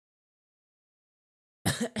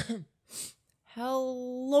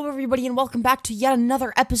Hello everybody and welcome back to yet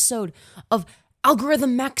another episode of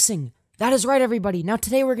Algorithm Maxing. That is right everybody. Now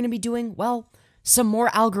today we're going to be doing, well, some more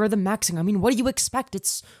algorithm maxing. I mean, what do you expect?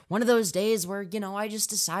 It's one of those days where, I just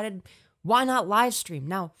decided, why not live stream?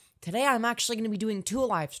 Now, today I'm actually going to be doing 2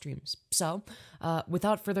 live streams. So,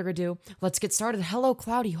 without further ado, let's get started. Hello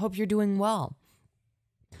Cloudy, hope you're doing well.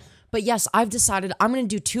 But yes, I've decided I'm going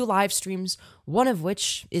to do 2 live streams, one of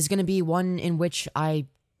which is going to be one in which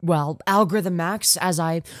algorithm max, as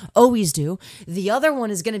I always do. The other one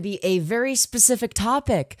is going to be a very specific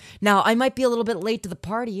topic. Now, I might be a little bit late to the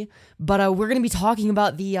party, but we're going to be talking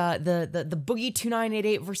about the Boogie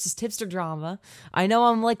 2988 versus Tipster drama. I know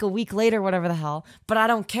I'm like a week late or whatever the hell, but I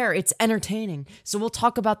don't care. It's entertaining. So we'll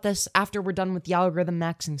talk about this after we're done with the algorithm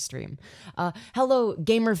maxing stream. Hello,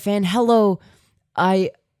 gamer fan. Hello,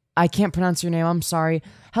 I can't pronounce your name. I'm sorry.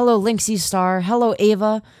 Hello, Linksy Star. Hello,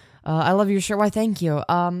 Ava. I love your shirt. Why, thank you.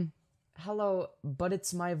 Hello, but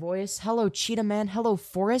it's my voice. Hello, Cheetah Man. Hello,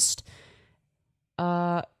 Forest.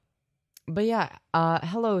 But yeah,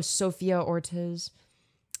 hello, Sophia Ortiz.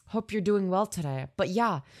 Hope you're doing well today. But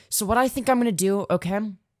yeah, so what I think I'm gonna do, okay?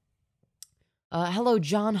 Hello,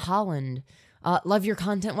 John Holland. Love your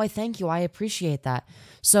content. Why, thank you. I appreciate that.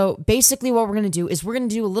 So basically what we're going to do is we're going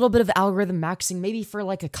to do a little bit of algorithm maxing, maybe for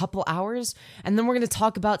like a couple hours, and then we're going to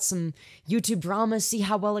talk about some YouTube drama, see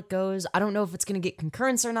how well it goes. I don't know if it's going to get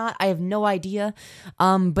concurrence or not. I have no idea.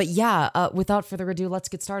 But yeah, without further ado, let's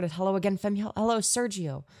get started. Hello again, Hello,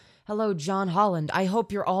 Sergio. Hello, John Holland. I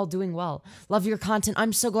hope you're all doing well. Love your content.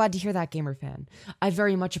 I'm so glad to hear that, gamer fan. I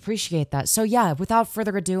very much appreciate that. So yeah, without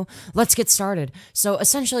further ado, let's get started. So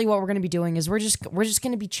essentially what we're going to be doing is we're just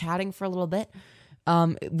going to be chatting for a little bit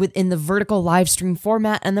within the vertical live stream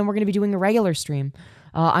format, and then we're going to be doing a regular stream.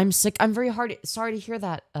 I'm sick. I'm very sorry to hear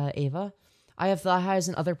that, Ava. I have thigh highs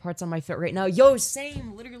and other parts on my foot right now. Yo,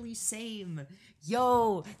 same. Literally same.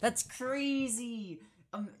 Yo, that's crazy.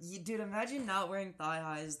 Dude, imagine not wearing thigh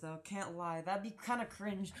highs, though. Can't lie. That'd be kind of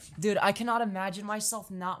cringe. Dude, I cannot imagine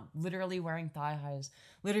myself not literally wearing thigh highs.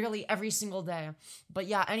 Literally every single day. But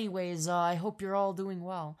yeah, anyways, I hope you're all doing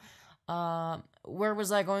well. Where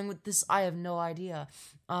was I going with this? I have no idea.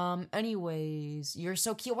 Anyways, you're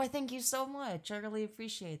so cute. Why, thank you so much. I really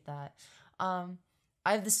appreciate that. I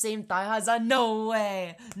have the same thigh highs on. No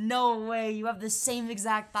way. No way. You have the same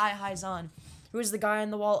exact thigh highs on. Who is the guy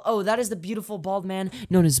on the wall? Oh, that is the beautiful bald man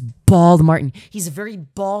known as Bald Martin. He's very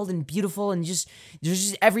bald and beautiful, and there's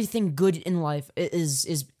just everything good in life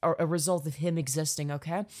is a result of him existing.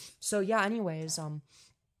 Okay, so yeah. Anyways,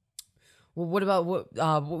 well,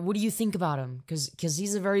 what do you think about him? Cause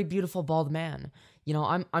he's a very beautiful bald man.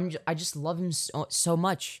 I just love him so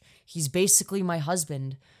much. He's basically my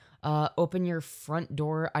husband. Open your front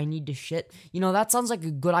door, I need to shit. That sounds like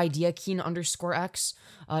a good idea, Keen_X.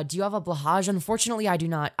 Do you have a blahage? Unfortunately, I do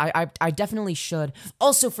not. I definitely should.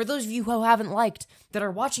 Also, for those of you who haven't liked, that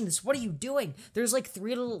are watching this, what are you doing? There's like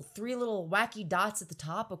three little wacky dots at the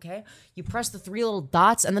top, okay? You press the 3 little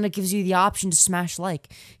dots, and then it gives you the option to smash like,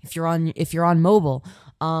 if you're on mobile.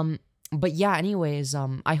 But yeah, anyways,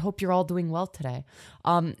 I hope you're all doing well today.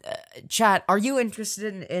 Chat, are you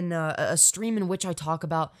interested in a stream in which I talk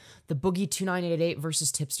about the Boogie 2988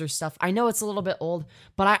 versus Tipster stuff? I know it's a little bit old,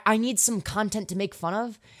 but I need some content to make fun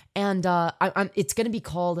of, and it's gonna be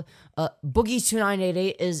called Boogie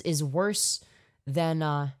 2988 is worse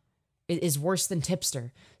than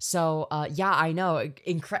Tipster. So yeah, I know,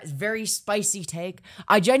 very spicy take.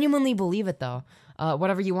 I genuinely believe it though.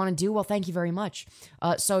 Whatever you want to do, well, thank you very much.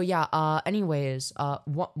 So yeah, anyways,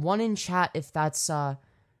 one in chat if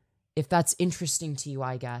that's interesting to you,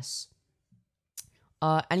 I guess.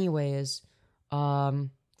 Anyways,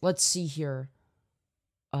 let's see here.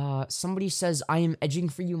 Somebody says, I am edging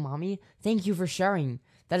for you, mommy. Thank you for sharing.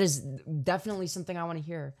 That is definitely something I want to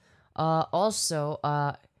hear. Also,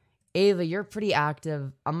 Ava, you're pretty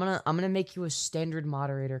active. I'm gonna make you a standard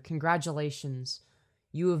moderator. Congratulations.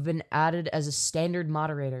 You have been added as a standard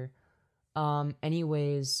moderator.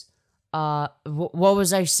 Anyways, what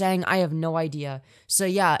was I saying? I have no idea. So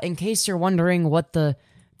yeah, in case you're wondering what the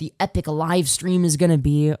epic live stream is gonna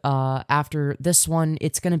be, after this one,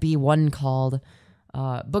 it's gonna be one called,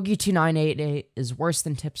 Boogie 2988 is worse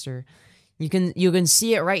than Tipster. You can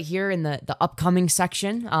see it right here in the upcoming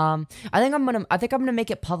section. I think I'm gonna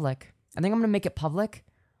make it public.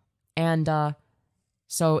 And,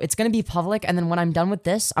 so it's gonna be public, and then when I'm done with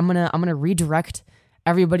this, I'm gonna redirect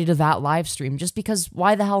everybody to that live stream, just because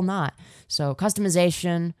why the hell not? So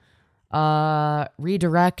customization,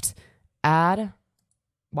 redirect, add.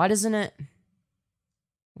 Why doesn't it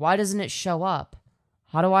show up?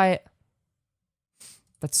 How do I?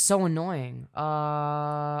 That's so annoying.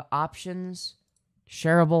 Options.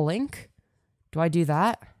 Shareable link? Do I do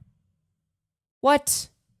that? What?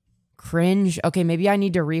 Cringe. Okay, maybe I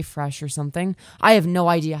need to refresh or something. I have no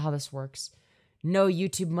idea how this works. No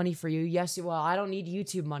YouTube money for you. Yes, well, I don't need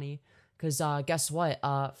YouTube money. Because, guess what?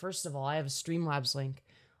 First of all, I have a Streamlabs link.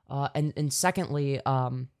 And secondly,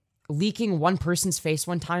 leaking one person's face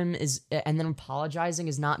one time and then apologizing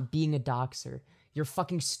is not being a doxer. You're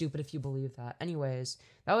fucking stupid if you believe that. Anyways,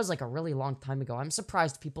 that was like a really long time ago. I'm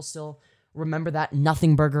surprised people still remember that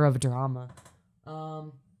nothing burger of drama.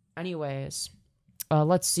 Anyways,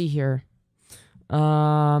 let's see here.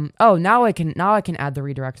 Oh, now I can add the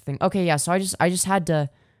redirect thing. Okay, yeah, so I just had to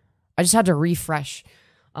refresh.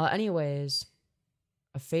 Anyways,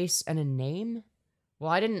 a face and a name?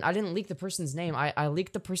 Well, I didn't leak the person's name. I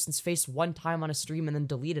leaked the person's face one time on a stream and then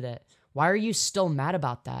deleted it. Why are you still mad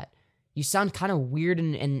about that? You sound kind of weird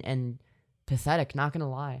and pathetic, not gonna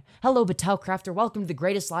lie. Hello, Battelle Crafter. Welcome to the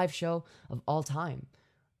greatest live show of all time.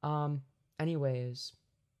 Anyways.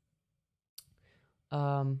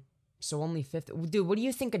 So only 50. Dude, what do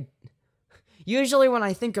you think of... Usually when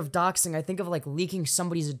I think of doxing, I think of, like, leaking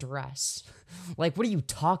somebody's address. Like, what are you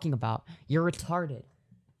talking about? You're retarded.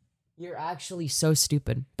 You're actually so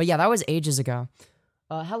stupid. But yeah, that was ages ago.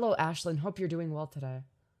 Hello, Ashlyn. Hope you're doing well today.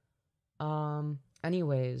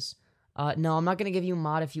 Anyways. No, I'm not gonna give you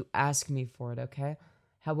mod if you ask me for it, okay?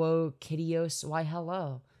 Hello, Kiddios. Why,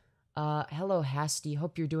 hello. Hello, Hasty.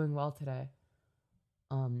 Hope you're doing well today.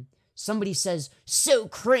 Somebody says, so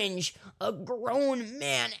cringe, a grown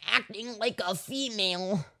man acting like a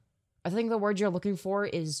female. I think the word you're looking for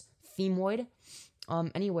is femoid.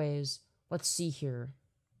 Anyways, let's see here.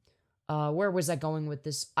 Where was I going with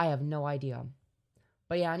this? I have no idea.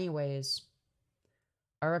 But yeah, anyways.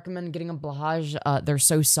 I recommend getting a blahage. They're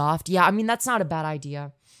so soft. Yeah, I mean, that's not a bad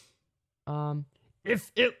idea.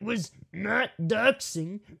 If it was not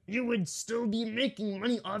doxing, you would still be making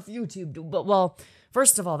money off YouTube. But, well,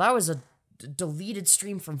 first of all, that was a deleted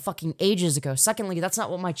stream from fucking ages ago. Secondly, that's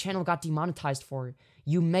not what my channel got demonetized for.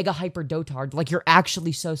 You mega hyper dotard. Like, you're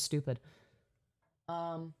actually so stupid.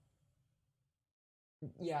 Yeah,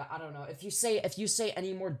 I don't know. If you say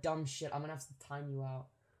any more dumb shit, I'm gonna have to time you out.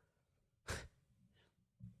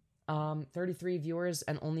 33 viewers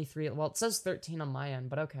and only 3. Well, it says 13 on my end,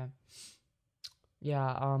 but okay.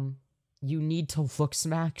 Yeah, you need to looks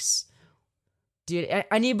max. Dude,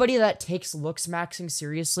 anybody that takes looks maxing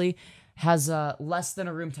seriously has less than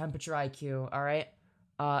a room temperature IQ, alright?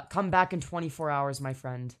 Come back in 24 hours, my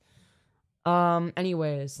friend.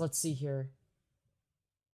 Anyways, let's see here.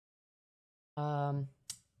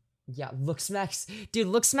 Yeah, looks max. Dude,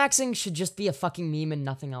 looks maxing should just be a fucking meme and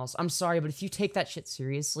nothing else. I'm sorry, but if you take that shit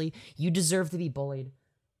seriously, you deserve to be bullied.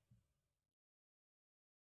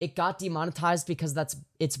 It got demonetized because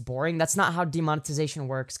it's boring. That's not how demonetization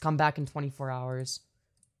works. Come back in 24 hours.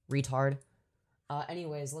 Retard.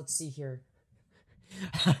 Anyways, let's see here.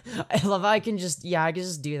 I love how I can just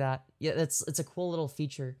do that. Yeah, it's a cool little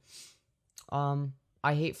feature. I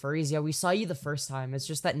hate furries. Yeah, we saw you the first time. It's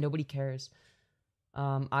just that nobody cares.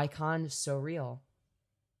 Icon, so real.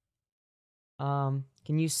 Can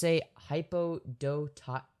you say hypo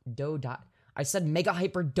dot? I said mega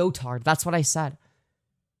hyper dotard. That's what I said.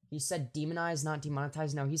 He said demonize, not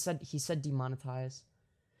demonetize. No, he said demonetize.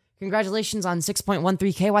 Congratulations on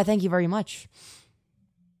 6.13K. Why, thank you very much.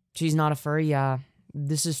 She's not a furry. Yeah,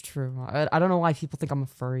 this is true. I don't know why people think I'm a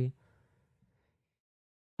furry.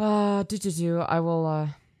 I will,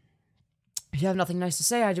 if you have nothing nice to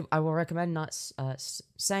say, I will recommend not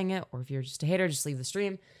saying it, or if you're just a hater, just leave the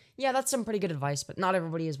stream. Yeah, that's some pretty good advice, but not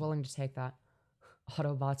everybody is willing to take that.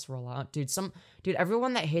 Autobots roll out. Dude,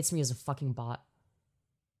 everyone that hates me is a fucking bot.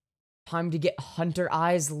 Time to get hunter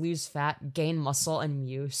eyes, lose fat, gain muscle, and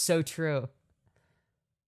mew. So true.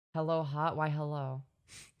 Hello, hot? Why, hello?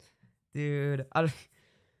 Dude,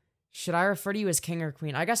 should I refer to you as king or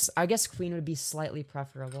queen? I guess queen would be slightly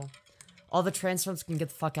preferable. All the transphobes can get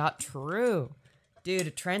the fuck out. True.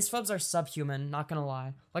 Dude, transphobes are subhuman, not gonna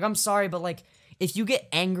lie. Like, I'm sorry, but, like, if you get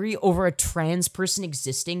angry over a trans person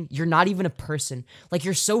existing, you're not even a person. Like,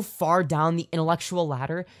 you're so far down the intellectual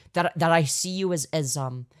ladder that I see you as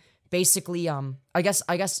basically, I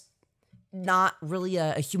guess not really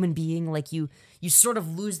a human being. Like, you sort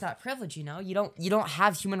of lose that privilege, you know? You don't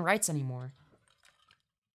have human rights anymore.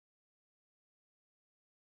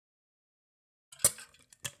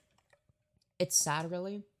 It's sad,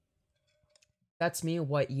 really. That's me.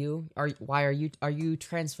 What you are? Why are you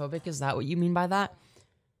transphobic? Is that what you mean by that?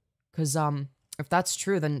 Because if that's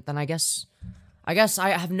true, then I guess I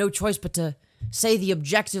have no choice but to say the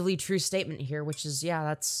objectively true statement here, which is,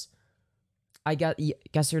 yeah,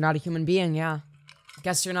 guess you're not a human being, yeah.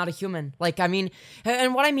 Guess you're not a human. Like, I mean,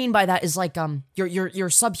 and what I mean by that is like, you're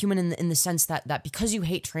subhuman in the sense that because you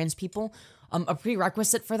hate trans people, a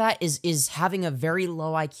prerequisite for that is having a very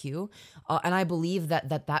low IQ, and I believe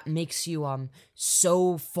that makes you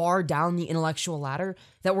so far down the intellectual ladder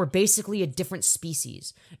that we're basically a different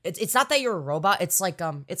species. It's not that you're a robot. It's like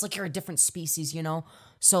you're a different species, you know.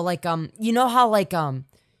 So like you know how like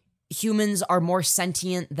humans are more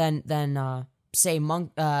sentient than say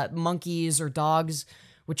monkeys or dogs,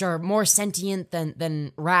 which are more sentient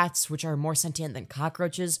than rats, which are more sentient than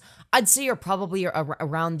cockroaches. I'd say you're probably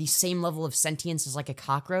around the same level of sentience as like a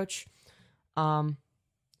cockroach. I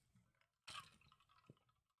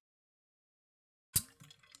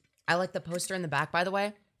like the poster in the back, by the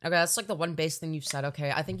way. Okay, that's like the one base thing you've said.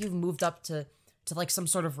 Okay, I think you've moved up to like some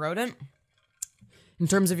sort of rodent in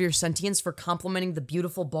terms of your sentience for complimenting the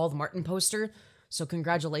beautiful Bald Martin poster. So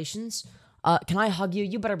congratulations. Can I hug you?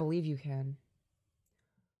 You better believe you can.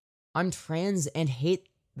 I'm trans and hate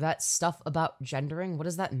that stuff about gendering. What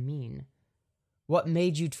does that mean? What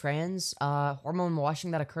made you trans? Hormone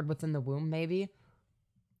washing that occurred within the womb, maybe?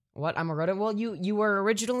 What? I'm a rodent? Well, you were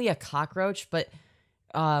originally a cockroach, but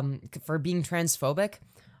for being transphobic.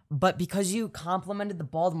 But because you complimented the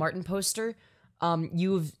Bald Martin poster,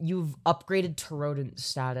 you've upgraded to rodent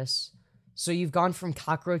status. So you've gone from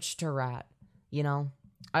cockroach to rat, you know?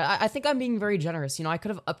 I think I'm being very generous. You know, I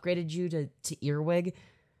could have upgraded you to earwig.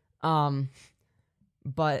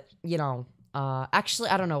 But, you know, actually,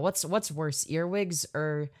 I don't know. What's worse, earwigs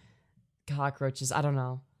or cockroaches? I don't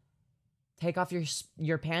know. Take off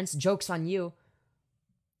your pants. Joke's on you.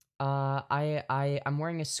 I'm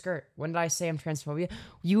wearing a skirt. When did I say I'm transphobia?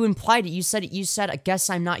 You implied it. You said, I guess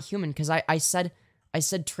I'm not human, because I said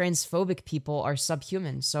transphobic people are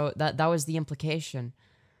subhuman. So that was the implication.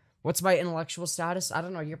 What's my intellectual status? I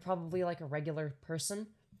don't know. You're probably like a regular person.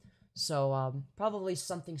 So, probably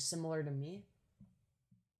something similar to me.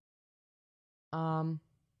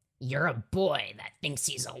 You're a boy that thinks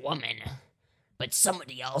he's a woman, but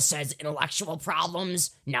somebody else has intellectual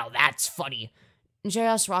problems? Now that's funny.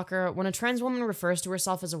 JS Rocker, when a trans woman refers to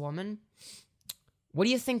herself as a woman, what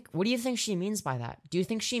do you think she means by that? Do you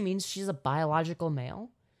think she means she's a biological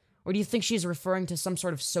male? Or do you think she's referring to some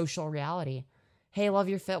sort of social reality? Hey, love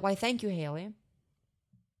your fit. Why, thank you, Haley.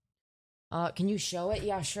 Can you show it?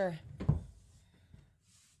 Yeah, sure.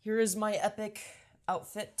 Here is my epic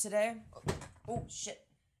outfit today. Oh, shit.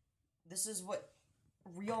 This is what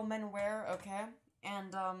real men wear, okay?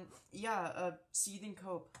 And, yeah, seething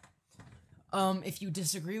cope. If you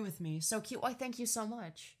disagree with me. So cute. Why, thank you so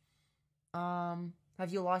much. Have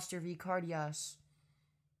you lost your V card? Yes.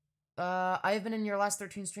 I have been in your last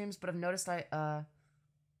 13 streams, but I've noticed I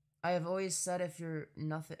have always said if you're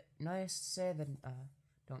nothing nice to say, then,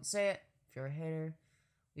 don't say it. If you're a hater,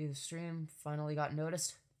 leave the stream. Finally got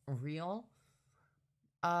noticed. Real?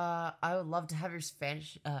 I would love to have your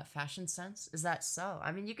fashion sense. Is that so?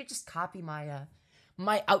 I mean, you could just copy my,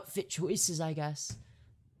 my outfit choices, I guess.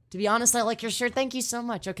 To be honest, I like your shirt. Thank you so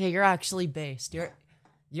much. Okay, you're actually based. You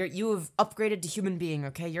have upgraded to human being,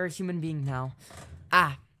 okay? You're a human being now.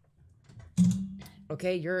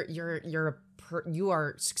 Okay, you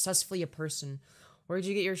are successfully a person. Where'd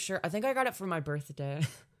you get your shirt? I think I got it for my birthday.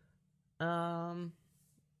 I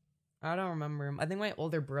don't remember. I think my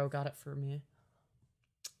older bro got it for me.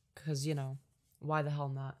 Cause, you know, why the hell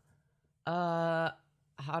not?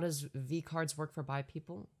 How does V cards work for bi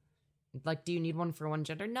people? Like, do you need one for one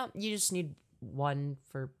gender? No, you just need one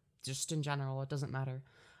for just in general. It doesn't matter.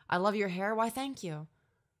 I love your hair. Why, thank you.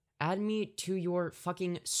 Add me to your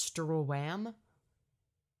fucking Strawam.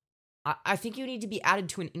 I think you need to be added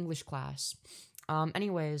to an English class.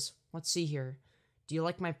 Anyways, let's see here. Do you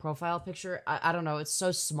like my profile picture? I don't know. It's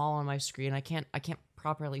so small on my screen. I can't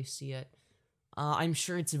properly see it. I'm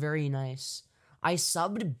sure it's very nice. I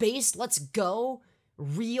subbed. Based. Let's go.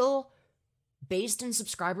 Real. Based and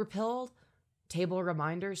subscriber pilled. Table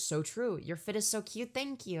reminder. So true. Your fit is so cute.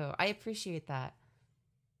 Thank you. I appreciate that.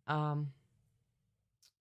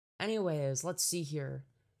 Anyways, let's see here.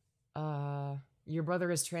 Your brother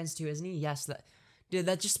is trans too, isn't he? Yes, dude,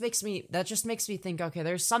 that just makes me think, okay,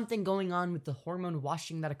 there's something going on with the hormone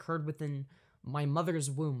washing that occurred within my mother's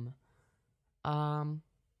womb.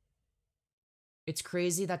 It's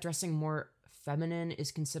crazy that dressing more feminine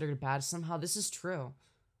is considered bad somehow. This is true.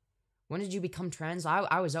 When did you become trans?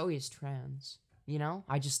 I was always trans, you know?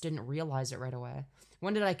 I just didn't realize it right away.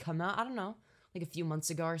 When did I come out? I don't know. Like a few months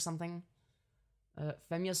ago or something.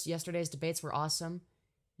 Femyoz, yesterday's debates were awesome.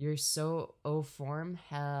 You're so O-form.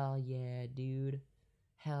 Hell yeah, dude.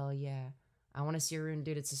 Hell yeah. I want to see your room,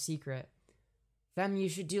 dude. It's a secret. Fem, you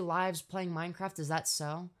should do lives playing Minecraft. Is that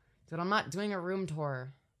so? Dude, I'm not doing a room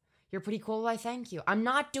tour. You're pretty cool, I thank you. I'm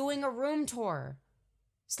not doing a room tour.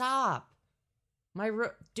 Stop.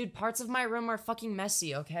 Dude, parts of my room are fucking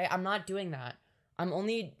messy, okay? I'm not doing that. I'm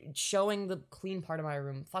only showing the clean part of my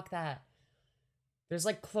room. Fuck that. There's,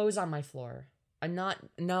 like, clothes on my floor.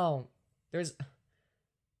 No.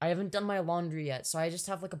 I haven't done my laundry yet, so I just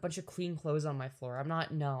have, like, a bunch of clean clothes on my floor. I'm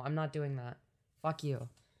not doing that. Fuck you.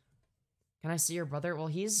 Can I see your brother? Well,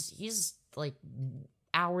 he's, like,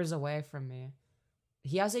 hours away from me.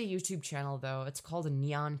 He has a YouTube channel, though. It's called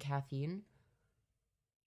Neon Caffeine.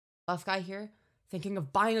 Buff guy here. Thinking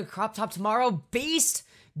of buying a crop top tomorrow. Based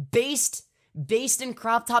and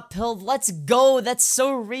crop top pilled. Let's go. That's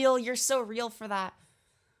so real. You're so real for that.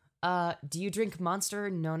 Do you drink Monster?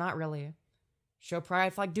 No, not really. Show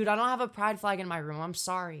pride flag. Dude, I don't have a pride flag in my room. I'm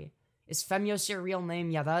sorry. Is Femyoz your real name?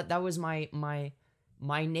 Yeah, that was my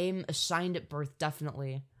name assigned at birth,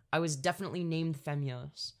 definitely. I was definitely named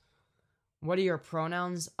Femyoz. What are your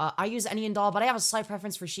pronouns? I use any and all, but I have a slight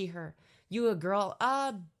preference for she, her. You a girl?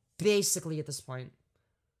 Basically at this point.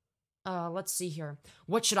 Let's see here.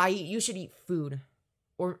 What should I eat? You should eat food.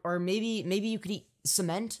 Or maybe you could eat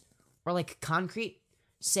cement or like concrete.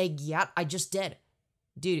 Say gyat. I just did.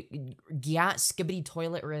 Dude, gyat skibbity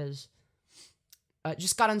toilet riz.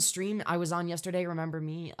 Just got on stream. I was on yesterday. Remember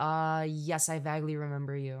me? Yes, I vaguely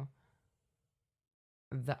remember you.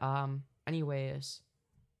 Anyways.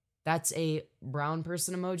 That's a brown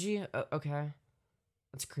person emoji? Okay.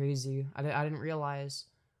 That's crazy. I didn't realize.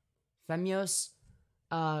 Femyoz,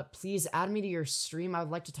 please add me to your stream. I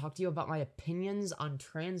would like to talk to you about my opinions on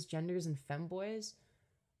transgenders and femboys.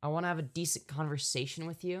 I want to have a decent conversation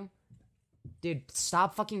with you. Dude,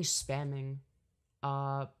 stop fucking spamming.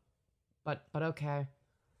 But okay.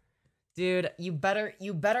 Dude, you better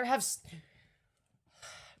have...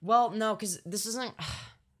 Well, no, because this isn't...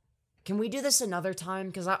 Can we do this another time?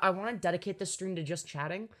 Because I want to dedicate this stream to just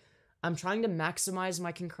chatting. I'm trying to maximize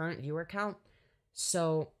my concurrent viewer count.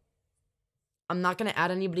 So, I'm not going to add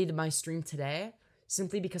anybody to my stream today.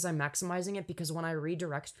 Simply because I'm maximizing it. Because when I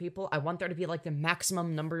redirect people, I want there to be like the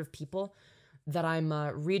maximum number of people that I'm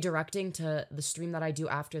redirecting to the stream that I do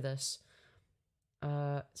after this.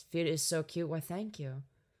 Feed is so cute. Why, thank you.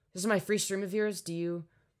 This is my free stream of yours. Do you...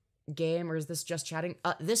 game, or is this just chatting?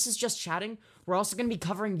 This is just chatting. We're also going to be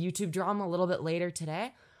covering YouTube drama a little bit later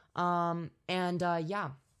today.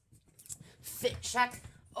 Yeah. Fit check.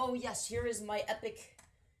 Oh, yes, here is my epic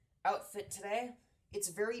outfit today. It's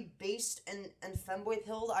very based and femboy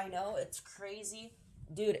pilled, I know, it's crazy.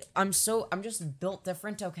 Dude, I'm just built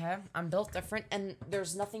different, okay? I'm built different, and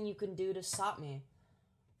there's nothing you can do to stop me.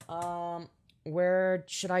 Where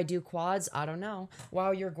should I do quads? I don't know.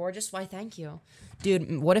 Wow, you're gorgeous. Why, thank you.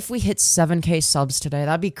 Dude, what if we hit 7K subs today?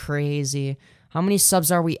 That'd be crazy. How many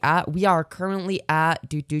subs are we at? We are currently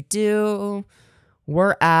at...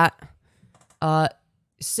 We're at...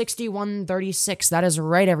 6136. That is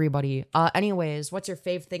right, everybody. Anyways, what's your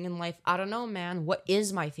favorite thing in life? I don't know, man. What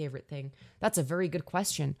is my favorite thing? That's a very good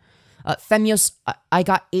question. Femyoz, I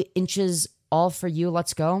got 8 inches all for you.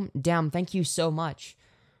 Let's go. Damn, thank you so much.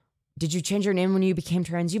 Did you change your name when you became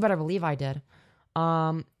trans? You better believe I did.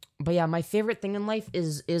 But yeah, my favorite thing in life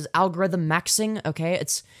is algorithm maxing, okay?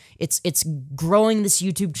 It's growing this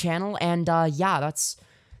YouTube channel, and yeah,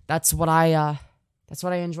 that's what I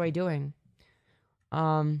enjoy doing.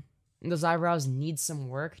 Those eyebrows need some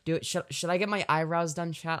work. Should I get my eyebrows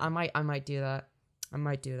done, chat? I might do that. I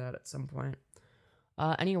might do that at some point.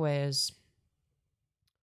 Anyways,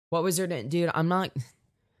 what was your name? Dude, I'm not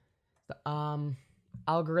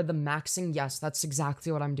algorithm maxing. Yes, that's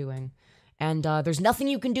exactly what I'm doing. And there's nothing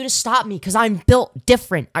you can do to stop me because I'm built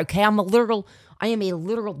different. Okay, I am a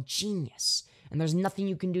literal genius, and there's nothing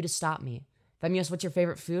you can do to stop me. Femyoz, what's your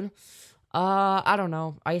favorite food? I don't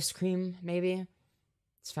know. Ice cream, maybe.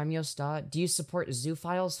 It's Femyoz. Do you support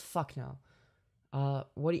zoophiles? Fuck no.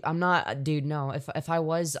 I'm not, dude. No. If I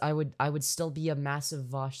was, I would still be a massive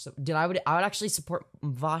Vosh. I would actually support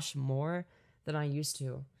Vosh more than I used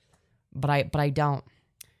to, but I don't.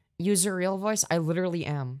 Use your real voice. I literally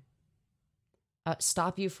am.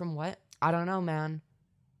 Stop you from what? I don't know, man.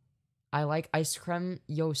 I like ice cream.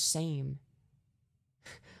 Yo, same.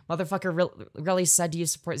 Motherfucker really said, do you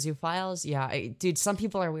support zoophiles? Yeah, dude, some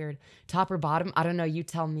people are weird. Top or bottom? I don't know, you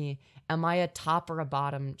tell me. Am I a top or a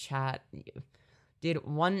bottom, chat? Dude,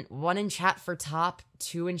 one in chat for top,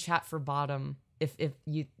 2 in chat for bottom. If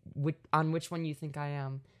you, on which one you think I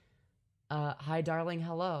am. Hi, darling,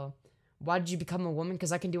 hello. Why did you become a woman?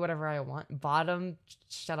 Because I can do whatever I want. Bottom,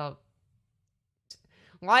 shut up.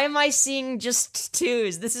 Why am I seeing just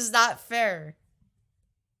 2s? This is not fair.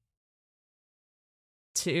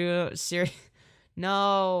 too serious.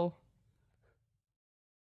 No.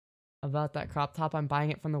 About that crop top, I'm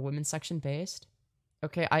buying it from the women's section based.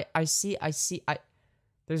 Okay, I see,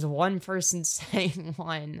 there's one person saying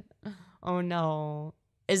one. Oh no.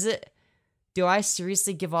 Is it, do I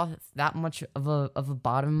seriously give off that much of a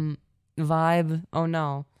bottom vibe? Oh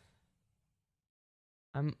no.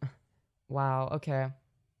 Wow, okay.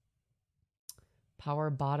 Power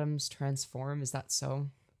bottoms transform, is that so?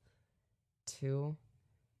 2.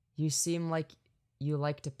 You seem like you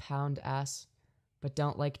like to pound ass, but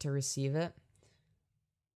don't like to receive it.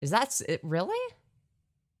 Is that it? Really?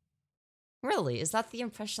 Really? Is that the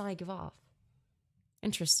impression I give off?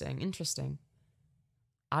 Interesting, interesting.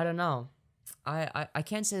 I don't know. I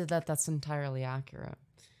can't say that that's entirely accurate.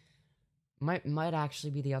 Might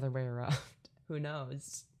actually be the other way around. Who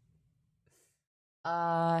knows?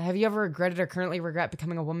 Have you ever regretted or currently regret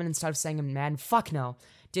becoming a woman instead of saying a man? Fuck no.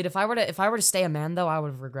 Dude, if I were to stay a man though, I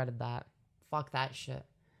would have regretted that. Fuck that shit.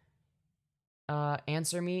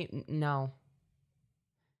 Answer me? No.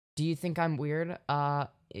 Do you think I'm weird?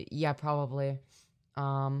 Yeah, probably.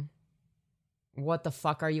 What the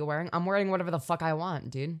fuck are you wearing? I'm wearing whatever the fuck I want,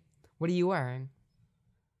 dude. What are you wearing?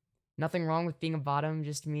 Nothing wrong with being a bottom,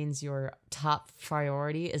 just means your top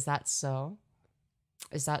priority. Is that so?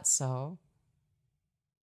 Is that so?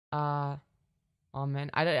 Oh man,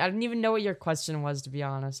 I didn't even know what your question was, to be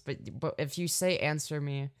honest, but if you say answer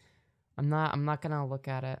me, I'm not gonna look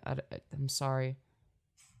at it. I'm sorry.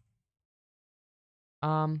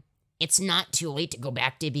 It's not too late to go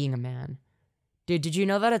back to being a man. Dude, did you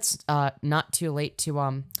know that it's not too late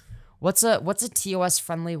to what's a TOS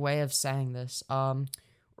friendly way of saying this?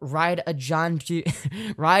 Ride a John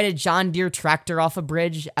Deere tractor off a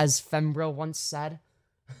bridge, as Fembro once said.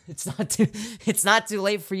 It's not too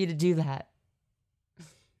late for you to do that.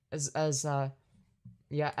 As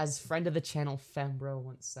friend of the channel Fembro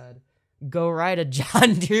once said, go ride a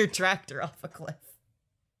John Deere tractor off a cliff.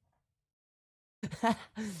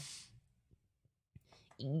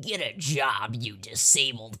 Get a job, you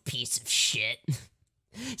disabled piece of shit.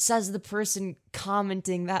 Says the person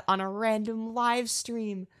commenting that on a random live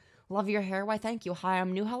stream. Love your hair. Why, thank you. Hi,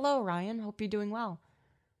 I'm new. Hello, Ryan. Hope you're doing well.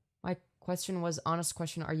 My question was, honest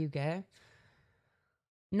question, are you gay?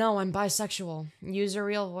 No, I'm bisexual. Use your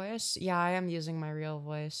real voice? Yeah, I am using my real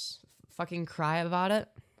voice. Fucking cry about it?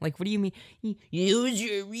 Like, what do you mean? Use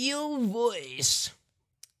your real voice.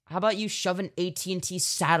 How about you shove an AT&T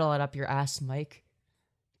satellite up your ass, Mike?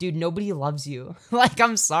 Dude, nobody loves you. Like,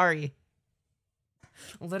 I'm sorry.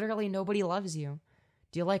 Literally, nobody loves you.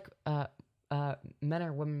 Do you like, men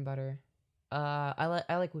or women better? I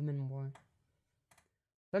like women more.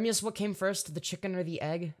 Femyoz, what came first, the chicken or the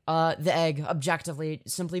egg? The egg, objectively,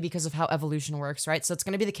 simply because of how evolution works, right? So it's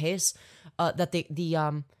gonna be the case, that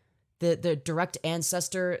the direct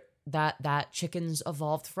ancestor that chickens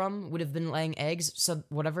evolved from would have been laying eggs, so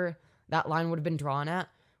whatever that line would have been drawn at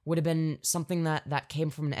would have been something that came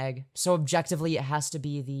from an egg. So objectively, it has to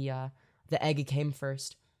be the egg came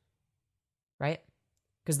first, right?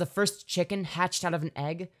 Because the first chicken hatched out of an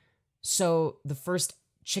egg, so the first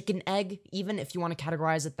chicken egg, even if you want to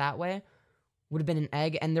categorize it that way, would have been an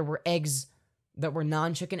egg, and there were eggs that were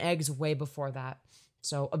non-chicken eggs way before that.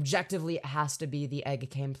 So objectively, it has to be the egg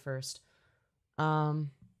came first.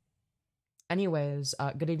 Anyways,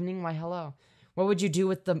 good evening, why hello. What would you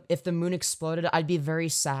do if the moon exploded? I'd be very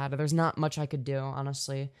sad. There's not much I could do,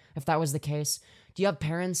 honestly, if that was the case. Do you have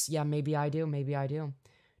parents? Yeah, maybe I do, maybe I do.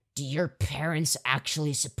 Do your parents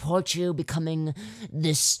actually support you becoming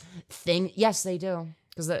this thing? Yes, they do.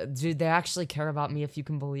 Because, dude, they actually care about me, if you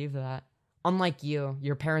can believe that. Unlike you,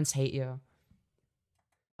 your parents hate you.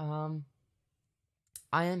 I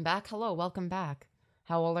am back. Hello, welcome back.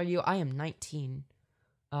 How old are you? I am 19.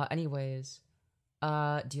 Anyways,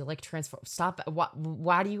 do you like Transformers? Stop.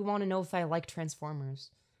 Why do you want to know if I like Transformers?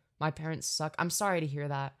 My parents suck. I'm sorry to hear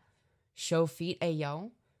that. Show feet,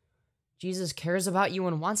 ayo. Jesus cares about you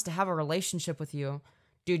and wants to have a relationship with you.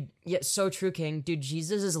 Dude, yeah, so true, King. Dude,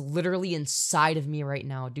 Jesus is literally inside of me right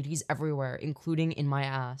now. Dude, he's everywhere, including in my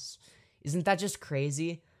ass. Isn't that just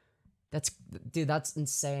crazy? Dude, that's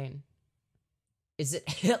insane. Is it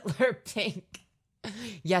Hitler pink?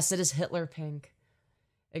 Yes, it is Hitler pink.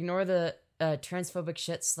 Ignore the transphobic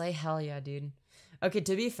shit. Slay, hell yeah, dude. Okay,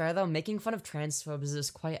 to be fair though, making fun of transphobes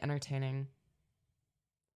is quite entertaining.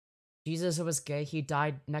 Jesus was gay. He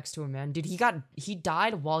died next to a man. Dude, he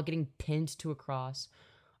died while getting pinned to a cross.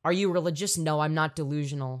 Are you religious? No, I'm not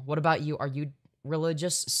delusional. What about you? Are you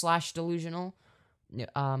religious/delusional?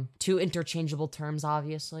 Two interchangeable terms,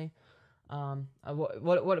 obviously. What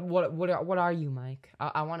are you, Mike?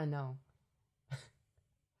 I want to know.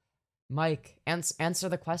 Mike, answer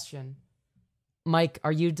the question. Mike,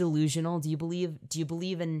 are you delusional? Do you believe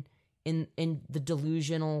in the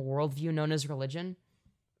delusional worldview known as religion?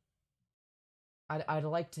 I'd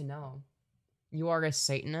like to know. You are a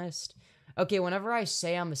Satanist? Okay, whenever I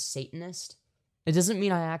say I'm a Satanist, it doesn't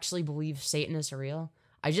mean I actually believe Satan is real.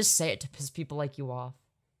 I just say it to piss people like you off.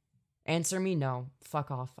 Answer me no.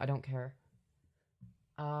 Fuck off. I don't care.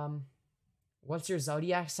 What's your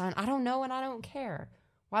zodiac sign? I don't know and I don't care.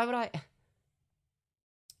 Why would I?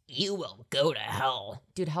 You will go to hell.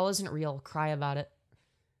 Dude, hell isn't real. Cry about it.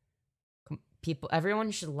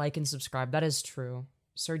 Everyone should like and subscribe. That is true.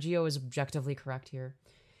 Sergio is objectively correct here.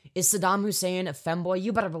 Is Saddam Hussein a femboy?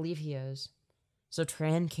 You better believe he is. So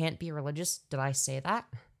Tran can't be religious? Did I say that?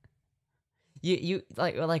 You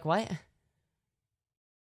like what?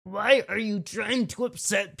 Why are you trying to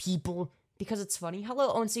upset people? Because it's funny. Hello,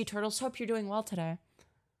 ONC Turtles. Hope you're doing well today.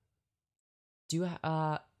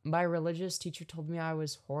 My religious teacher told me I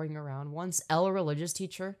was whoring around once. Religious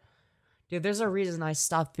teacher? Dude, there's a reason I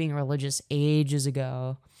stopped being religious ages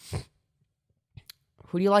ago.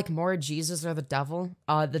 Who do you like more, Jesus or the devil?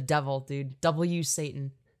 The devil, dude. W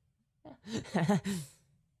Satan.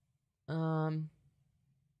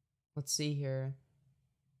 Let's see here.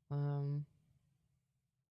 I'm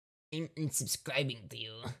subscribing to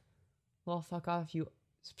you. Well, fuck off. You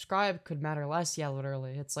subscribe could matter less. Yeah,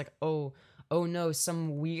 literally. It's like, oh no,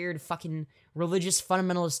 some weird fucking religious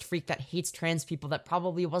fundamentalist freak that hates trans people that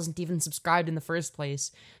probably wasn't even subscribed in the first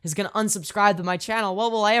place is gonna unsubscribe to my channel.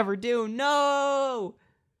 What will I ever do? No!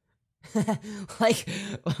 Like,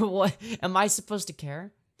 what? Am I supposed to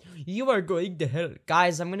care? You are going to hell.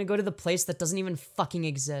 Guys, I'm gonna go to the place that doesn't even fucking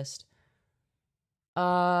exist.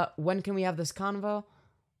 When can we have this convo?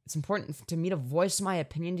 It's important to me to voice my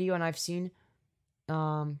opinion to you, and I've seen,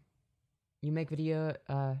 you make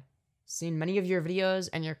seen many of your videos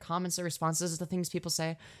and your comments or responses to things people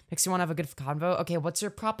say. Makes you want to have a good convo. Okay, what's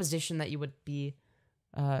your proposition that you would be,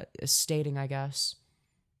 stating, I guess?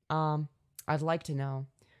 I'd like to know.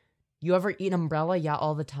 You ever eat umbrella? Yeah,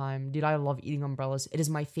 all the time. Dude, I love eating umbrellas. It is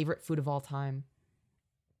my favorite food of all time.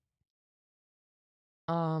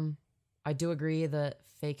 I do agree that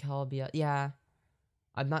fake hell be yeah.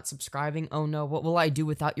 I'm not subscribing. Oh no, what will I do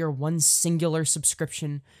without your one singular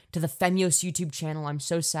subscription to the Femyoz YouTube channel? I'm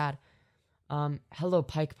so sad. Hello,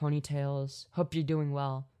 Pike Ponytails. Hope you're doing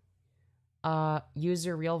well. Use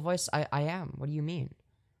your real voice? I am. What do you mean?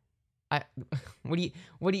 Do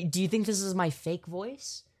you think this is my fake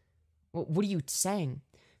voice? What are you saying?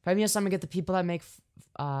 Femyoz, I'm gonna get the people that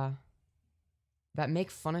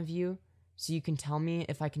make fun of you so you can tell me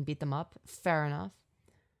if I can beat them up. Fair enough.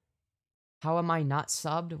 How am I not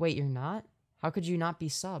subbed? Wait, you're not? How could you not be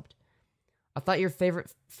subbed? I thought your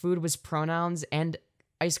favorite food was pronouns and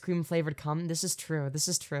ice cream flavored cum. This is true. This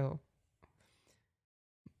is true.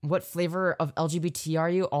 What flavor of LGBT are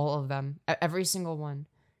you? All of them. Every single one.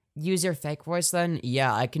 Use your fake voice then?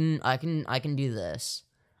 Yeah, I can do this.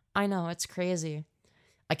 I know, it's crazy.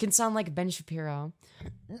 I can sound like Ben Shapiro.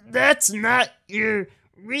 That's not your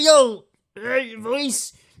real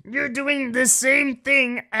voice. You're doing the same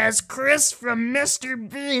thing as Chris from Mr.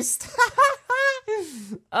 Beast.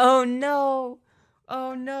 Oh no.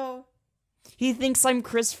 Oh no. He thinks I'm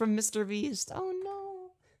Chris from Mr. Beast. Oh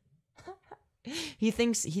no. He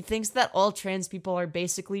thinks that all trans people are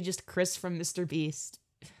basically just Chris from Mr. Beast.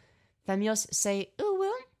 Femyoz, say, ooh,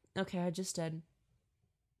 well. Okay, I just did.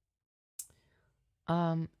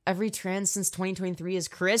 Every trans since 2023 is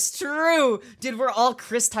Chris. True! Dude, we're all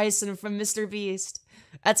Chris Tyson from Mr. Beast.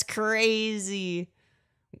 That's crazy.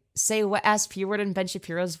 Say wet-ass P-word in Ben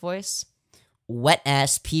Shapiro's voice.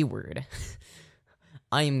 Wet-ass P-word.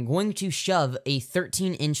 I am going to shove a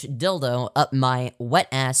 13-inch dildo up my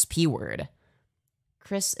wet-ass P-word.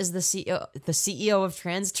 Chris is the CEO of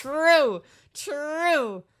trans. True!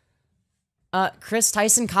 True! Chris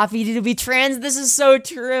Tyson copied you to be trans. This is so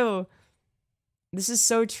true. This is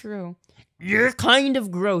so true. You're kind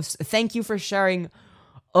of gross. Thank you for sharing.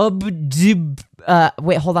 Wait,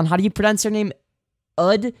 hold on. How do you pronounce your name?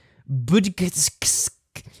 Alan Bud.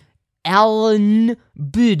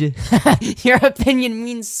 Your opinion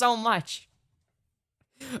means so much.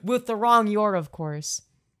 With the wrong your, of course.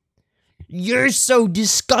 You're so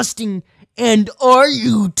disgusting. And are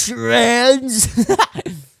you trans?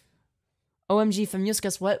 OMG, Femyoz,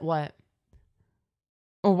 guess what? What?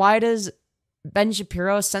 Why does Ben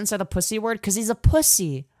Shapiro censor the pussy word? Because he's a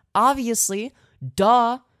pussy. Obviously.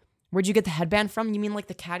 Duh. Where'd you get the headband from? You mean like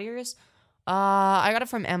the cat ears? I got it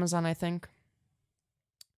from Amazon, I think.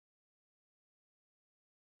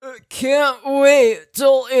 Can't wait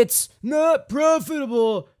till it's not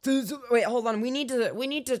profitable. Wait, hold on. We need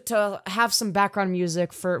to have some background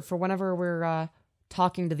music for whenever we're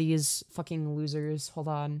talking to these fucking losers. Hold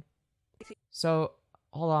on. So,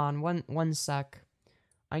 hold on. One sec.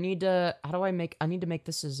 I need to make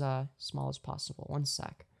this as small as possible. One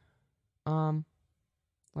sec.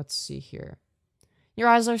 Let's see here. Your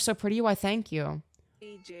eyes are so pretty. Why, thank you.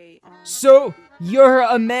 So, you're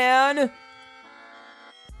a man?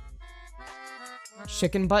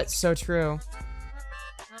 Chicken butt, so true.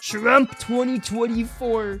 Trump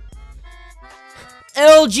 2024.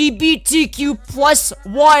 LGBTQ plus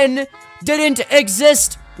 1 didn't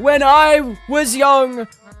exist when I was young.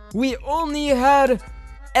 We only had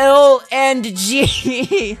L and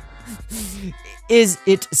G. Is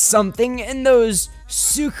it something in those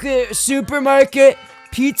supermarket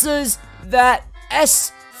pizzas that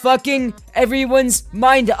S fucking everyone's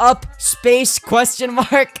mind up space question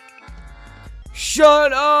mark?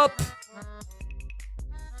 Shut up!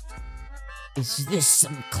 Is this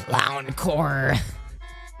some clown core?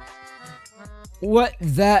 What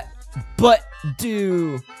that butt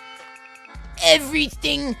do?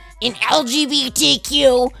 Everything in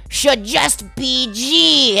LGBTQ should just be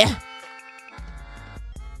G.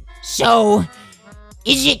 So,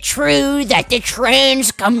 is it true that the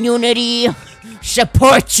trans community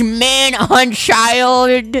supports man on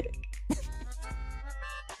child?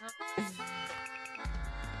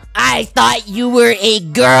 I thought you were a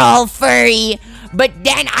girl furry, but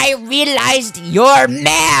then I realized you're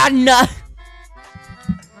man.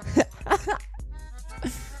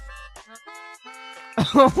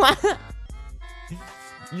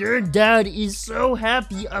 Your dad is so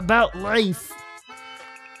happy about life.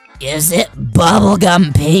 Is it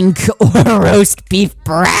bubblegum pink or roast beef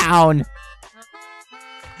brown?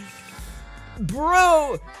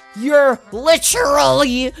 Bro, you're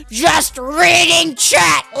Literally just reading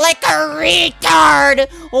chat like a retard.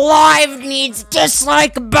 Live needs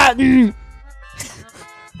dislike button.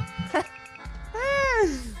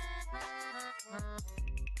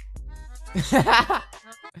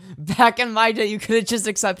 back in my day, you couldn't just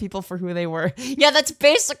accept people for who they were. Yeah, that's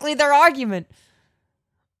basically their argument.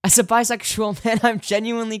 As a bisexual man, I'm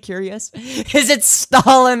genuinely curious. Is it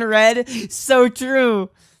Stalin red? So true.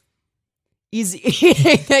 He's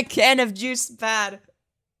eating a can of juice bad.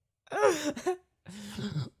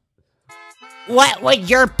 What would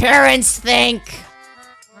your parents think?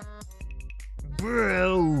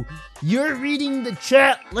 Bro, you're reading the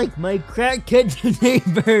chat like my crackhead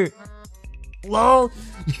neighbor. Lol,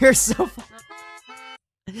 you're so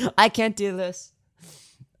I can't do this.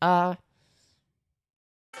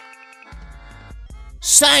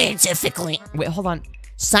 Scientifically, Wait, hold on.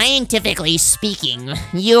 scientifically speaking,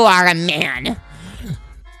 you are a man.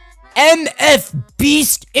 MF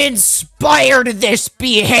Beast inspired this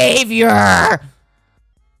behavior!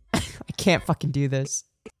 I can't fucking do this.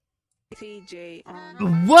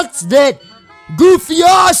 What's that goofy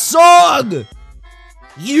ass song?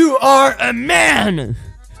 You are a man.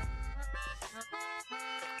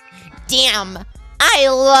 Damn, I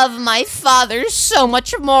love my father so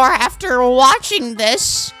much more after watching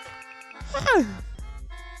this.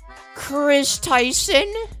 Chris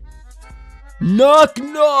Tyson? Knock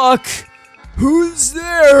knock. Who's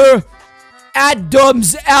there?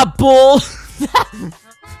 Adam's apple!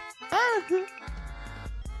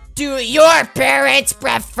 Do your parents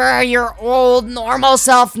prefer your old normal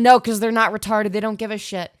self? No, because they're not retarded. They don't give a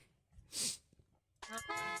shit.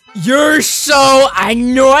 You're so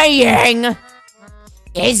annoying!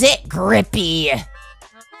 Is it grippy?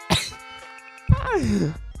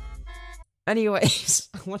 Anyways,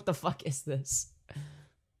 what the fuck is this?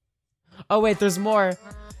 Oh wait, there's more.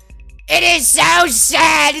 It is so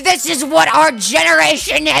sad! This is what our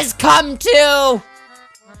generation has come to!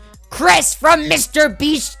 Chris from Mr.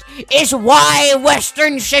 Beast is why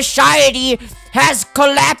Western society has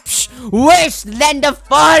collapsed worse than the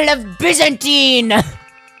fall of Byzantine!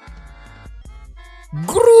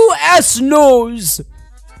 Grew ass nose!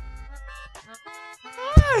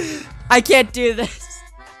 I can't do this.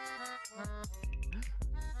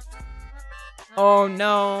 Oh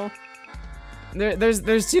no.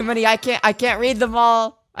 There's too many. I can't read them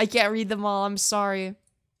all. I can't read them all. I'm sorry.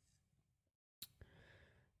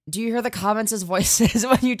 Do you hear the comments as voices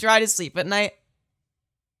when you try to sleep at night?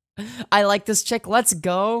 I like this chick. Let's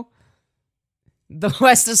go. The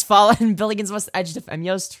West has fallen. Billions must edge to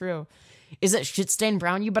Femyoz. True. Is it shit-stained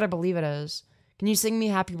brown? You better believe it is. Can you sing me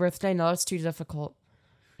happy birthday? No, that's too difficult.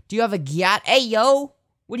 Do you have a gyat? Hey, yo!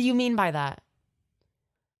 What do you mean by that?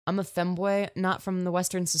 I'm a femboy, not from the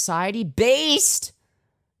Western society. Based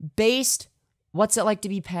What's it like to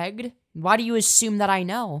be pegged? Why do you assume that I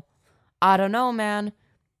know? I don't know, man.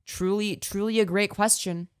 Truly a great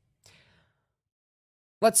question.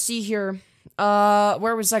 Let's see here.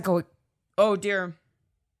 Where was I going? Oh, dear.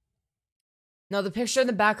 No, the picture in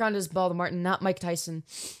the background is Bald Martin, not Mike Tyson.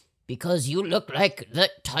 Because you look like the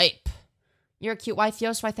type. You're a cute wife,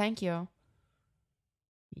 Yos. Why, thank you.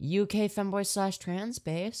 UK femboy / trans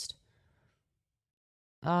based.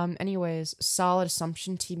 Anyways, solid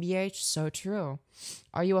assumption, TBH, so true.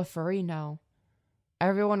 Are you a furry? No.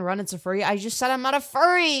 Everyone run, it's a furry. I just said I'm not a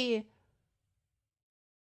furry!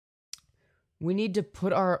 We need to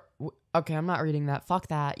put our... Okay, I'm not reading that. Fuck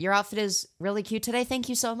that. Your outfit is really cute today. Thank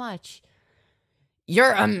you so much.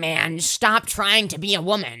 You're a man. Stop trying to be a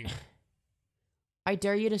woman. I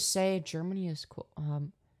dare you to say Germany is cool.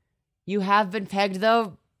 You have been pegged,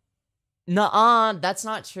 though? Nuh-uh, that's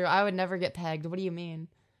not true. I would never get pegged. What do you mean?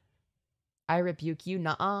 I rebuke you.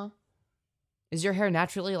 Nuh-uh. Is your hair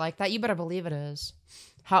naturally like that? You better believe it is.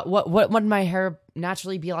 What would my hair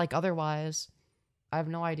naturally be like otherwise? I have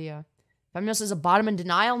no idea. Femyoz is a bottom in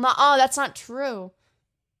denial? Nuh-uh, that's not true.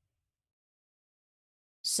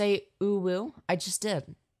 Say ooh-woo. I just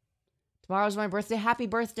did. Tomorrow's my birthday. Happy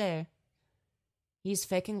birthday. He's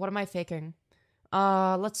faking? What am I faking?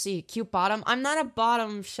 Let's see. Cute bottom? I'm not a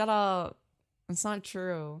bottom. Shut up. That's not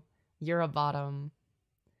true. You're a bottom.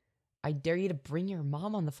 I dare you to bring your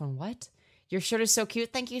mom on the phone. What? Your shirt is so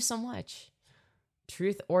cute. Thank you so much.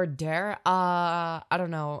 Truth or dare? I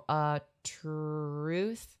don't know.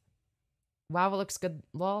 Truth? Wow, it looks good.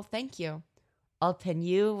 Well, thank you. I'll pin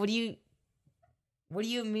you. What do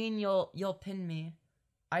you mean you'll pin me?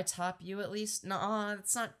 I top you at least? No,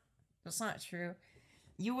 that's not true.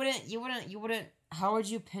 You wouldn't. How would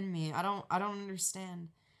you pin me? I don't understand.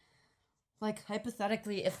 Like,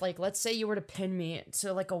 hypothetically, if, like, let's say you were to pin me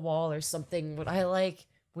to, like, a wall or something,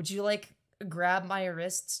 would you, like, grab my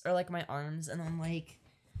wrists or, like, my arms and then, like,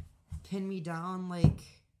 pin me down? Like,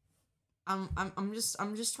 I'm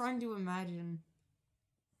just trying to imagine,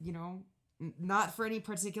 you know, not for any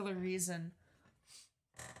particular reason.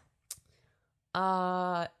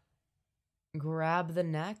 Grab the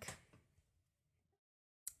neck?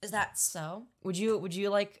 Is that so? Would you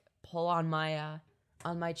like pull on my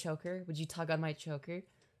choker? Would you tug on my choker?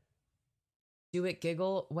 Do it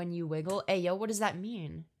giggle when you wiggle? Ayo, what does that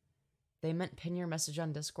mean? They meant pin your message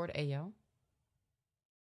on Discord. Ayo.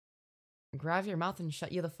 Grab your mouth and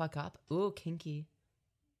shut you the fuck up. Ooh, kinky.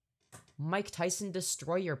 Mike Tyson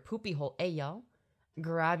destroy your poopy hole. Ayo.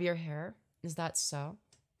 Grab your hair. Is that so?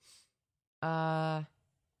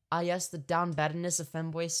 Yes, the down-beddedness of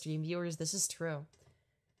Femboy stream viewers. This is true.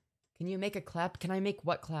 Can you make a clap? Can I make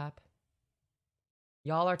what clap?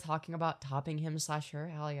 Y'all are talking about topping him / her?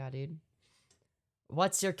 Hell yeah, dude.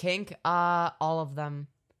 What's your kink? All of them.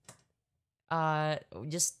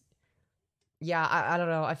 Just... Yeah, I don't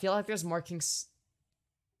know. I feel like there's more kinks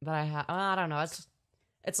that I have. I don't know.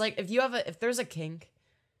 It's like, if there's a kink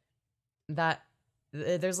that...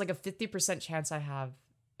 There's like a 50% chance I have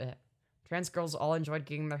it. Trans girls all enjoyed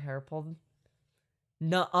getting their hair pulled.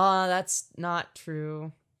 Nuh-uh, that's not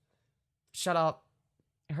true. Shut up.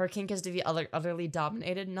 Her kink is to be utterly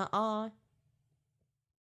dominated? Nuh-uh.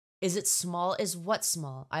 Is it small? Is what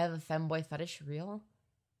small? I have a femboy fetish, real?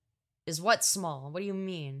 Is what small? What do you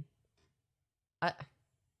mean? I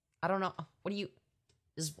don't know. What do you...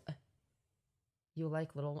 You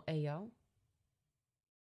like little Ayo?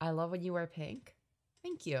 I love when you wear pink.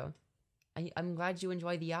 Thank you. I'm glad you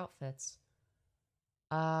enjoy the outfits.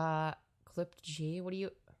 Clipped G, what do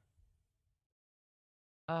you...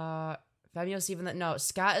 Femyoz even that... No,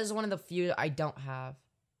 scat is one of the few I don't have.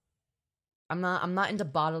 I'm not into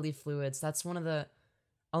bodily fluids. That's one of the...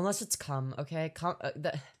 Unless it's cum, okay?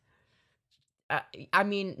 I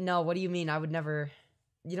mean, no, what do you mean? I would never...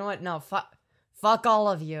 You know what? No, fuck all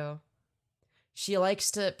of you. She likes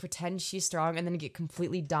to pretend she's strong and then get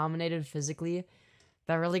completely dominated physically.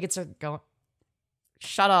 That really gets her going.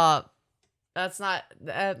 Shut up. That's not...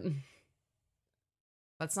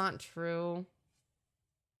 That's not true.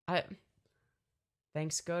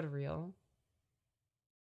 Thanks, good, real.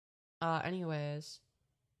 Anyways.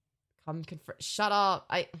 Come confirm... Shut up!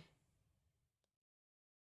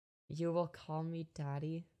 You will call me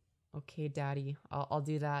daddy? Okay, daddy. I'll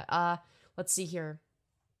do that. Let's see here.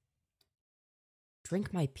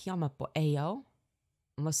 Drink my pee on my Ayo?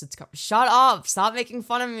 Unless it's... Shut up! Stop making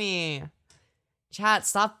fun of me! Chat,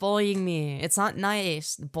 stop bullying me. It's not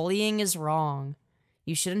nice. Bullying is wrong.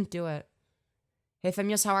 You shouldn't do it. Hey,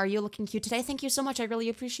 Femyoz, how are you? Looking cute today? Thank you so much. I really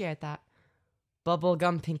appreciate that.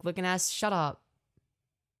 Bubblegum pink looking ass. Shut up.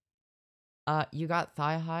 You got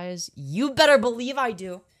thigh highs? You better believe I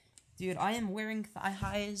do. Dude, I am wearing thigh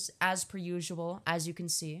highs as per usual, as you can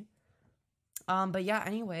see. But yeah,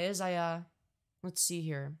 anyways, let's see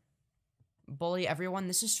here. Bully everyone.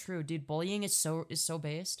 This is true, dude. Bullying is so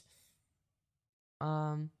based.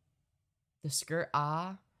 The skirt,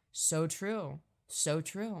 so true. So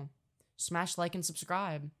true. Smash like and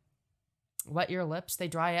subscribe. Wet your lips, they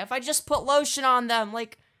dry AF. I just put lotion on them,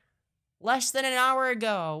 like, less than an hour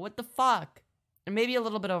ago. What the fuck? And maybe a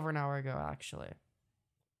little bit over an hour ago, actually.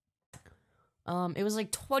 It was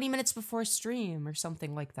like 20 minutes before stream or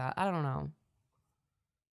something like that. I don't know.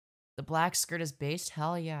 The black skirt is based?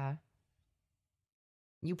 Hell yeah.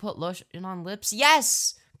 You put lotion on lips?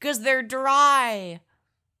 Yes! Because they're dry!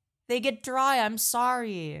 They get dry, I'm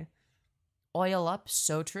sorry. Oil up?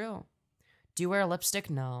 So true. Do you wear lipstick?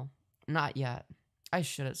 No. Not yet. I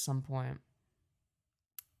should at some point.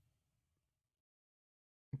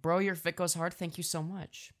 Bro, your fit goes hard. Thank you so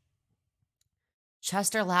much.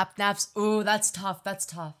 Chester lap naps. Ooh, that's tough. That's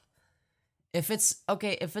tough. If it's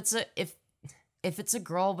okay, if it's a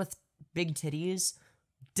girl with big titties,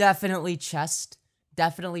 definitely chest.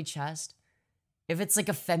 Definitely chest. If it's like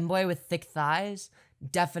a femboy with thick thighs,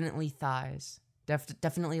 definitely thighs.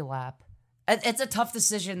 Definitely lap. It's a tough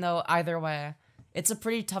decision though, either way. It's a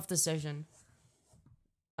pretty tough decision.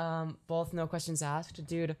 Both no questions asked.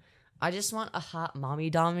 Dude, I just want a hot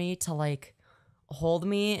mommy dommy to like hold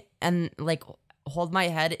me and like hold my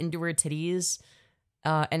head into her titties,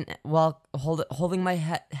 and while holding my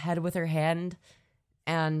head with her hand,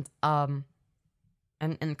 and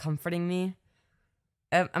comforting me.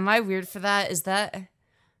 Am I weird for that?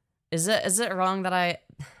 Is it wrong that I?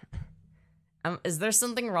 Is there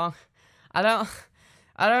something wrong? I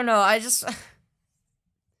don't know. I just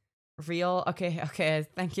real. Okay.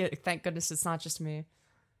 Thank you. Thank goodness it's not just me.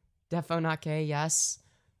 Defo not gay. Yes.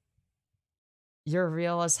 You're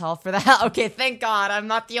real as hell for that. Okay, thank God. I'm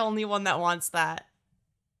not the only one that wants that.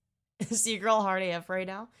 Is your girl hard AF right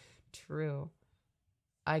now? True.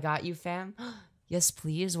 I got you, fam. Yes,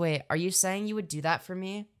 please. Wait, are you saying you would do that for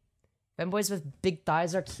me? Femboys with big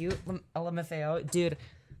thighs are cute. LMFAO.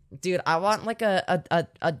 Dude, I want like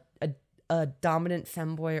a dominant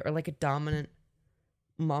femboy, or like a dominant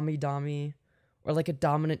mommy dommy, or like a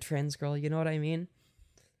dominant trans girl. You know what I mean?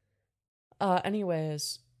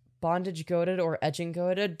 Anyways. Bondage goated or edging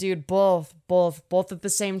goated? Dude, both at the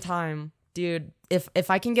same time. Dude,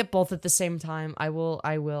 if I can get both at the same time, I will,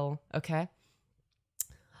 okay?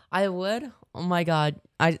 I would? Oh my god.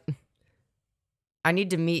 I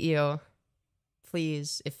need to meet you.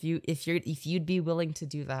 Please, if you'd be willing to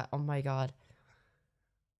do that. Oh my god.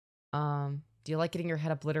 Do you like getting your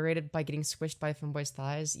head obliterated by getting squished by a femboy's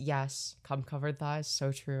thighs? Yes. Cum covered thighs,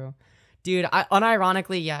 so true. Dude,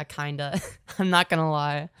 unironically, yeah, kinda. I'm not gonna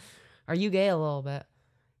lie. Are you gay? A little bit.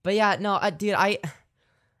 But yeah, no, dude, I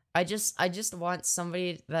just want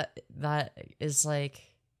somebody that is like,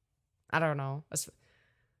 I don't know,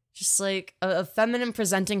 just like a feminine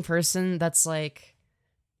presenting person that's like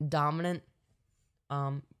dominant,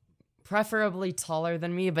 preferably taller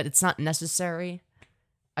than me, but it's not necessary.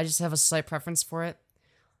 I just have a slight preference for it.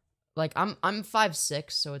 Like I'm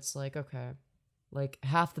 5'6", so it's like, okay. Like,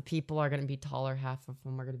 half the people are gonna be taller, half of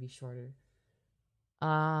them are gonna be shorter.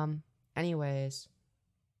 Anyways.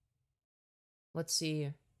 Let's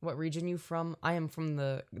see. What region you from? I am from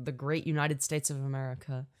the great United States of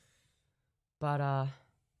America. But,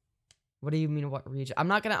 what do you mean, what region? I'm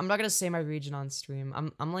not gonna say my region on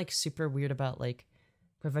stream. I'm like super weird about like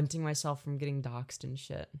preventing myself from getting doxxed and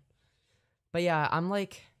shit. But yeah, I'm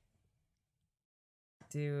like,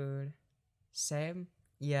 dude, same?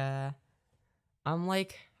 Yeah. I'm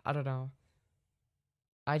like, I don't know.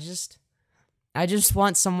 I just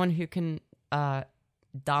want someone who can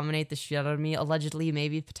dominate the shit out of me, allegedly,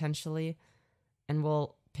 maybe, potentially, and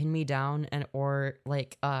will pin me down and or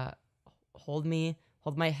like hold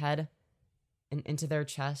my head into their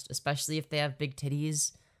chest, especially if they have big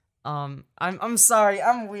titties. I'm sorry,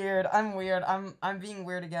 I'm weird. I'm being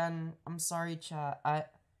weird again. I'm sorry, chat.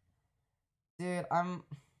 Dude,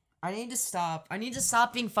 I need to stop. I need to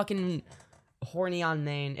stop being fucking horny on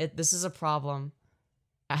main. This is a problem.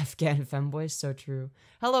 Afghan femboys, so true.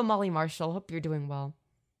 Hello, Molly Marshall. Hope you're doing well.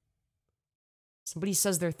 Somebody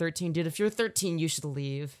says they're 13. Dude, if you're 13, you should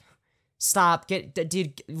leave. Stop.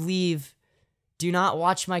 Dude, leave. Do not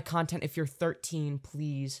watch my content if you're 13,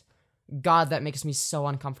 please. God, that makes me so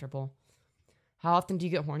uncomfortable. How often do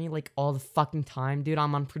you get horny? Like, all the fucking time. Dude,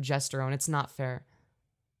 I'm on progesterone. It's not fair.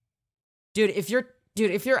 Dude, if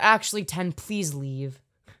you're actually 10, please leave.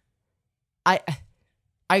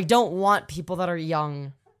 I don't want people that are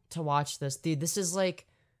young to watch this. Dude, this is like...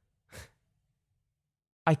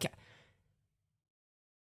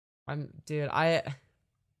 Dude, I'd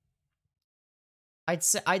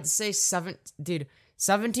say 17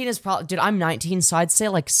 is probably, dude, I'm 19, so I'd say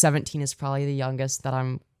like 17 is probably the youngest that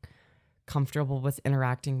I'm comfortable with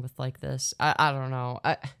interacting with like this. I don't know.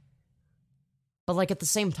 But like at the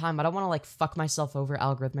same time, I don't want to like fuck myself over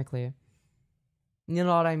algorithmically. You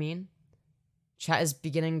know what I mean? Chat is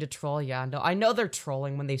beginning to troll. Yeah, no, I know they're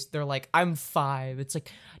trolling when they're like, I'm 5. It's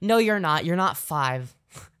like, no, you're not. You're not 5.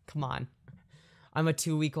 Come on. I'm a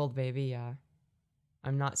 2-week-old baby. Yeah,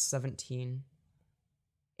 I'm not 17.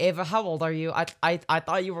 Ava, how old are you? I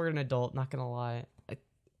thought you were an adult. Not gonna lie.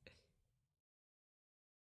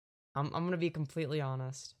 I'm gonna be completely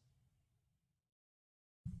honest.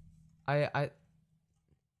 How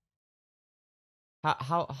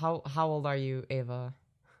old are you, Ava?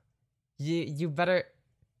 You better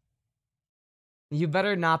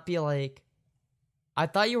not be like, I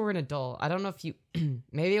thought you were an adult. I don't know if you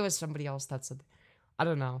maybe it was somebody else that said, I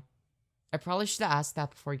don't know. I probably should have asked that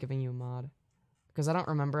before giving you a mod, because I don't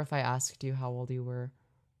remember if I asked you how old you were.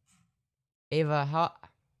 Ava,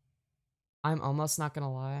 I'm almost not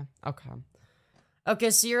gonna lie.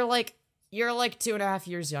 Okay, so you're like 2.5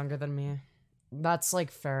 years younger than me. That's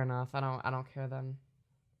like fair enough. I don't care then.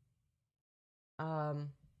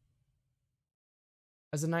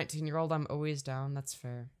 As a 19-year-old, I'm always down. That's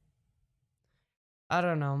fair. I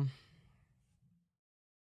don't know.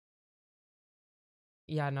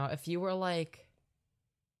 Yeah, no, if you were like,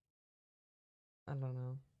 I don't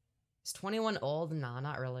know. Is 21 old? Nah,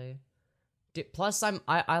 not really. Dude, plus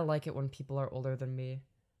I like it when people are older than me.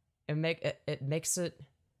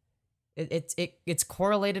 It's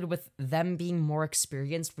correlated with them being more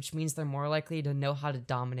experienced, which means they're more likely to know how to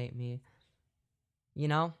dominate me. You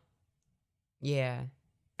know? Yeah.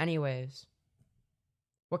 Anyways.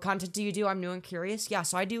 What content do you do? I'm new and curious. Yeah,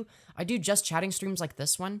 so I do just chatting streams like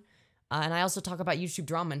this one. And I also talk about YouTube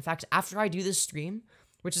drama. In fact, after I do this stream,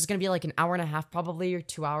 which is going to be like an hour and a half probably, or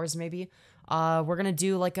 2 hours maybe, we're going to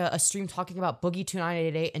do like a stream talking about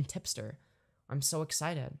Boogie2988 and Tipster. I'm so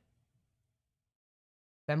excited.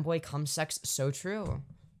 Femboy cum sex, so true.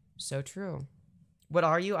 So true. What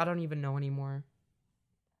are you? I don't even know anymore.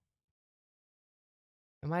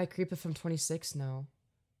 Am I a creep if I'm 26? No.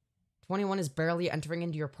 21 is barely entering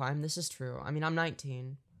into your prime. This is true. I mean, I'm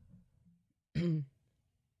 19.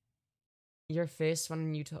 Your face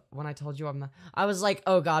when I told you I'm not. I was like,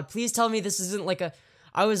 oh god, please tell me this isn't like a.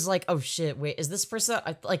 I was like, oh shit, wait, is this person?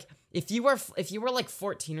 Like, if you were like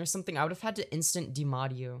 14 or something, I would have had to instant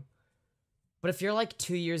demod you. But if you're like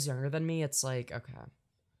 2 years younger than me, it's like, okay.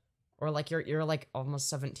 Or like you're like almost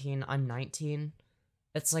 17, I'm 19.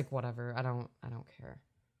 It's like whatever. I don't care.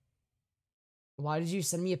 Why did you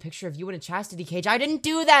send me a picture of you in a chastity cage? I didn't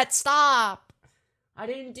do that. Stop. I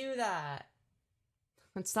didn't do that.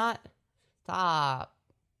 It's not. Stop.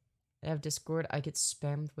 I have Discord. I get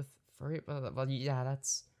spammed with furry. Well, yeah,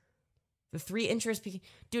 that's the 3 inches.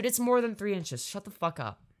 Dude, it's more than 3 inches. Shut the fuck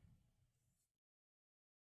up.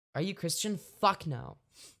 Are you Christian? Fuck no.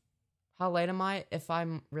 How late am I? If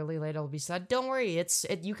I'm really late, I'll be sad. Don't worry.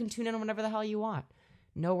 You can tune in whenever the hell you want.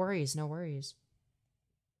 No worries. No worries.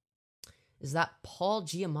 Is that Paul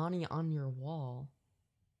Giamatti on your wall?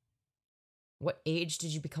 What age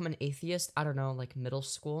did you become an atheist? I don't know, like middle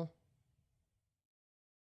school.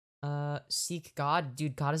 Seek God?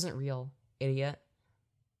 Dude, God isn't real, idiot.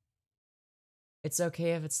 It's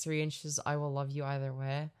okay if it's 3 inches. I will love you either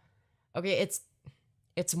way. Okay,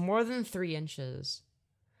 it's more than 3 inches.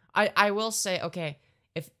 I will say, okay,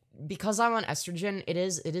 because I'm on estrogen, it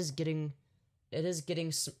is getting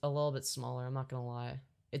a little bit smaller. I'm not gonna lie.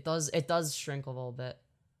 It does shrink a little bit.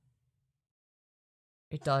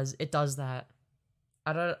 It does that.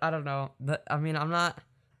 I don't know. I mean, I'm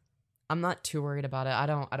not too worried about it. I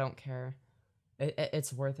don't care.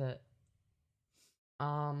 It's worth it.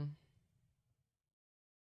 Bald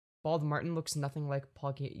Martin looks nothing like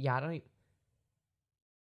Paul. Yeah, I don't.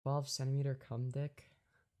 12-centimeter cum dick.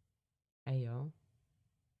 Ayo.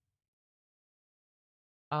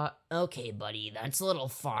 Okay, buddy, that's a little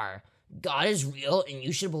far. God is real, and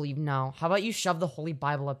you should believe now. How about you shove the Holy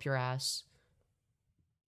Bible up your ass?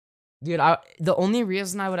 Dude, the only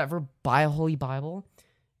reason I would ever buy a Holy Bible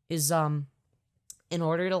is, in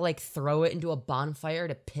order to, like, throw it into a bonfire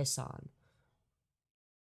to piss on.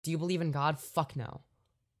 Do you believe in God? Fuck no.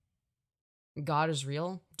 God is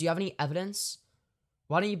real? Do you have any evidence?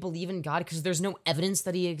 Why don't you believe in God? Because there's no evidence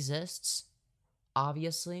that he exists.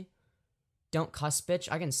 Obviously. Don't cuss, bitch.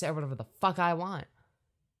 I can say whatever the fuck I want.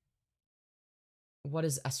 What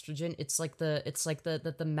is estrogen? It's like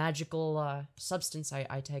the magical substance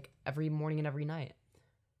I take every morning and every night.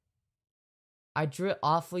 I drew it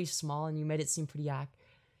awfully small and you made it seem pretty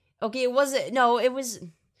Okay, it wasn't. No, it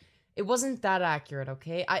wasn't that accurate.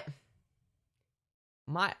 Okay,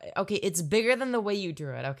 okay, it's bigger than the way you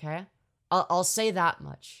drew it. Okay, I'll say that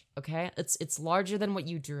much. Okay, it's larger than what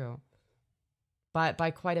you drew.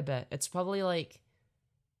 By quite a bit. It's probably like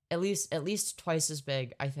at least twice as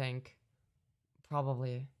big, I think.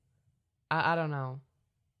 Probably. I don't know.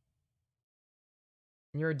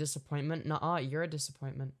 You're a disappointment? Nuh-uh, you're a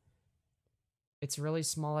disappointment. It's really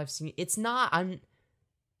small, I've seen. It's not,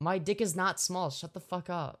 my dick is not small, shut the fuck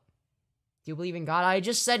up. Do you believe in God? I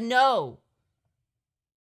just said no!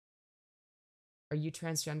 Are you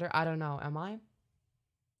transgender? I don't know, am I?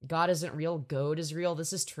 God isn't real, goad is real,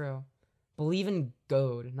 this is true. Believe in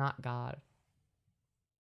goad, not God.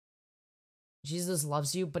 Jesus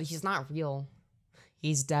loves you, but he's not real.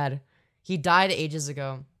 He's dead. He died ages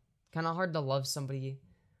ago. Kind of hard to love somebody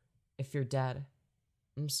if you're dead.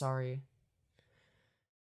 I'm sorry.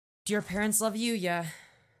 Do your parents love you? Yeah.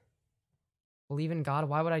 Believe in God?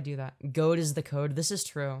 Why would I do that? Goad is the code. This is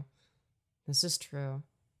true. This is true.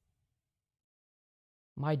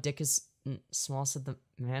 My dick is small, said the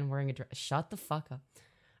man wearing a dress. Shut the fuck up.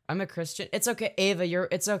 I'm a Christian. It's okay,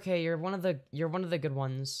 Ava. It's okay. You're one of the good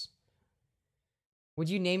ones. Would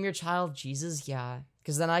you name your child Jesus? Yeah,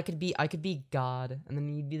 because then I could be God, and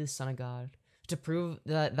then you'd be the son of God to prove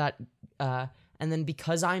that and then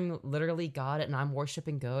because I'm literally God and I'm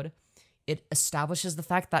worshiping God, it establishes the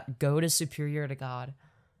fact that God is superior to God.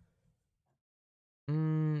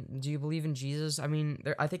 Do you believe in Jesus? I mean,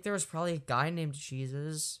 I think there was probably a guy named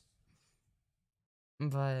Jesus,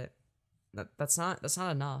 but that's not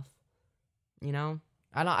enough. You know,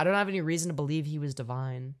 I don't have any reason to believe he was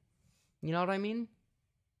divine. You know what I mean?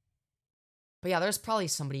 But yeah, there's probably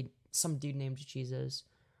some dude named Jesus.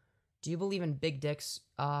 Do you believe in big dicks?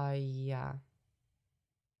 Yeah.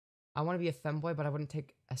 I want to be a femboy, but I wouldn't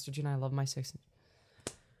take estrogen. I love my 6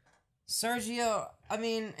 inch. Sergio, I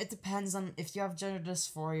mean, it depends on if you have gender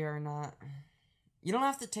dysphoria or not. You don't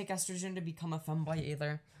have to take estrogen to become a femboy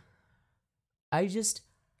either. I just...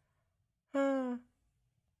 The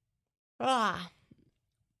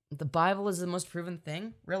Bible is the most proven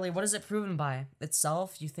thing? Really? What is it proven by?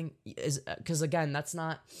 Itself? You think is... Because again, that's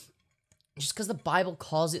not... Just because the Bible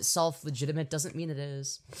calls itself legitimate doesn't mean it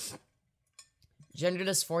is. Gender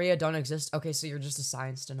dysphoria don't exist. Okay, so you're just a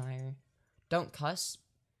science denier. Don't cuss.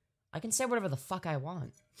 I can say whatever the fuck I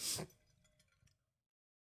want.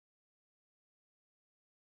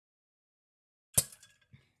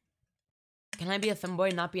 Can I be a femboy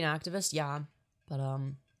and not be an activist? Yeah. But,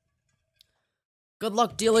 good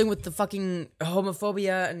luck dealing with the fucking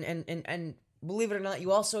homophobia and believe it or not,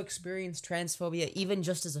 you also experience transphobia even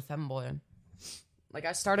just as a femboy. Like,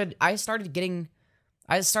 I started being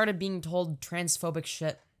told transphobic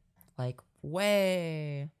shit, like,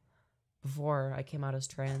 way before I came out as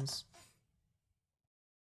trans.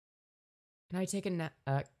 Can I take a nap?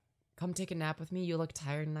 Come take a nap with me? You look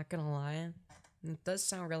tired, not gonna lie. It does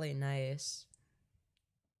sound really nice.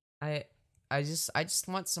 I just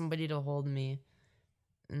want somebody to hold me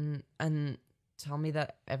and tell me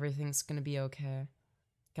that everything's gonna be okay.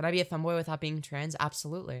 Can I be a femboy without being trans?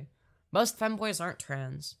 Absolutely. Most femboys aren't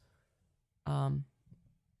trans.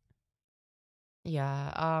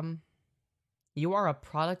 Yeah, you are a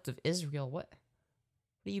product of Israel. What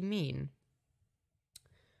do you mean?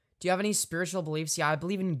 Do you have any spiritual beliefs? Yeah, I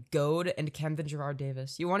believe in God and Camden Gerard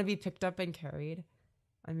Davis. You want to be picked up and carried?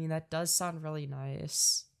 I mean, that does sound really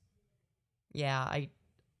nice. Yeah,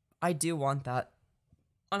 I do want that.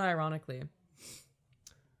 Unironically.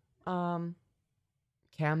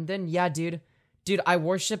 Camden? Yeah, dude. Dude, I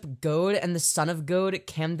worship God and the son of God,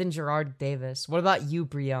 Camden Gerard Davis. What about you,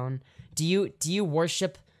 Brione? Do you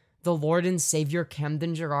worship the Lord and Savior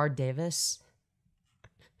Camden Gerard Davis?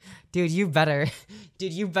 Dude, you better.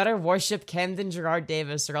 Dude, you better worship Camden Gerard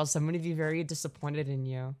Davis or else I'm gonna be very disappointed in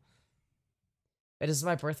you. It is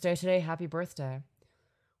my birthday today. Happy birthday.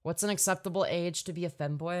 What's an acceptable age to be a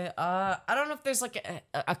femboy? I don't know if there's like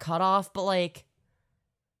a cutoff, but like,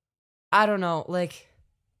 I don't know, like,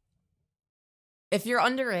 if you're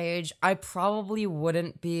underage, I probably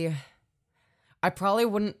wouldn't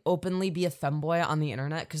openly be a femboy on the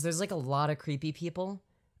internet because there's like a lot of creepy people,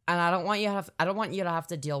 and I don't want you to have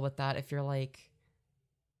to deal with that if you're like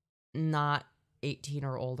not 18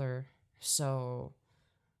 or older. So,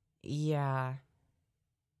 yeah.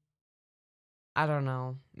 I don't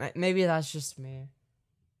know. Maybe that's just me.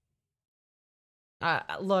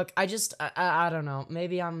 Look, I don't know.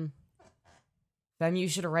 Maybe Fem, you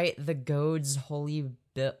should write the Goad's Holy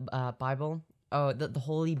Bible. Oh, the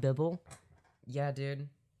Holy Bible. Yeah, dude.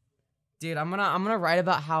 Dude, I'm gonna write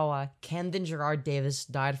about how Camden Gerard Davis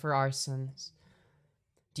died for our sins.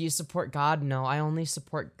 Do you support God? No, I only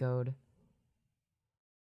support goad.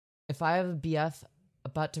 If I have a BF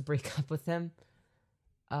about to break up with him,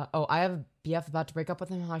 I have a BF about to break up with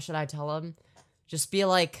him, how should I tell him? Just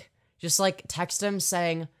text him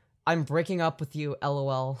saying, I'm breaking up with you,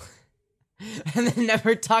 LOL. And then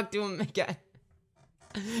never talk to him again.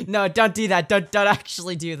 No, don't do that. Don't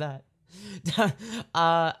actually do that.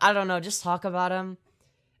 I don't know, just talk about him.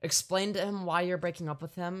 Explain to him why you're breaking up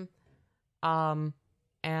with him. And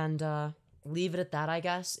leave it at that, I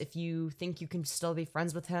guess. If you think you can still be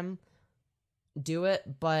friends with him, do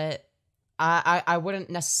it, but I wouldn't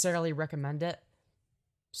necessarily recommend it.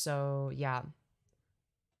 So, yeah.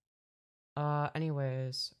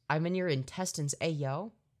 Anyways, I'm in your intestines,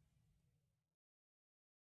 ayo.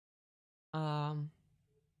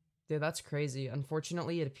 Dude, that's crazy.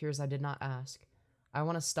 Unfortunately, it appears I did not ask. I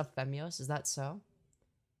want to stuff Femyoz, is that so?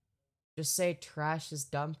 Just say trash is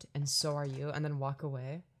dumped and so are you, and then walk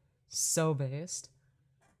away. So based.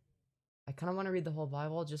 I kind of want to read the whole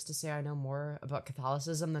Bible just to say I know more about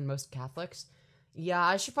Catholicism than most Catholics. Yeah,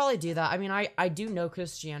 I should probably do that. I mean, I do know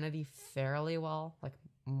Christianity fairly well. Like,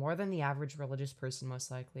 more than the average religious person, most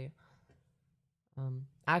likely.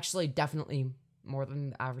 Actually, definitely more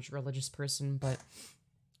than the average religious person, but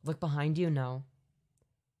look behind you, no.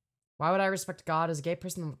 Why would I respect God as a gay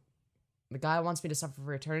person? The guy wants me to suffer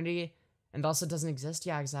for eternity and also doesn't exist?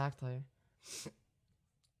 Yeah, exactly.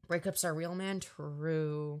 Breakups are real, man?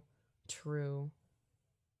 True. True.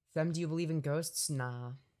 Fem, do you believe in ghosts?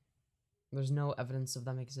 Nah. There's no evidence of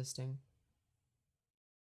them existing.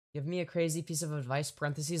 Give me a crazy piece of advice,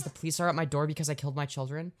 parentheses, the police are at my door because I killed my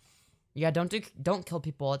children. Yeah, don't kill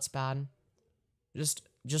people, it's bad.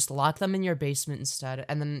 Just lock them in your basement instead,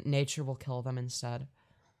 and then nature will kill them instead.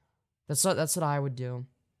 That's what I would do.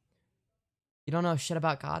 You don't know shit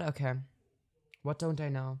about God? Okay. What don't I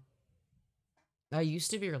know? I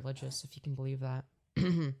used to be religious, if you can believe that.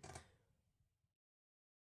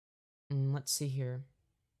 Let's see here.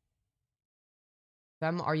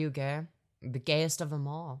 Fem, are you gay? The gayest of them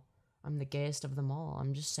all. I'm the gayest of them all.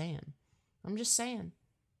 I'm just saying. I'm just saying.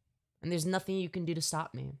 And there's nothing you can do to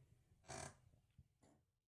stop me.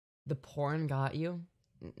 The porn got you?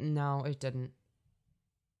 No, it didn't.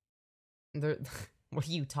 What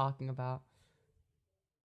are you talking about?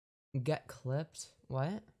 Get clipped?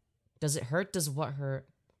 What? Does it hurt? Does what hurt?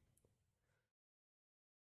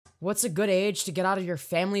 What's a good age to get out of your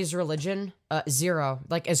family's religion? 0.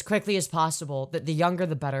 Like, as quickly as possible. The younger,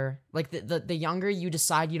 the better. Like, the younger you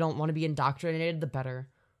decide you don't want to be indoctrinated, the better.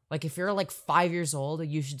 Like, if you're, like, 5 years old,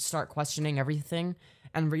 you should start questioning everything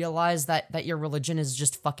and realize that your religion is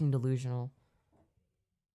just fucking delusional.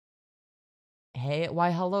 Hey,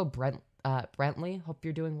 why hello, Brentley? Hope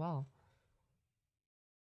you're doing well.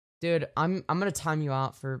 Dude, I'm gonna time you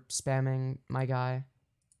out for spamming my guy.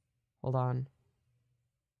 Hold on.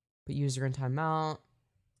 Put user in timeout.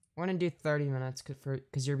 We're gonna do 30 minutes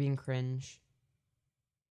because you're being cringe.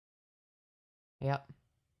 Yep.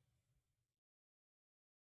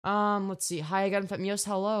 Let's see. Hi again, Femyoz.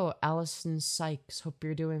 Hello, Allison Sykes. Hope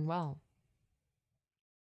you're doing well.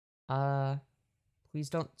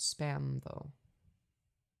 Please don't spam though.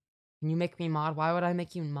 Can you make me mod? Why would I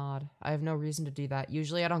make you mod? I have no reason to do that.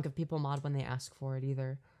 Usually I don't give people mod when they ask for it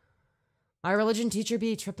either. My religion teacher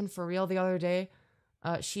be tripping for real the other day.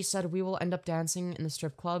 She said we will end up dancing in the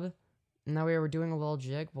strip club. And now we were doing a little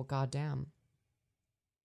jig. Well, goddamn.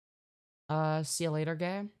 See you later,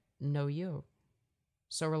 gay? No, you.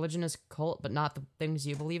 So religion is cult, but not the things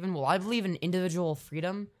you believe in? Well, I believe in individual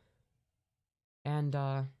freedom. And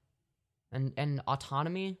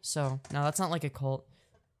autonomy. So, no, that's not like a cult.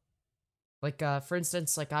 Like, for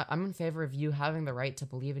instance, like, I'm in favor of you having the right to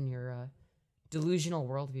believe in your, delusional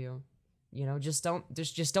worldview. You know, just don't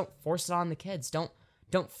force it on the kids. Don't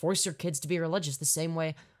force your kids to be religious the same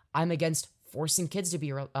way I'm against forcing kids to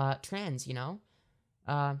be, trans, you know?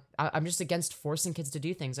 I'm just against forcing kids to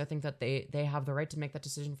do things. I think that they have the right to make that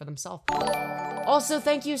decision for themselves. Also,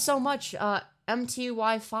 thank you so much,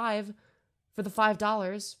 MTY5 for the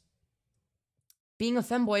 $5. Being a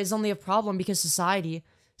femboy is only a problem because society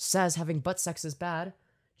says having butt sex is bad.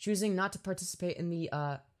 Choosing not to participate in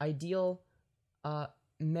the ideal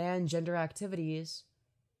man gender activities.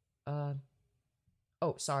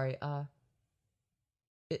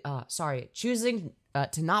 Choosing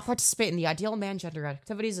to not participate in the ideal man gender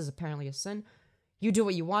activities is apparently a sin. You do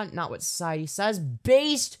what you want, not what society says.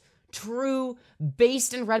 Based, true,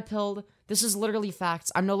 based and red pilled. This is literally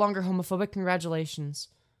facts. I'm no longer homophobic. Congratulations.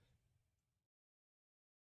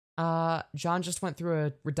 John just went through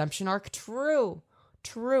a redemption arc. True.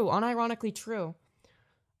 True. Unironically true.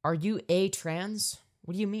 Are you a trans?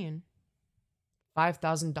 What do you mean?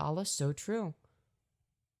 $5,000, so true.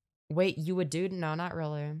 Wait, you would, dude? No, not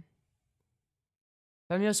really.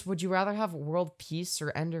 Femyoz, would you rather have world peace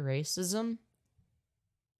or end racism?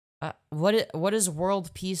 What does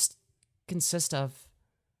world peace consist of?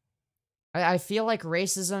 I feel like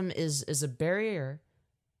racism is a barrier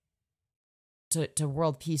to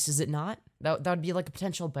world peace, is it not? That would be like a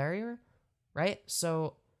potential barrier, right?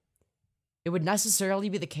 So it would necessarily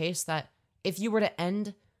be the case that if you were to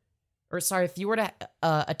end, or sorry, if you were to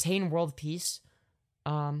attain world peace,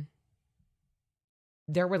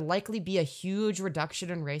 there would likely be a huge reduction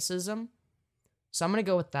in racism. So I'm gonna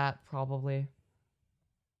go with that, probably.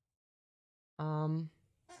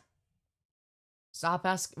 Stop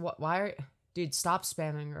asking, why are, dude, stop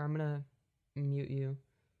spamming, or I'm gonna mute you.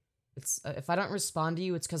 It's, if I don't respond to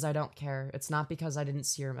you, it's because I don't care. It's not because I didn't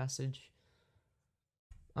see your message.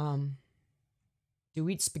 Do you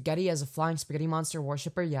eat spaghetti as a flying spaghetti monster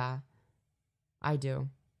worshipper? Yeah, I do.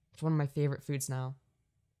 It's one of my favorite foods now.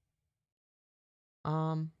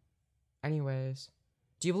 Anyways.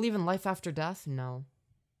 Do you believe in life after death? No.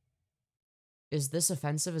 Is this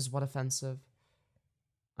offensive? Is what offensive?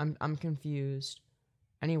 I'm confused.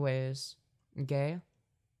 Anyways. Gay?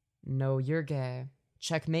 No, you're gay.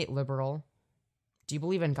 Checkmate, liberal. Do you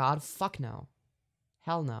believe in God? Fuck no.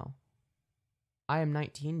 Hell no. I am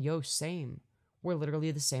 19. Yo, same. We're literally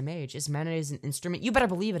the same age. Is mayonnaise an instrument? You better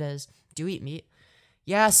believe it is. Do you eat meat?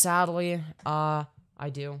 Yeah, sadly. I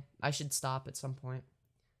do. I should stop at some point.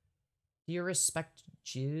 Do you respect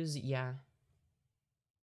Jews? Yeah.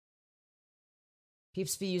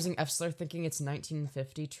 Peeps be using F-slur thinking it's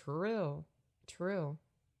 1950. True. True.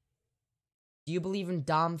 Do you believe in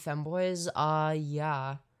Dom Femboys?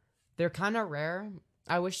 Yeah. They're kind of rare.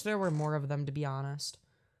 I wish there were more of them, to be honest.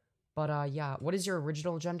 But, yeah. What is your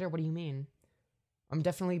original gender? What do you mean? I'm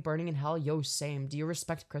definitely burning in hell. Yo, same. Do you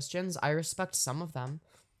respect Christians? I respect some of them.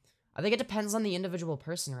 I think it depends on the individual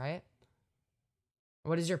person, right?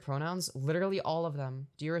 What is your pronouns? Literally all of them.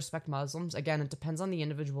 Do you respect Muslims? Again, it depends on the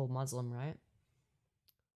individual Muslim, right?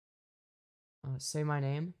 Say my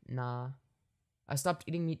name? Nah. I stopped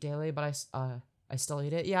eating meat daily, but I still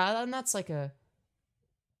eat it. Yeah, and that's like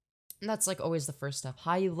always the first step.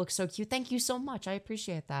 Hi, you look so cute. Thank you so much. I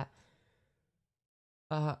appreciate that.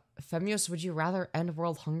 Femyoz, would you rather end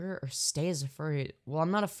world hunger or stay as a furry? Well,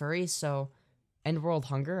 I'm not a furry, so end world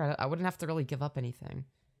hunger? I wouldn't have to really give up anything.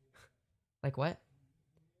 Like what?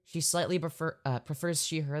 She slightly prefers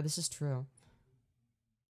she, her. This is true.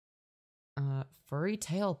 Furry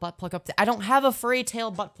tail butt plug up. I don't have a furry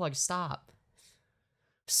tail butt plug. Stop.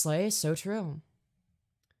 Slay, so true.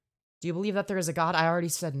 Do you believe that there is a god? I already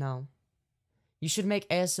said no. You should make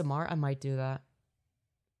ASMR. I might do that.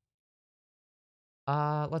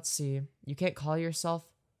 Let's see. You can't call yourself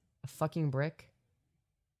a fucking brick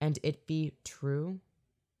and it be true.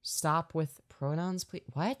 Stop with pronouns, please.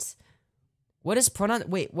 What? What is pronoun?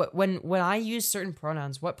 Wait, when I use certain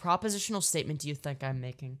pronouns, what propositional statement do you think I'm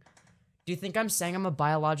making? Do you think I'm saying I'm a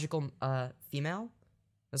biological female?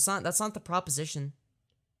 That's not the proposition.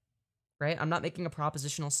 Right? I'm not making a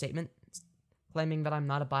propositional statement claiming that I'm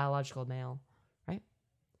not a biological male, right?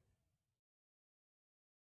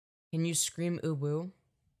 Can you scream ooh woo?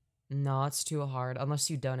 No, it's too hard.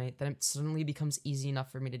 Unless you donate, then it suddenly becomes easy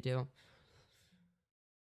enough for me to do.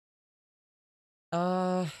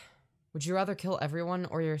 Would you rather kill everyone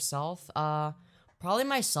or yourself? Probably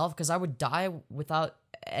myself, because I would die without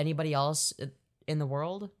anybody else in the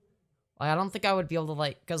world. Like, I don't think I would be able to,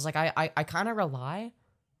 like, because, like, I kind of rely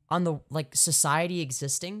on the, like, society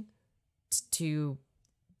existing to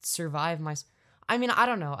survive my... I mean, I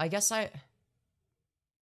don't know. I guess I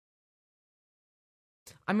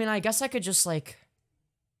guess I could just, like,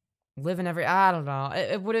 live in every... I don't know.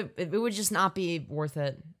 It would just not be worth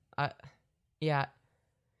it. Yeah.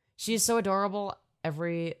 She is so adorable.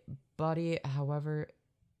 Everybody, however...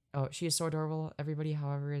 Oh, she is so adorable. Everybody,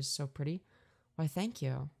 however, is so pretty. Why, thank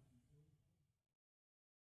you.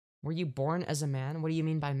 Were you born as a man? What do you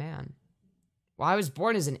mean by man? Well, I was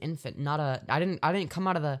born as an infant, not a... I didn't come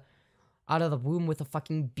out of the womb with a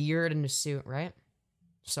fucking beard and a suit, right?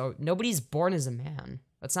 So nobody's born as a man.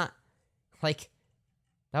 That's not like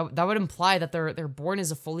that would imply that they're born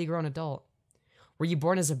as a fully grown adult. Were you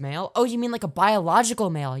born as a male? Oh, you mean like a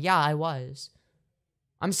biological male? Yeah, I was.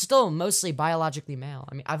 I'm still mostly biologically male.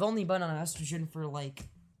 I mean, I've only been on estrogen for like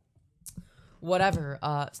whatever.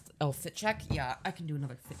 Oh, fit check? Yeah, I can do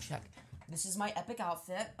another fit check. This is my epic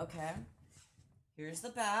outfit, okay? Here's the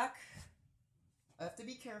back. I have to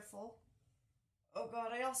be careful. Oh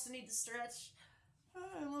god, I also need to stretch.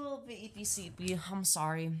 A little bit eepy-seepy. I'm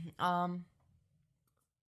sorry.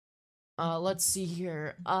 Let's see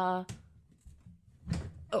here.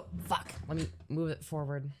 Oh, fuck. Let me move it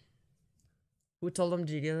forward. Who told him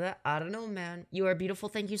to do that? I don't know, man. You are beautiful.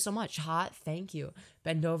 Thank you so much. Hot. Thank you.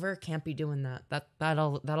 Bend over. Can't be doing that.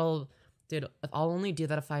 That'll. Dude, I'll only do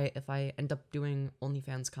that if I end up doing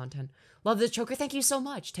OnlyFans content. Love this choker. Thank you so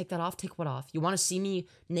much. Take that off. Take what off? You want to see me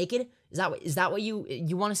naked? Is that what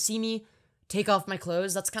you want to see me take off my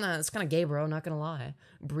clothes? That's kind of gay, bro. Not gonna lie.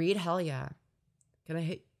 Breed. Hell yeah. Can I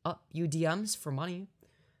hit up you DMs for money?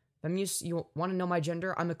 You want to know my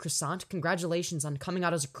gender? I'm a croissant. Congratulations on coming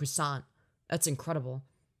out as a croissant. That's incredible.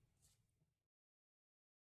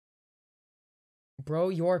 Bro,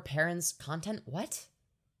 your parents' content? What?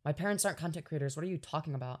 My parents aren't content creators. What are you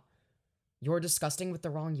talking about? You're disgusting with the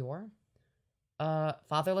wrong your?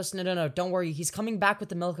 Fatherless? No. Don't worry. He's coming back with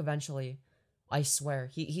the milk eventually. I swear.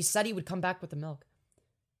 He said he would come back with the milk.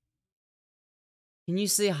 Can you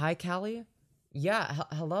say hi, Kali? Yeah,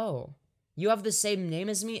 hello. You have the same name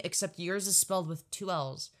as me, except yours is spelled with 2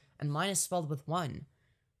 L's, and mine is spelled with 1.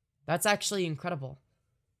 That's actually incredible.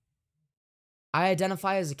 I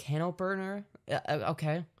identify as a can opener.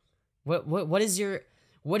 Okay. What is your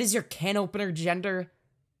can opener gender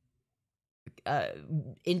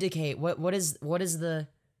indicate? What is the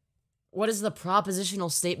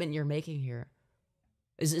propositional statement you're making here?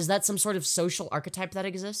 Is that some sort of social archetype that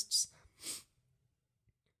exists?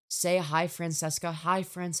 Say hi, Francesca. Hi,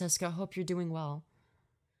 Francesca. Hope you're doing well.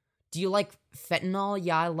 Do you like fentanyl?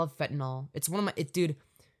 Yeah, I love fentanyl. It's one of my dude,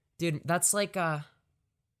 that's like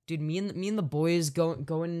dude, me and the boys going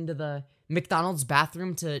into the McDonald's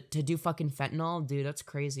bathroom to do fucking fentanyl. Dude, that's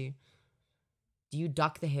crazy. Do you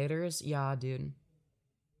duck the haters? Yeah, dude.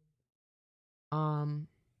 Hi,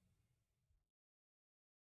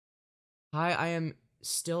 I am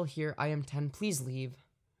still here. I am 10. Please leave.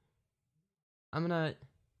 I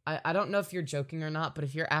don't know if you're joking or not, but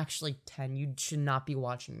if you're actually 10, you should not be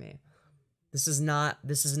watching me. This is not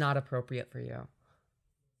appropriate for you.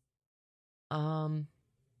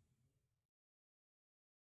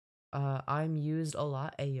 I'm used a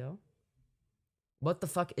lot, ayo. What the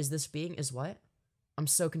fuck is this being? Is what? I'm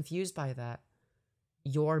so confused by that.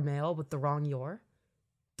 You're male with the wrong your?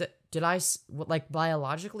 Did I, like,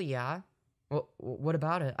 biologically, yeah? What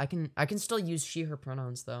about it? I can still use she, her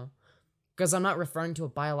pronouns, though. Because I'm not referring to a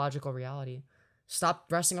biological reality. Stop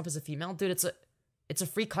dressing up as a female? Dude, it's a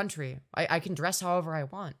free country. I can dress however I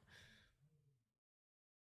want.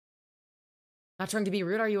 Not trying to be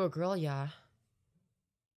rude, are you a girl? Yeah.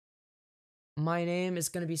 My name is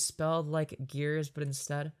gonna be spelled like gears, but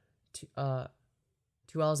instead, 2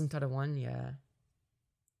 L's instead of 1, yeah.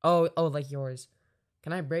 Oh, like yours.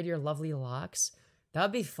 Can I braid your lovely locks? That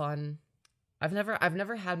would be fun. I've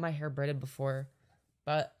never had my hair braided before,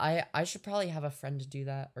 but I should probably have a friend to do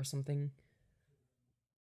that or something.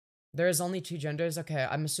 There is only 2 genders. Okay,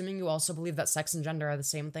 I'm assuming you also believe that sex and gender are the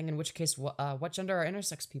same thing, in which case, what gender are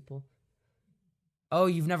intersex people? Oh,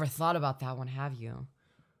 you've never thought about that one, have you?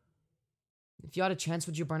 If you had a chance,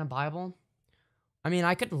 would you burn a Bible? I mean,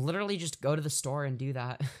 I could literally just go to the store and do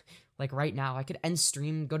that. Like, right now. I could end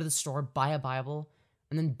stream, go to the store, buy a Bible,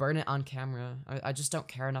 and then burn it on camera. I just don't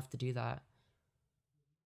care enough to do that.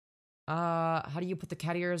 How do you put the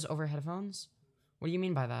cat ears over headphones? What do you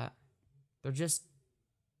mean by that? They're just...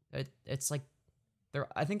 It's like...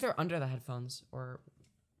 I think they're under the headphones, or...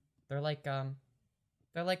 They're like,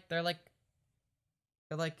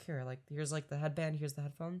 here, like, here's, like, the headband, here's the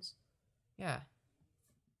headphones. Yeah.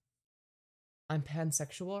 I'm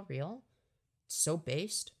pansexual, real? So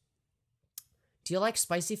based? Do you like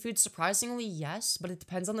spicy food? Surprisingly, yes, but it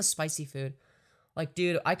depends on the spicy food. Like,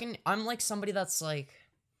 dude, I'm like somebody that's like...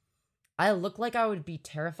 I look like I would be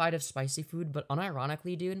terrified of spicy food, but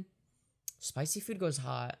unironically, dude, spicy food goes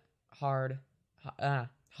hot. Hard.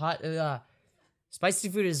 Spicy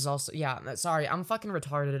food is also... Yeah, sorry, I'm fucking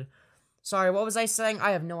retarded. Sorry, what was I saying?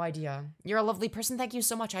 I have no idea. You're a lovely person. Thank you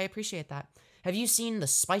so much. I appreciate that. Have you seen The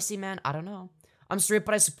Spicy Man? I don't know. I'm straight,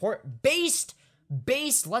 but I support based.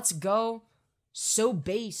 Based. Let's go. So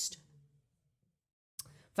based.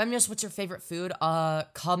 Femyoz, what's your favorite food?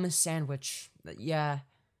 Cum sandwich. Yeah.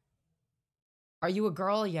 Are you a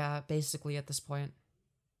girl? Yeah, basically at this point.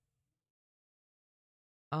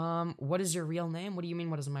 What is your real name? What do you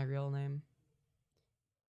mean, what is my real name?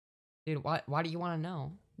 Dude, why do you want to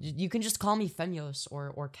know? You can just call me Femyoz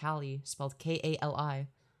or Kali, spelled K-A-L-I.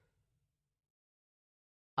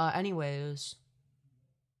 Anyways.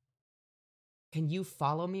 Can you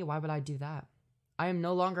follow me? Why would I do that? I am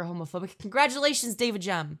no longer homophobic. Congratulations, David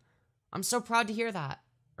Gem. I'm so proud to hear that.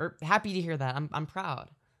 Or happy to hear that. I'm proud.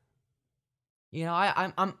 You know,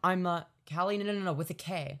 I'm Kali, no, with a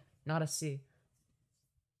K, not a C.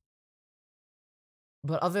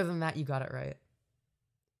 But other than that, you got it right.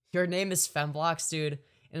 Your name is Femblox, dude.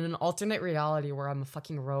 In an alternate reality where I'm a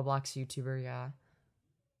fucking Roblox YouTuber, yeah.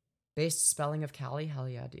 Based spelling of Kali? Hell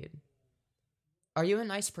yeah, dude. Are you a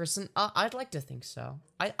nice person? I'd like to think so.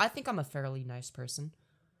 I think I'm a fairly nice person.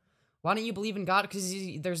 Why don't you believe in God? Because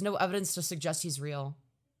there's no evidence to suggest he's real.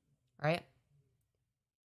 Right?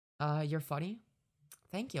 You're funny?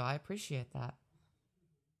 Thank you, I appreciate that.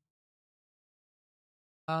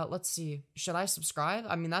 Let's see. Should I subscribe?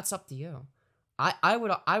 I mean, that's up to you. I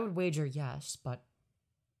would wager yes, but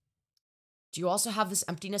do you also have this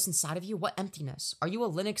emptiness inside of you? What emptiness? Are you a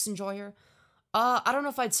Linux enjoyer? I don't know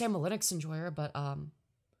if I'd say I'm a Linux enjoyer, but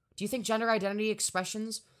do you think gender identity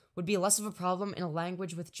expressions would be less of a problem in a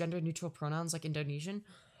language with gender neutral pronouns like Indonesian?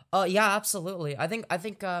 Yeah, absolutely. I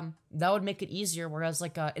think that would make it easier, whereas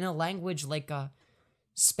like in a language like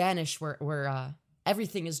Spanish where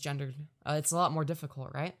everything is gendered, it's a lot more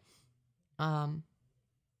difficult, right?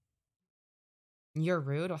 You're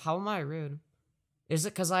rude? How am I rude? Is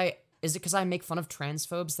it because I make fun of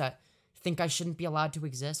transphobes that think I shouldn't be allowed to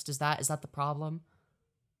exist? Is that the problem?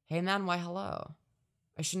 Hey man, why hello?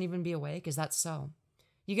 I shouldn't even be awake? Is that so?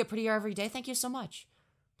 You get prettier every day? Thank you so much.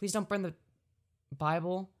 Please don't burn the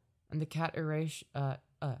Bible and the cat erase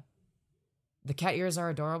the cat ears are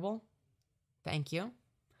adorable. Thank you.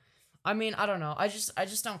 I mean, I don't know. I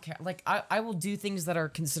just don't care. Like I will do things that are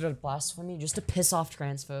considered blasphemy just to piss off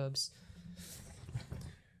transphobes.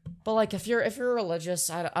 But like if you're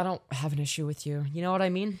religious, I don't have an issue with you. You know what I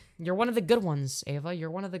mean? You're one of the good ones, Ava.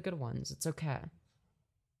 You're one of the good ones. It's okay.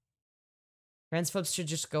 Transphobes should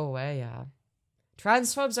just go away, yeah.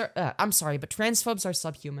 Transphobes are I'm sorry, but transphobes are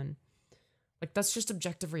subhuman. Like that's just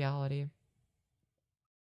objective reality.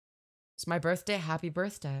 It's my birthday, happy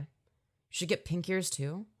birthday. You should get pink ears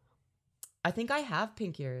too. I think I have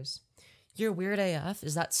pink ears. You're weird AF,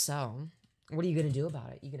 is that so? What are you gonna do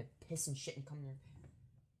about it? You gonna piss and shit and come here?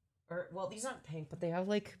 Or, well, these aren't pink, but they have,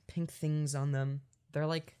 like, pink things on them. They're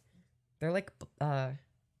like, I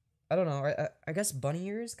don't know, I guess bunny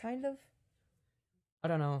ears, kind of? I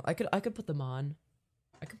don't know, I could put them on.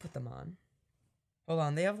 I could put them on. Hold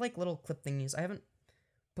on, they have, like, little clip thingies. I haven't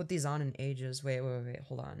put these on in ages. Wait,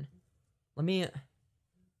 hold on.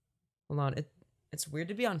 Hold on, it's weird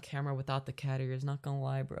to be on camera without the cat ears, not gonna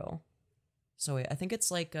lie, bro. So wait, I think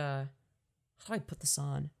it's like, how do I put this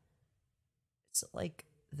on? It's like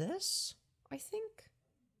this, I think.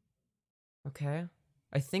 Okay.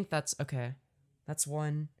 I think that's, okay. That's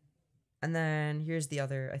one. And then here's the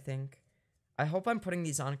other, I think. I hope I'm putting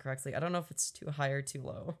these on correctly. I don't know if it's too high or too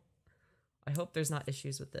low. I hope there's not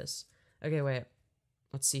issues with this. Okay, wait.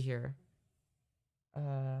 Let's see here.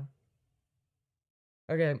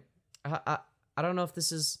 Okay. I don't know if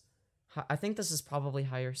this is, I think this is probably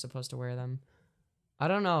how you're supposed to wear them. I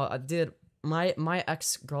don't know, dude. My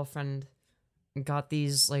ex-girlfriend got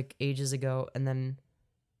these like ages ago, and then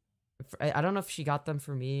I don't know if she got them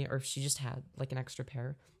for me or if she just had like an extra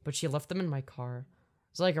pair, but she left them in my car.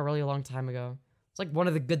 It's like a really long time ago. It's like one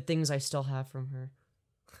of the good things I still have from her.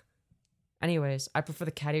 Anyways, I prefer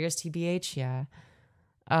the cat ears, TBH, yeah.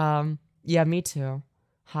 Yeah, me too.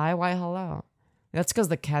 Hi, why hello? That's because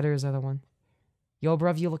the cat ears are the one. Yo,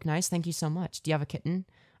 bruv, you look nice. Thank you so much. Do you have a kitten?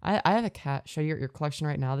 I have a cat. Show you your collection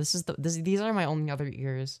right now. These are my only other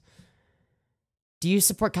ears. Do you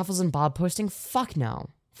support Cuffles and Bob posting? Fuck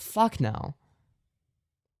no. Fuck no.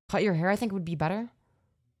 Cut your hair, I think would be better.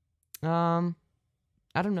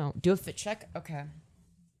 I don't know. Do a fit check? Okay.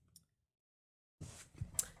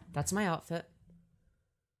 That's my outfit.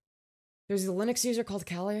 There's a Linux user called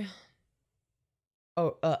Kali.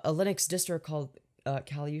 Oh, a Linux distro called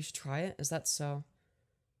Kali. You should try it. Is that so?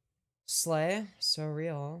 Slay. So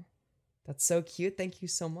real. That's so cute. Thank you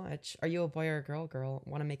so much. Are you a boy or a girl? Girl.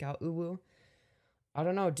 Want to make out? Ooh woo. I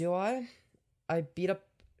don't know. Do I? I beat up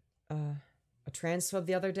a transphobe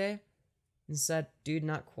the other day and said, dude,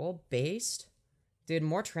 not cool. Based? Dude,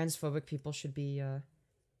 more transphobic people should be,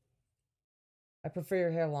 I prefer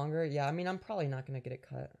your hair longer. Yeah, I mean, I'm probably not gonna get it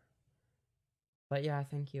cut. But yeah,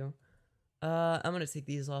 thank you. I'm gonna take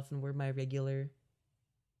these off and wear my regular.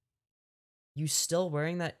 You still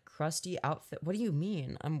wearing that crusty outfit? What do you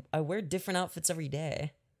mean? I wear different outfits every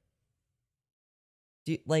day.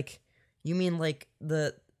 Do you, like, you mean like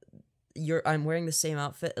I'm wearing the same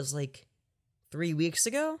outfit as like 3 weeks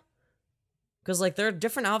ago? Because like there are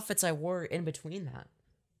different outfits I wore in between that.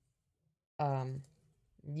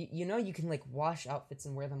 You know you can like wash outfits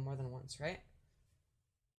and wear them more than once, right?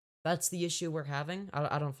 That's the issue we're having?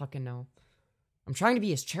 I don't fucking know. I'm trying to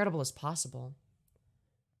be as charitable as possible.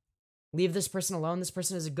 Leave this person alone. This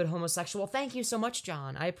person is a good homosexual. Thank you so much,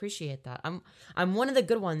 John. I appreciate that. I'm one of the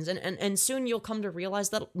good ones, and soon you'll come to realize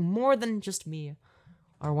that more than just me.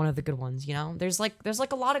 are one of the good ones, you know? There's like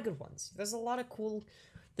a lot of good ones. There's a lot of cool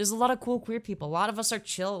queer people. A lot of us are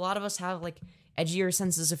chill. A lot of us have like edgier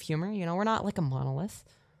senses of humor, you know? We're not like a monolith.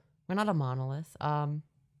 We're not a monolith.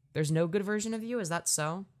 There's no good version of you, is that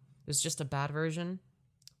so? There's just a bad version?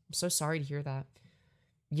 I'm so sorry to hear that.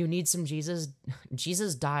 You need some Jesus.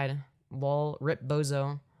 Jesus died. Lol, rip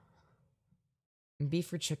bozo.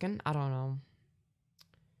 Beef or chicken? I don't know.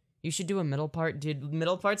 You should do a middle part. Dude,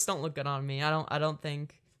 middle parts don't look good on me. I don't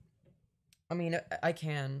think. I mean, I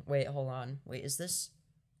can. Wait, hold on. Wait, is this...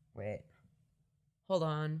 Wait. Hold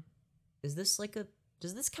on. Is this like a...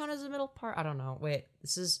 Does this count as a middle part? I don't know. Wait,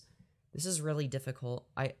 this is really difficult.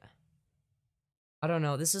 I don't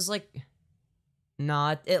know. This is like...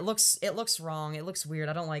 Nah, it looks wrong. It looks weird.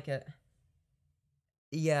 I don't like it.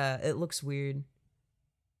 Yeah, it looks weird.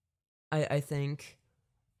 I think.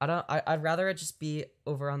 I'd rather it just be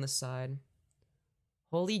over on the side.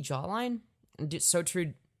 Holy jawline? Dude, so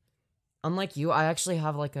true. Unlike you, I actually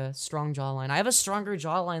have like a strong jawline. I have a stronger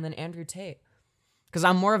jawline than Andrew Tate. Because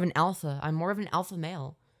I'm more of an alpha. I'm more of an alpha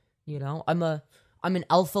male. You know? I'm an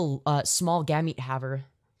alpha small gamete haver.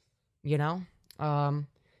 You know?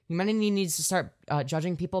 Humanity needs to start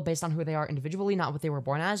judging people based on who they are individually, not what they were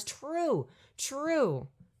born as. True. True.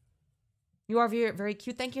 You are very, very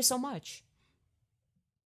cute. Thank you so much.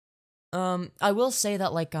 I will say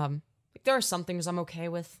that, like, there are some things I'm okay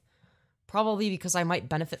with. Probably because I might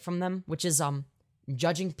benefit from them, which is,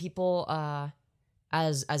 judging people,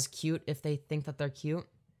 as cute if they think that they're cute.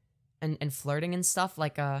 And flirting and stuff.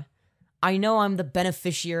 Like, I know I'm the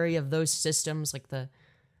beneficiary of those systems, like the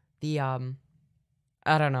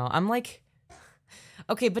I don't know. I'm like...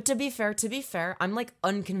 Okay, but to be fair, I'm like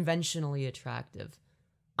unconventionally attractive.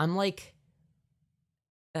 I'm like...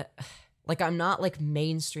 like, I'm not like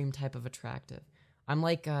mainstream type of attractive. I'm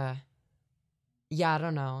like, yeah, I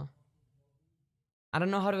don't know. I don't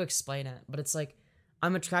know how to explain it, but it's like,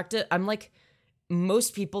 I'm attracted. I'm like,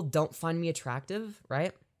 most people don't find me attractive,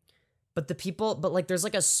 right? But like, there's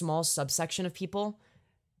like a small subsection of people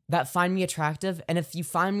that find me attractive, and if you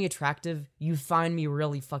find me attractive, you find me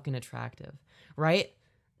really fucking attractive, right?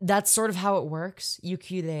 That's sort of how it works. You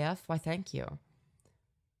cute AF, why thank you.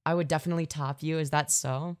 I would definitely top you, is that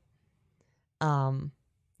so?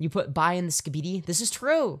 You put bye in the skibidi. This is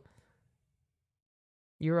true.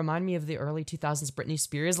 You remind me of the early 2000s Britney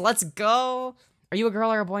Spears. Let's go! Are you a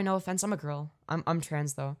girl or a boy? No offense, I'm a girl. I'm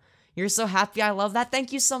trans, though. You're so happy, I love that.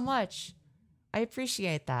 Thank you so much. I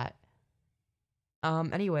appreciate that.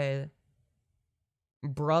 Anyway,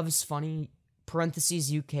 bruv's funny,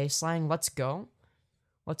 parentheses UK slang, let's go.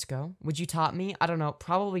 Let's go. Would you top me? I don't know,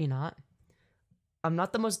 probably not. I'm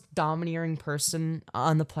not the most domineering person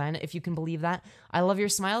on the planet, if you can believe that. I love your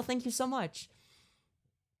smile, thank you so much.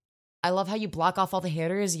 I love how you block off all the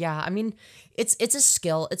haters, yeah, I mean, it's a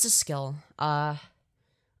skill,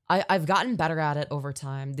 I've gotten better at it over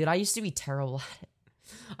time. Dude, I used to be terrible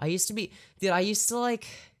at it.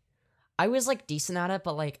 I was, like, decent at it,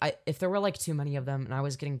 but, like, if there were, like, too many of them and I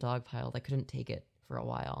was getting dogpiled, I couldn't take it for a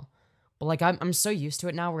while. But, like, I'm so used to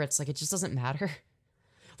it now where it's, like, it just doesn't matter.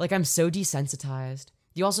 Like, I'm so desensitized.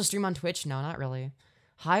 Do you also stream on Twitch? No, not really.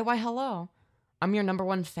 Hi, why, hello. I'm your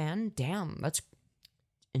 #1 fan? Damn, that's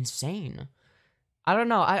insane. I don't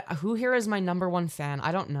know. Who here is my #1 fan?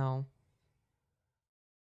 I don't know.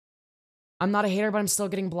 I'm not a hater, but I'm still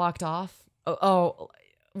getting blocked off. Oh,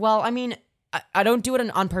 well, I mean... I don't do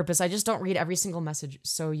it on purpose. I just don't read every single message.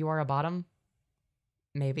 So you are a bottom?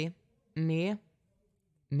 Maybe. Me?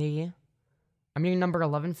 I'm your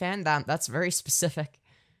 #11 fan? That's very specific.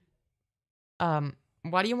 Why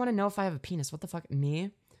do you want to know if I have a penis? What the fuck?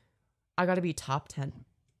 Me? I gotta be top 10.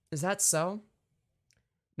 Is that so?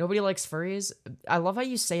 Nobody likes furries? I love how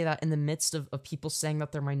you say that in the midst of people saying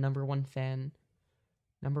that they're my #1 fan.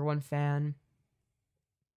 #1 fan.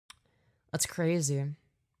 That's crazy.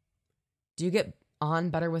 Do you get on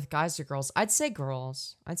better with guys or girls? I'd say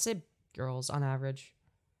girls. I'd say girls on average.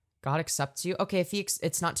 God accepts you? Okay, if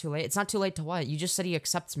it's not too late. It's not too late to what? You just said he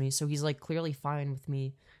accepts me, so he's, like, clearly fine with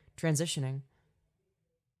me transitioning.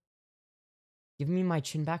 Give me my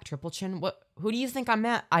chin back, triple chin? What? Who do you think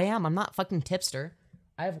I am? I'm not fucking tipster.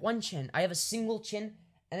 I have one chin. I have a single chin,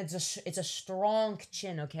 and it's a strong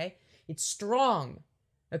chin, okay? It's strong.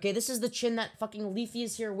 Okay, this is the chin that fucking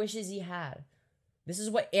Leafy's here wishes he had. This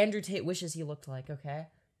is what Andrew Tate wishes he looked like, okay?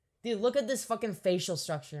 Dude, look at this fucking facial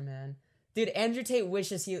structure, man. Dude, Andrew Tate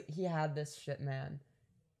wishes he had this shit, man.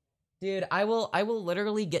 Dude, I will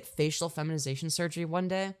literally get facial feminization surgery one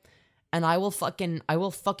day, and I will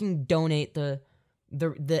fucking donate the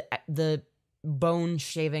bone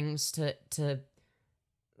shavings to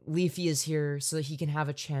Leafy is here so that he can have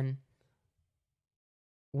a chin.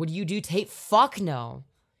 Would you do Tate? Fuck no.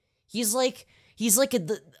 He's like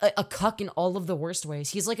a cuck in all of the worst ways.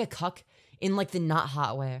 He's like a cuck in like the not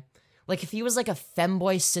hot way. Like if he was like a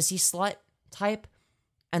femboy sissy slut type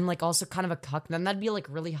and like also kind of a cuck, then that'd be like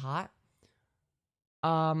really hot.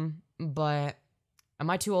 But am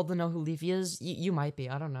I too old to know who Leafy is? You might be.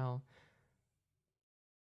 I don't know.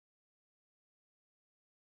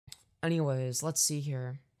 Anyways, let's see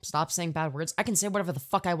here. Stop saying bad words. I can say whatever the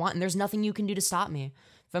fuck I want, and there's nothing you can do to stop me.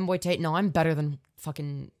 Femboy Tate, no, I'm better than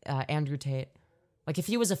fucking Andrew Tate. Like, if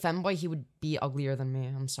he was a femboy, he would be uglier than me.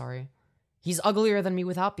 I'm sorry. He's uglier than me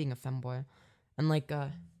without being a femboy. And, like,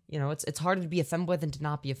 you know, it's harder to be a femboy than to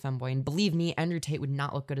not be a femboy. And believe me, Andrew Tate would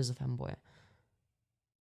not look good as a femboy.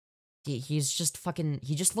 He's just fucking...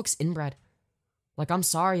 He just looks inbred. Like, I'm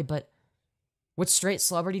sorry, but... What straight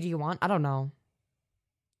celebrity do you want? I don't know.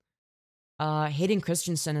 Hayden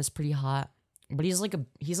Christensen is pretty hot. But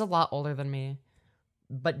he's a lot older than me.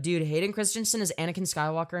 But, dude, Hayden Christensen as Anakin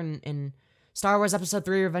Skywalker in Star Wars Episode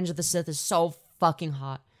 3 Revenge of the Sith is so fucking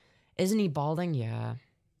hot. Isn't he balding? Yeah.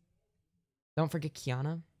 Don't forget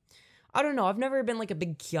Kiana. I don't know. I've never been, like, a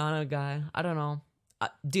big Kiana guy. I don't know.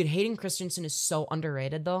 Dude, Hayden Christensen is so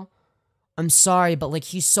underrated, though. I'm sorry, but, like,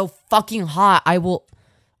 he's so fucking hot. I will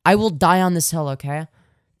die on this hill, okay?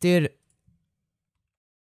 Dude.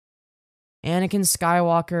 Anakin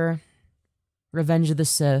Skywalker, Revenge of the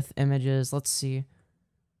Sith images. Let's see.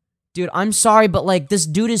 Dude, I'm sorry, but, like, this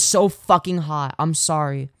dude is so fucking hot. I'm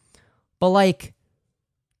sorry. But, like,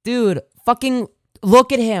 dude, fucking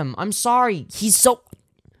look at him. I'm sorry. He's so...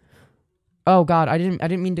 Oh, God, I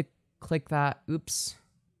didn't mean to click that. Oops.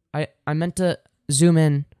 I meant to zoom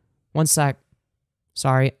in. One sec.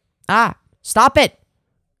 Sorry. Ah, stop it.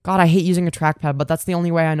 God, I hate using a trackpad, but that's the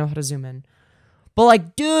only way I know how to zoom in. But,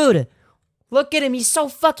 like, dude, look at him. He's so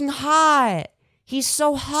fucking hot. He's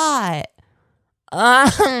so hot.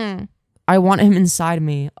 I want him inside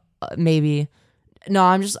me. Maybe.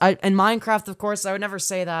 No, in Minecraft, of course, I would never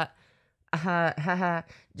say that.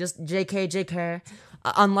 Just JK.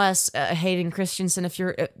 Unless, Hayden Christensen, if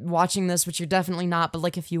you're watching this, which you're definitely not, but,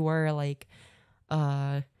 like, if you were, like,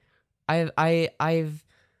 I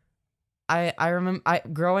remember,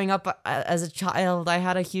 growing up as a child, I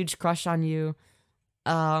had a huge crush on you.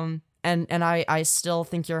 And I still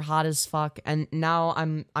think you're hot as fuck, and now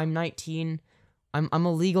I'm 19. I'm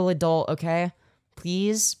a legal adult, okay?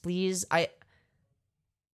 Please, I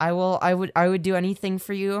would do anything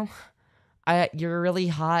for you. You're really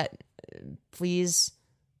hot. Please.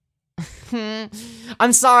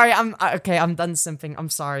 I'm sorry. Okay, I'm done simping. I'm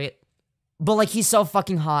sorry. But, like, he's so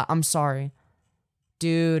fucking hot. I'm sorry.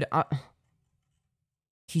 Dude,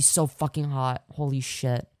 he's so fucking hot. Holy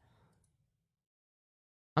shit.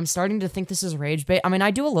 I'm starting to think this is rage bait. I mean,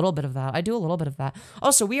 I do a little bit of that.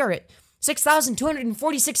 Also, we are at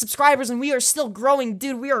 6,246 subscribers, and we are still growing.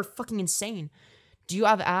 Dude, we are fucking insane. Do you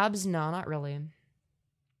have abs? No, not really.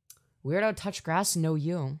 Weirdo touch grass? No,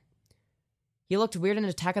 you. He looked weird in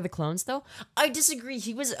Attack of the Clones, though. I disagree.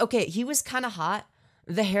 He was kind of hot.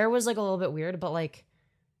 The hair was, like, a little bit weird, but, like,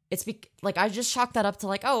 like, I just chalked that up to,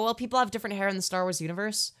 like, oh, well, people have different hair in the Star Wars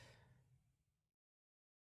universe.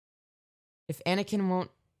 If Anakin won't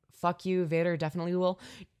fuck you, Vader definitely will.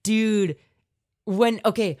 Dude,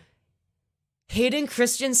 Hayden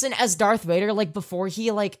Christensen as Darth Vader, like, before he,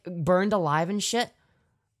 like, burned alive and shit,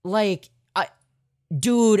 like,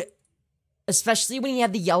 dude, especially when he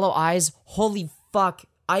had the yellow eyes, holy fuck,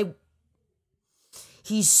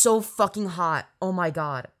 he's so fucking hot, oh my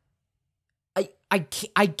god. I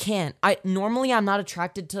can't. Normally I'm not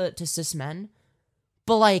attracted to cis men,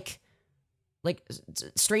 but, like,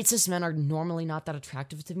 straight cis men are normally not that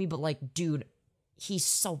attractive to me, but, like, dude, he's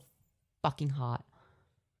so fucking hot.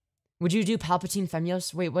 Would you do Palpatine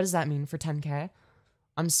Femyoz? Wait, what does that mean for 10K?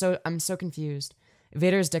 I'm so confused.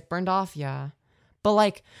 Vader's dick burned off? Yeah. But,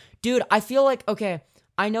 like, dude, I feel like, okay,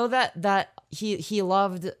 I know that he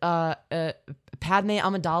loved Padme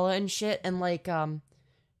Amidala and shit, and, like,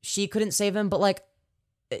 she couldn't save him, but, like,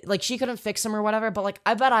 she couldn't fix him or whatever, but, like,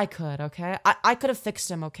 I bet I could, okay? I could have fixed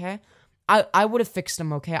him, okay? I would have fixed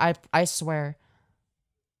him, okay? I swear.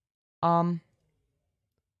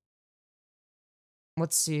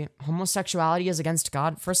 Let's see. Homosexuality is against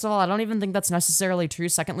God. First of all, I don't even think that's necessarily true.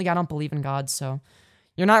 Secondly, I don't believe in God, so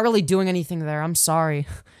you're not really doing anything there. I'm sorry.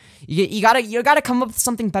 You gotta come up with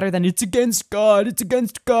something better than it's against God. It's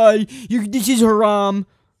against God. This is haram.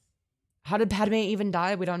 How did Padme even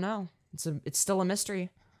die? We don't know. It's still a mystery.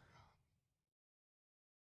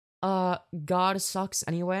 God sucks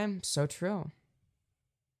anyway. So true.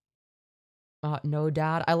 No,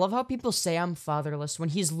 Dad. I love how people say I'm fatherless when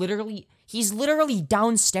he's literally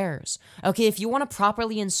downstairs. Okay, if you want to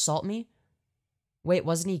properly insult me. Wait,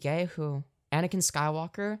 wasn't he gay? Who? Anakin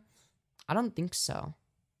Skywalker? I don't think so.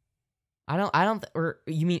 Sorry,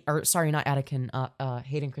 not Anakin,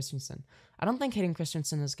 Hayden Christensen. I don't think Hayden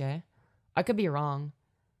Christensen is gay. I could be wrong.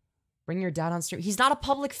 Bring your dad on stream. He's not a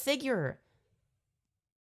public figure.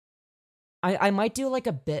 I might do like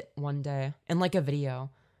a bit one day in like a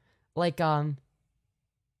video. Like, I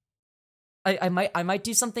might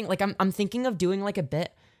do something, like, I'm thinking of doing, like, a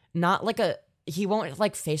bit, not, like, he won't,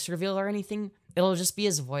 like, face reveal or anything, it'll just be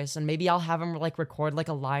his voice, and maybe I'll have him, like, record, like,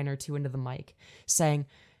 a line or two into the mic, saying,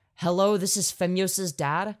 hello, this is Femyoz's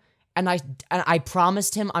dad, and I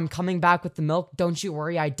promised him I'm coming back with the milk, don't you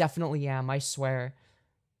worry, I definitely am, I swear.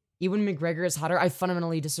 Ewan McGregor is hotter, I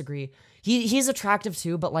fundamentally disagree. He's attractive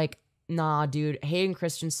too, but, like, nah, dude, Hayden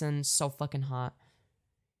Christensen's so fucking hot.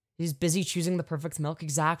 He's busy choosing the perfect milk.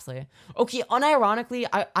 Exactly. Okay, unironically,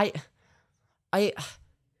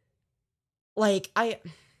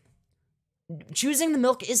 choosing the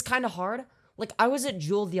milk is kind of hard. Like, I was at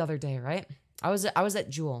Jewel the other day, right? I was at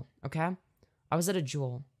Jewel, okay? I was at a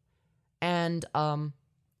Jewel. And,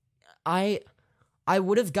 I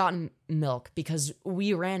would have gotten milk because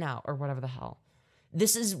we ran out or whatever the hell.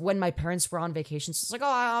 This is when my parents were on vacation. So it's like,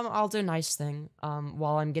 oh, I'll do a nice thing,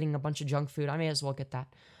 while I'm getting a bunch of junk food. I may as well get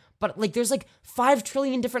that. But, like, there's, like, 5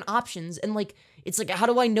 trillion different options, and, like, it's, like, how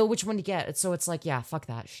do I know which one to get? So it's, like, yeah, fuck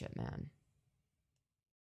that shit, man.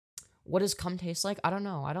 What does cum taste like? I don't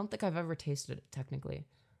know. I don't think I've ever tasted it, technically.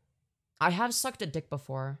 I have sucked a dick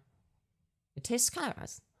before. It tastes kind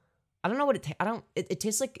of... I don't know what it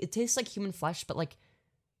tastes... It tastes like human flesh, but, like,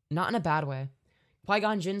 not in a bad way.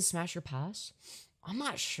 Qui-Gon Jinn, smash or pass? I'm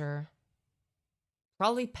not sure.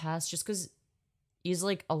 Probably pass, just because he's,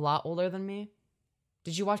 like, a lot older than me.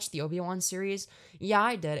 Did you watch the Obi-Wan series? Yeah,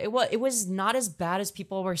 I did. It was not as bad as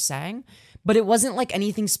people were saying, but it wasn't like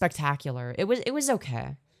anything spectacular. It was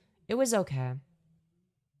okay. It was okay.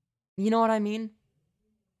 You know what I mean?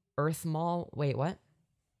 Earth Mall. Wait, what?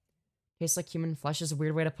 Tastes like human flesh is a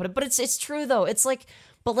weird way to put it, but it's true though. It's like,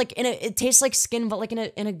 but like it tastes like skin, but like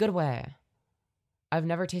in a good way. I've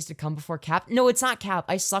never tasted cum before. Cap? No, it's not cap.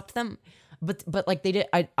 I sucked them, but like they did.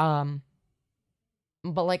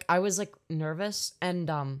 But, like, I was, like, nervous, and,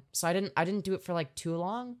 so I didn't do it for, like, too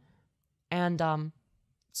long, and,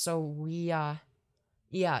 so we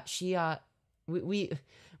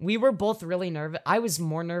were both really nervous. I was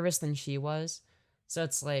more nervous than she was, so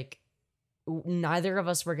it's, like, neither of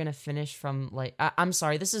us were gonna finish from, like, I'm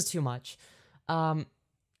sorry, this is too much,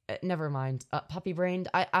 never mind, puppy-brained,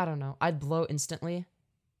 I don't know, I'd blow instantly,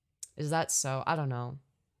 is that so? I don't know.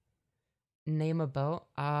 Name a boat?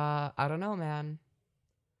 I don't know, man.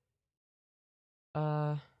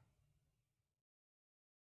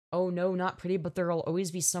 Oh no, not pretty, but there'll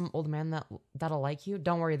always be some old man that'll like you.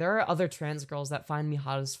 Don't worry, there are other trans girls that find me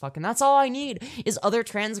hot as fuck, and that's all I need, is other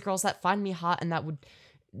trans girls that find me hot and that would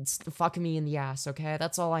fuck me in the ass, okay?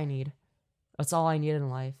 That's all I need. That's all I need in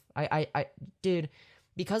life. Dude,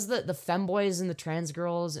 because the femboys and the trans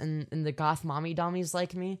girls and the goth mommy dummies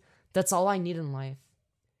like me, that's all I need in life.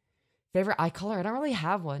 Favorite eye color? I don't really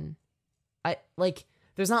have one.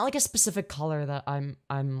 There's not, like, a specific color that I'm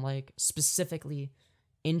like, specifically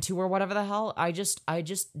into or whatever the hell. I just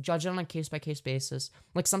judge it on a case-by-case basis.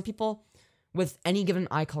 Like, some people with any given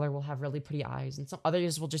eye color will have really pretty eyes, and some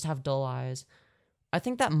others will just have dull eyes. I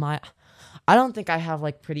think that I don't think I have,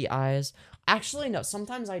 like, pretty eyes. Actually, no,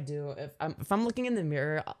 sometimes I do. If I'm looking in the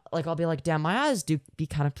mirror, like, I'll be like, damn, my eyes do be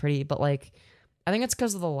kind of pretty, but, like, I think it's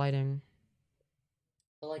because of the lighting.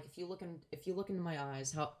 But, like, if you look into my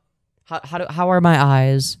eyes, how are my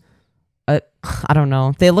eyes? I don't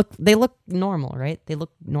know. They look normal, right? They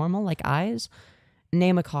look normal, like eyes.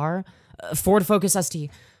 Name a car. Ford Focus ST.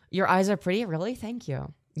 Your eyes are pretty? Really? Thank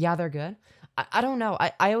you. Yeah, they're good. I don't know.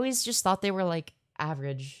 I always just thought they were, like,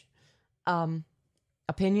 average.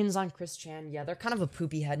 Opinions on Chris Chan. Yeah, they're kind of a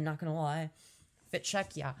poopy head, not gonna lie. Fit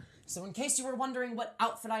check, yeah. So in case you were wondering what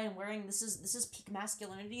outfit I am wearing, this is peak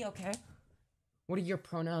masculinity, okay? What are your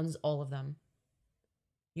pronouns? All of them.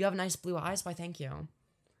 You have nice blue eyes? Why, thank you.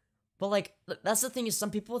 But, like, that's the thing, is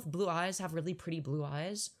some people with blue eyes have really pretty blue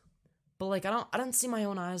eyes. But, like, I don't see my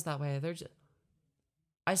own eyes that way. They're just...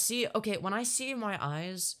 when I see my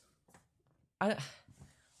eyes,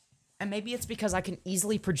 and maybe it's because I can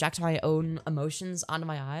easily project my own emotions onto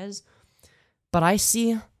my eyes, but I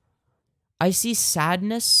see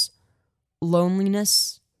sadness,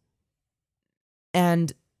 loneliness,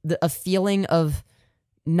 and a feeling of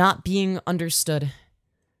not being understood.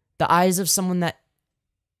 The eyes of someone that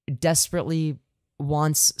desperately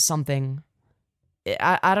wants something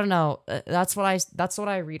I don't know. That's what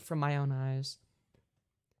I read from my own eyes.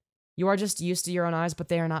 You are just used to your own eyes, but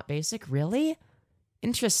they are not basic. Really?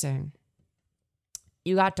 Interesting.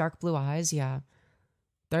 You got dark blue eyes, yeah.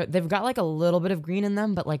 They've got like a little bit of green in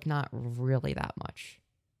them, but like not really that much.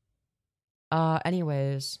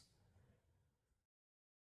 Anyways.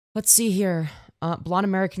 Let's see here. Blonde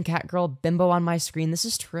American Catgirl, bimbo on my screen. This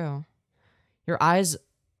is true. Your eyes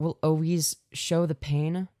will always show the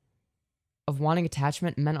pain of wanting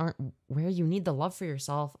attachment. Men aren't where you need the love for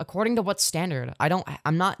yourself. According to what standard?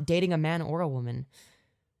 I'm not dating a man or a woman.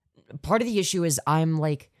 Part of the issue is I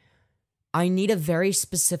need a very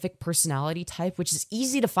specific personality type, which is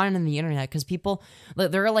easy to find on the internet because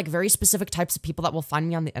there are like very specific types of people that will find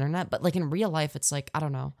me on the internet, but like in real life, it's like, I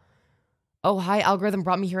don't know. Oh, hi, algorithm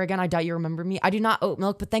brought me here again. I doubt you remember me. I do not oat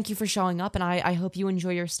milk, but thank you for showing up, and I hope you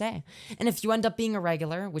enjoy your stay. And if you end up being a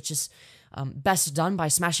regular, which is best done by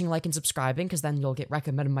smashing like and subscribing, because then you'll get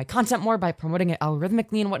recommended my content more by promoting it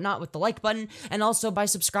algorithmically and whatnot with the like button, and also by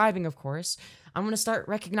subscribing, of course, I'm going to start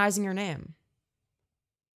recognizing your name.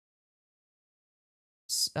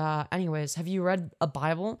 Anyways, have you read a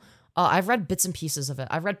Bible? I've read bits and pieces of it.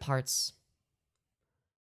 I've read parts.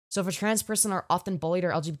 So if a trans person are often bullied or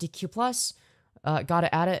LGBTQ+,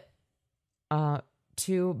 gotta add it,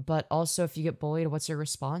 too, but also if you get bullied, what's your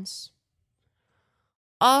response?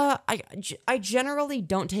 I generally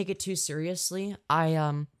don't take it too seriously.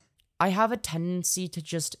 I have a tendency to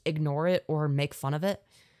just ignore it or make fun of it.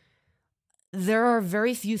 There are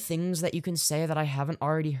very few things that you can say that I haven't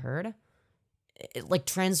already heard. Like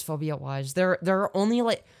transphobia-wise, there are only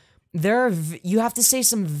like, you have to say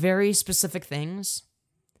some very specific things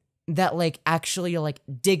that like actually like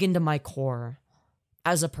dig into my core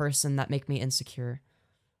as a person that make me insecure.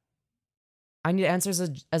 I need answers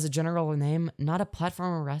as a general name, not a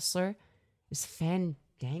platformer wrestler. Is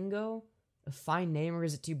Fandango a fine name or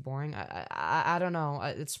is it too boring? I don't know.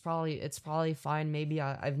 It's probably fine. Maybe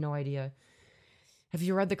I have no idea. Have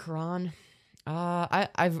you read the Quran?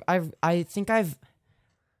 I think I've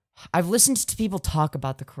listened to people talk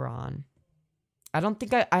about the Quran. I don't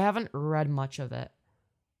think I haven't read much of it.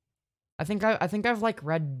 I think I've like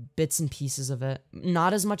read bits and pieces of it.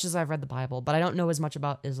 Not as much as I've read the Bible, but I don't know as much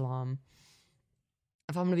about Islam.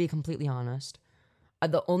 If I'm gonna be completely honest.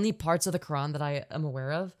 The only parts of the Quran that I am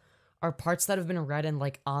aware of are parts that have been read in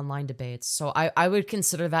like online debates. So I would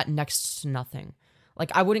consider that next to nothing.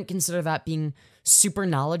 Like I wouldn't consider that being super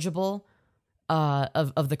knowledgeable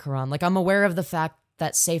of the Quran. Like I'm aware of the fact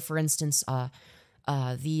that, say for instance, the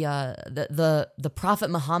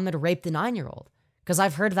Prophet Muhammad raped a 9-year-old. Because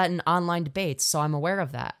I've heard that in online debates, so I'm aware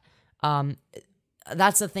of that.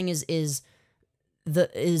 That's the thing is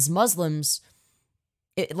Muslims,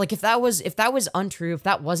 like if that was untrue, if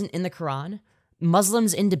that wasn't in the Quran,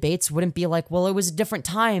 Muslims in debates wouldn't be like, well, it was a different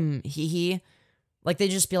time, like they'd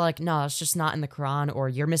just be like, no, it's just not in the Quran, or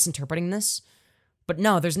you're misinterpreting this. But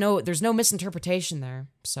no, there's no misinterpretation there,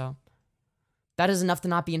 so that is enough to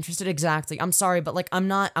not be interested. Exactly. I'm sorry, but like I'm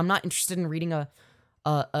not interested in reading a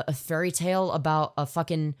fairy tale about a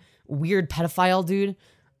fucking weird pedophile dude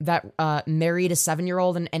that married a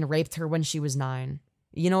 7-year-old and raped her when she was 9.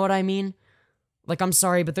 You know what I mean? Like, I'm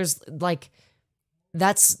sorry, but there's like,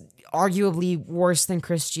 that's arguably worse than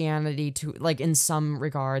Christianity to like in some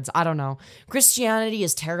regards. I don't know. Christianity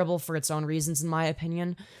is terrible for its own reasons, in my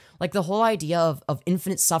opinion. Like the whole idea of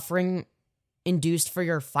infinite suffering induced for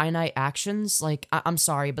your finite actions. Like, I'm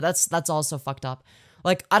sorry, but that's also fucked up.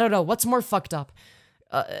 Like, I don't know, what's more fucked up?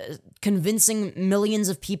 Convincing millions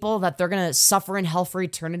of people that they're gonna suffer in hell for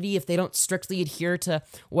eternity if they don't strictly adhere to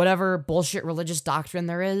whatever bullshit religious doctrine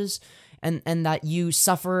there is, and that you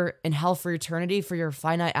suffer in hell for eternity for your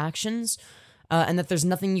finite actions, and that there's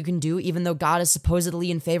nothing you can do even though God is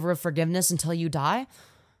supposedly in favor of forgiveness until you die?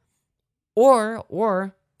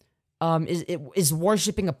 Or is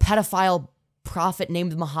worshipping a pedophile prophet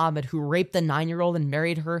named Muhammad who raped a 9-year-old and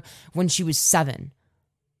married her when she was 7?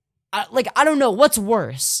 I don't know, what's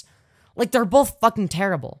worse? Like, they're both fucking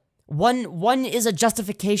terrible. One is a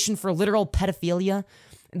justification for literal pedophilia.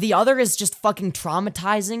 The other is just fucking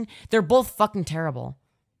traumatizing. They're both fucking terrible.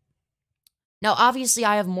 Now, obviously,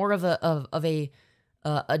 I have more of a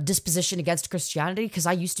disposition against Christianity because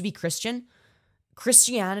I used to be Christian.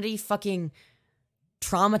 Christianity fucking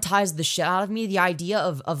traumatized the shit out of me. The idea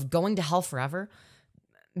of going to hell forever.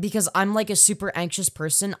 because I'm like a super anxious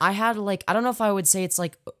person. I had like, I don't know if I would say it's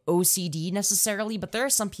like OCD necessarily, but there are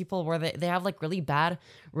some people where they have like really bad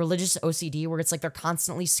religious OCD where it's like they're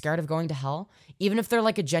constantly scared of going to hell. Even if they're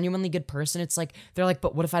like a genuinely good person, it's like, they're like,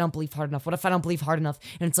 but what if I don't believe hard enough? What if I don't believe hard enough?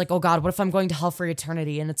 And it's like, oh God, what if I'm going to hell for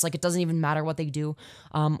eternity? And it's like, it doesn't even matter what they do,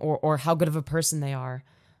 or how good of a person they are.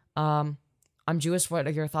 I'm Jewish. What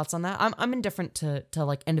are your thoughts on that? I'm indifferent to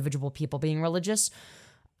like individual people being religious.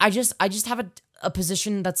 I just have a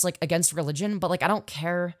position that's like against religion, but like I don't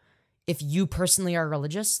care if you personally are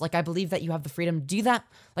religious. Like I believe that you have the freedom to do that.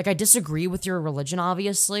 Like I disagree with your religion,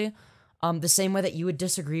 obviously, the same way that you would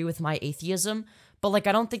disagree with my atheism. But like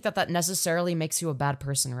I don't think that necessarily makes you a bad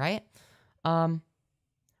person, right?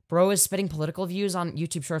 Bro is spitting political views on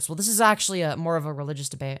YouTube Shorts. Well, this is actually more of a religious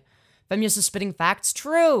debate. Femyoz is spitting facts.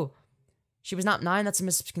 True. She was not 9. That's a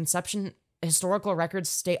misconception. Historical records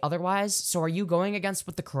state otherwise. So are you going against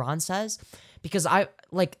what the Quran says? Because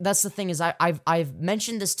that's the thing is I've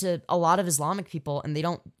mentioned this to a lot of Islamic people and they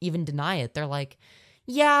don't even deny it. They're like,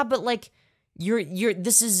 yeah, but like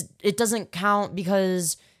it doesn't count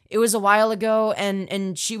because it was a while ago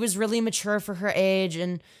and she was really mature for her age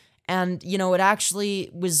and you know, it actually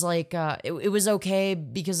was like it was okay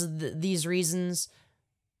because of these reasons.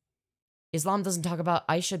 Islam doesn't talk about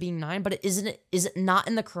Aisha being 9, but is it not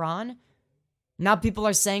in the Quran? Now people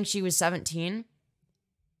are saying she was 17.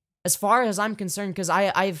 As far as I'm concerned, because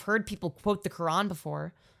I've heard people quote the Quran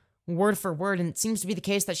before, word for word, and it seems to be the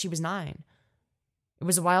case that she was 9. It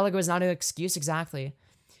was a while ago, it's not an excuse, exactly.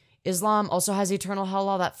 Islam also has eternal hell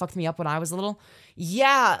law. That fucked me up when I was little.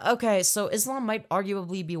 Yeah, okay, so Islam might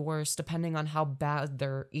arguably be worse depending on how bad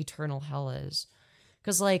their eternal hell is.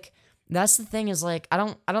 Because, like, that's the thing is, like, I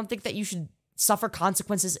don't think that you should suffer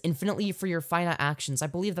consequences infinitely for your finite actions. I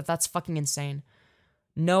believe that that's fucking insane.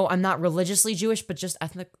 No, I'm not religiously Jewish, but just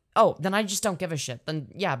ethnic. Oh, then I just don't give a shit. Then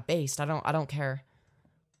yeah, based. I don't care.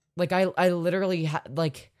 Like I literally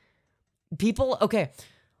like people. Okay,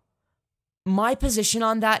 my position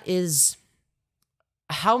on that is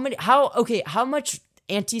how much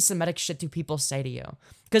anti-Semitic shit do people say to you?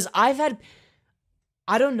 Because I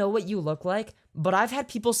don't know what you look like, but I've had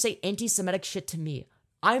people say anti-Semitic shit to me.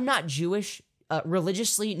 I'm not Jewish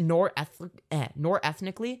religiously nor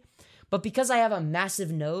ethnically, but because I have a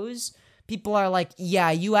massive nose, people are like,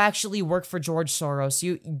 yeah, you actually work for George Soros.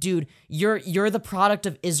 You're the product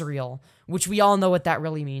of Israel, which we all know what that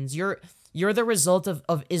really means. You're the result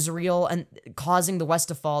of Israel and causing the West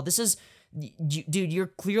to fall. This is, dude, you're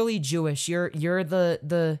clearly Jewish. You're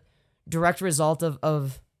the direct result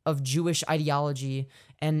of Jewish ideology.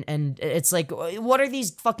 And it's like, what are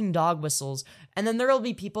these fucking dog whistles? And then there'll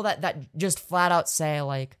be people that just flat out say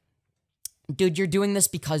like, dude, you're doing this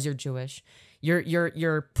because you're Jewish.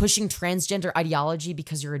 You're pushing transgender ideology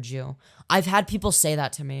because you're a Jew. I've had people say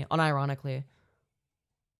that to me, unironically.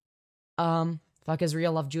 Fuck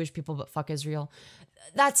Israel, love Jewish people, but fuck Israel.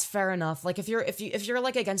 That's fair enough. Like if you're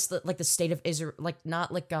like against the state of Israel, like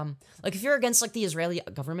not like if you're against like the Israeli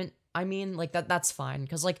government, I mean like that's fine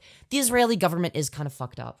because like the Israeli government is kind of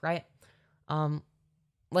fucked up, right?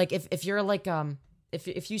 Like if you're like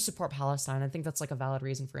if you support Palestine, I think that's like a valid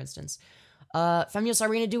reason. For instance, Femyoz, are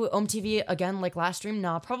we gonna do OMTV again like last stream?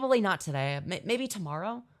 No, probably not today. Maybe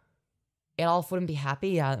tomorrow. Adolf wouldn't be happy.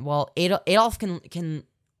 Yeah, well, Adolf can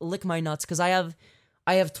lick my nuts because I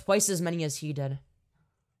have twice as many as he did.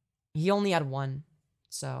 He only had 1.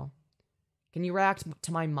 So, can you react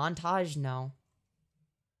to my montage? No.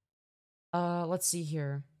 Let's see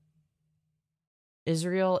here.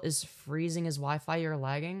 Israel is freezing his Wi-Fi. You're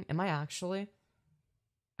lagging. Am I actually?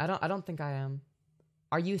 I don't think I am.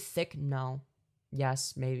 Are you thick? No.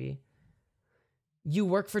 Yes, maybe. You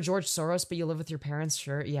work for George Soros, but you live with your parents?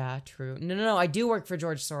 Sure. Yeah, true. No. I do work for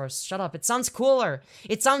George Soros. Shut up. It sounds cooler.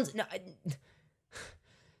 It sounds... No,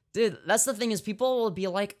 dude, that's the thing is people will be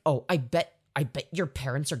like, oh, I bet your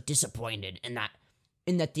parents are disappointed in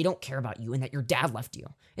that they don't care about you and that your dad left you.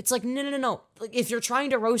 It's like, no. Like, if you're trying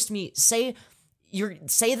to roast me, say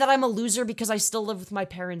that I'm a loser because I still live with my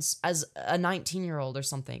parents as a 19-year-old or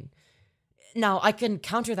something. Now, I can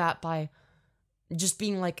counter that by just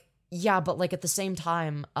being like, yeah, but like at the same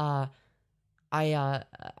time, I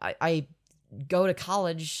go to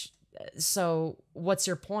college, so what's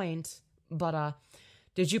your point? But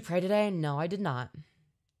did you pray today? No, I did not.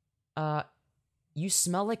 You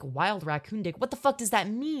smell like wild raccoon dick. What the fuck does that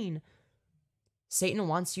mean? Satan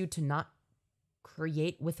wants you to not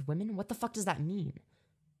create with women? What the fuck does that mean?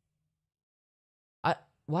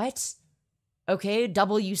 What? Okay,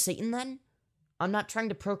 double you Satan then? I'm not trying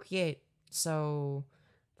to procreate, so...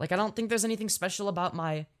 Like, I don't think there's anything special about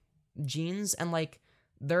my genes, and, like,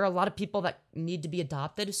 there are a lot of people that need to be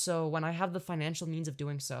adopted, so when I have the financial means of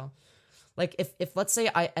doing so, like, if let's say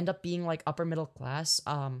I end up being, like, upper middle class,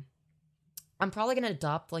 I'm probably gonna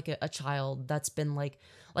adopt, like, a child that's been, like,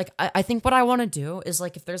 I think what I want to do is,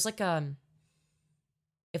 like, if there's, like,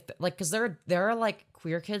 because there are, like,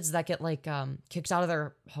 queer kids that get, like, kicked out of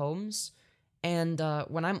their homes, and,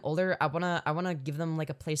 when I'm older, I wanna give them,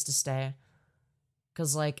 like, a place to stay,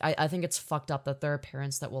 because, like, I think it's fucked up that there are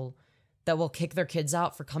parents that will kick their kids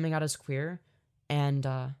out for coming out as queer, and,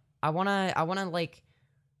 I wanna, like,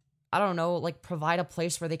 I don't know, like, provide a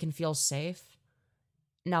place where they can feel safe.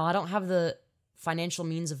 Now, I don't have the financial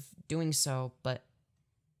means of doing so, but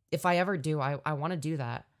if I ever do, I want to do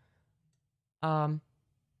that. Not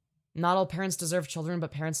all parents deserve children,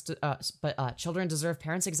 but children deserve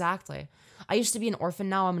parents. Exactly. I used to be an orphan.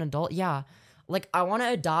 Now I'm an adult. Yeah. Like, I want to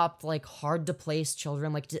adopt, like, hard to place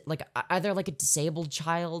children, like either, like, a disabled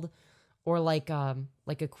child or, like a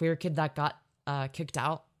queer kid that got, kicked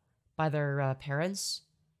out by their, parents.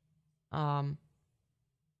 There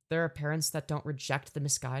are parents that don't reject the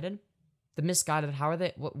misguided. The misguided, how are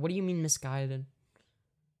they? What do you mean misguided?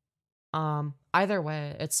 Either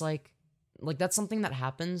way, it's like that's something that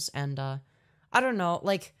happens, and I don't know,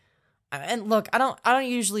 like, and look, I don't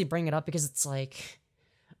usually bring it up because it's like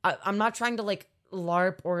I'm not trying to, like,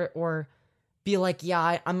 LARP or be like,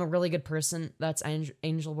 yeah, I'm a really good person. That's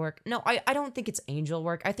angel work. No, I don't think it's angel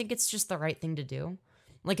work. I think it's just the right thing to do.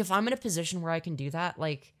 Like, if I'm in a position where I can do that,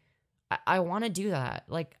 like, I want to do that.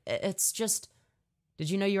 Like, it's just, did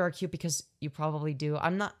you know you are cute? Because you probably do.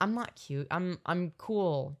 I'm not cute. I'm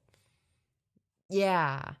cool.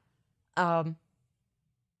 Yeah. So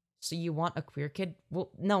you want a queer kid? Well,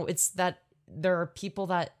 no, it's that there are people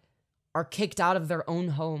that are kicked out of their own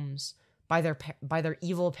homes by their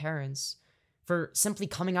evil parents for simply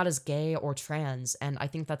coming out as gay or trans, and I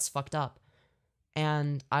think that's fucked up.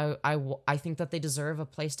 And I think that they deserve a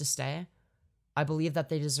place to stay. I believe that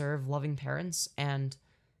they deserve loving parents, and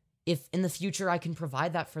if in the future I can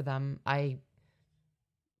provide that for them, I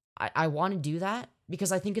want to do that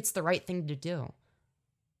because I think it's the right thing to do.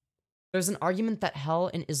 There's an argument that hell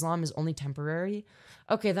in Islam is only temporary.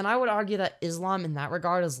 Okay, then I would argue that Islam in that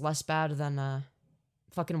regard is less bad than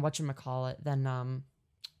fucking whatchamacallit,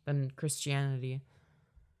 than Christianity.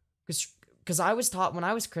 Because I was taught, when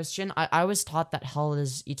I was Christian, I was taught that hell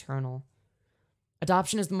is eternal.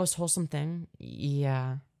 Adoption is the most wholesome thing.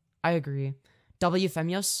 Yeah, I agree.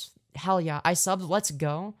 Femyoz, hell yeah. I subbed, let's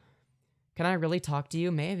go. Can I really talk to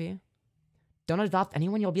you? Maybe. Don't adopt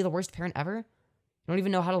anyone, you'll be the worst parent ever? You don't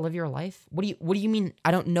even know how to live your life? What do you mean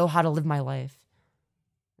I don't know how to live my life?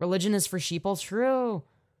 Religion is for sheeple? True.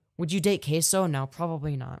 Would you date queso? No,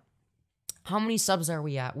 probably not. How many subs are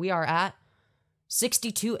we at? We are at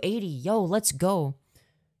 6280. Yo, let's go.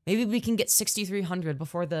 Maybe we can get 6300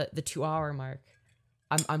 before the 2-hour mark.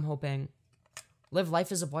 I'm hoping. Live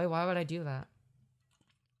life as a boy? Why would I do that?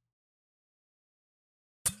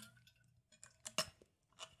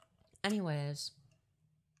 Anyways,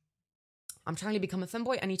 I'm trying to become a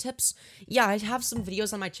femboy. Any tips? Yeah, I have some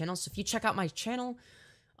videos on my channel, so if you check out my channel,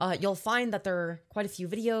 you'll find that there are quite a few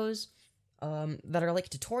videos that are like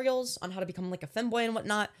tutorials on how to become like a femboy and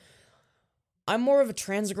whatnot. I'm more of a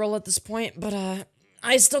trans girl at this point, but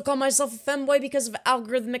I still call myself a femboy because of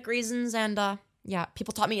algorithmic reasons, and yeah,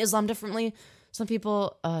 people taught me Islam differently. Some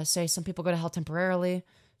people say some people go to hell temporarily,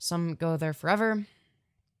 some go there forever.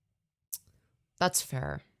 That's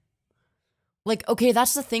fair. Like, okay,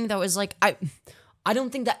 that's the thing, though, is, like, I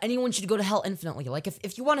don't think that anyone should go to hell infinitely. Like,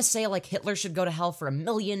 if you want to say, like, Hitler should go to hell for 1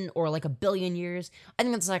 million or, like, 1 billion years, I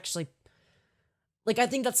think that's actually, like, I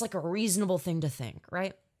think that's, like, a reasonable thing to think,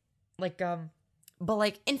 right? Like, but,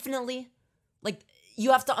 like, infinitely, like,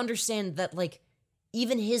 you have to understand that, like,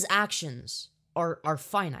 even his actions are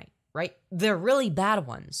finite, right? They're really bad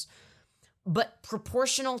ones. But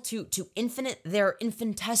proportional to infinite, they're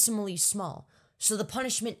infinitesimally small. So the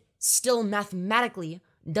punishment still mathematically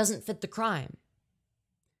doesn't fit the crime.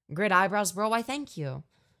 Great eyebrows, bro. Why, thank you.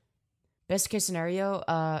 Best case scenario,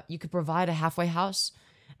 you could provide a halfway house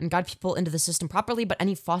and guide people into the system properly, but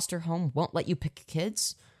any foster home won't let you pick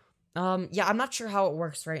kids. Yeah, I'm not sure how it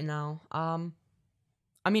works right now.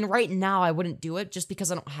 I mean, right now I wouldn't do it just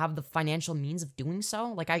because I don't have the financial means of doing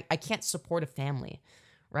so. Like, I can't support a family,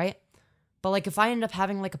 right? But, like, if I end up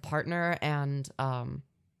having, like, a partner and,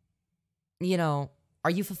 you know, are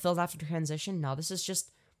you fulfilled after transition? No, this is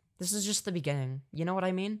just the beginning. You know what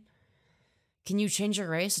I mean? Can you change your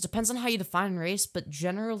race? It depends on how you define race, but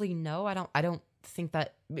generally, no, I don't think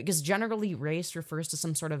that, because generally race refers to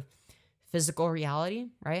some sort of physical reality,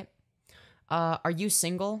 right? Are you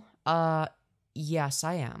single? Yes,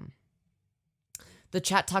 I am. The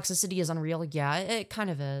chat toxicity is unreal. Yeah, it kind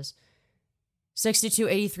of is.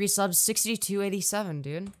 6283 subs, 6287,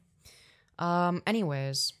 dude.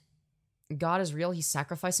 Anyways. God is real. He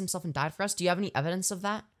sacrificed himself and died for us. Do you have any evidence of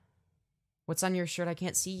that? What's on your shirt? I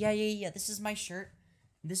can't see. Yeah. This is my shirt.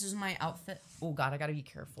 This is my outfit. Oh, God, I gotta be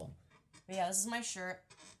careful. But yeah, this is my shirt.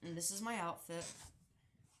 And this is my outfit.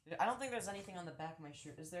 I don't think there's anything on the back of my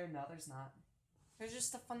shirt. Is there? No, there's not. There's just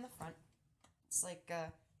stuff on the front. It's like,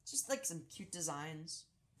 just like some cute designs.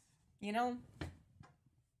 You know?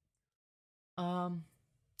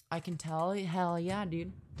 I can tell. Hell yeah,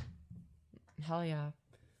 dude. Hell yeah.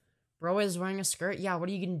 Bro is wearing a skirt? Yeah, what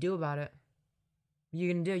are you gonna do about it? What are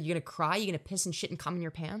you gonna do? You gonna cry? You gonna piss and shit and cum in your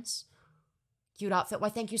pants? Cute outfit. Why,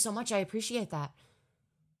 thank you so much. I appreciate that.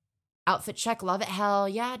 Outfit check. Love it. Hell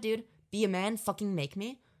yeah, dude. Be a man. Fucking make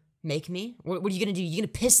me. Make me. What are you gonna do? You gonna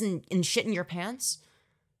piss and shit in your pants?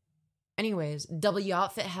 Anyways, W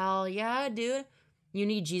outfit. Hell yeah, dude. You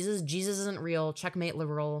need Jesus. Jesus isn't real. Checkmate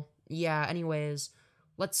liberal. Yeah, anyways.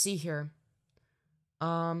 Let's see here.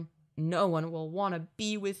 No one will want to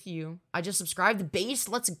be with you. I just subscribed. Base,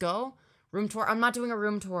 let's go. Room tour. I'm not doing a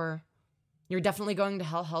room tour. You're definitely going to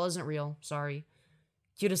hell. Hell isn't real. Sorry.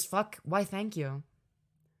 Cute as fuck. Why, thank you.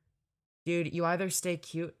 Dude, you either stay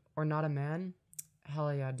cute or not a man.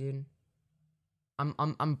 Hell yeah, dude.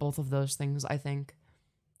 I'm both of those things, I think.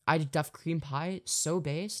 I def cream pie. So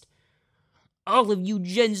based. All of you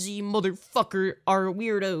Gen Z motherfucker are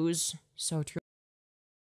weirdos. So true.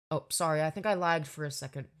 Oh, sorry. I think I lagged for a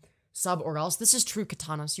second. Sub or else. This is true,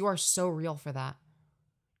 Katanas. You are so real for that.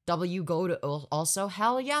 W go to also.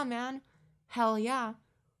 Hell yeah, man. Hell yeah.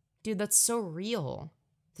 Dude, that's so real.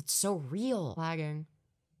 That's so real. Lagging.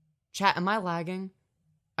 Chat, am I lagging?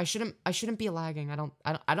 I shouldn't be lagging.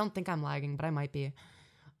 I don't think I'm lagging, but I might be.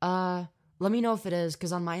 Let me know if it is,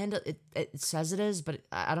 because on my end it says it is, but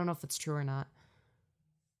I don't know if it's true or not.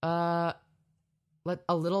 A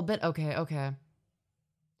little bit? Okay.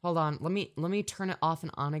 Hold on, let me turn it off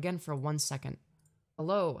and on again for 1 second.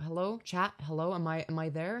 Hello, chat, hello, am I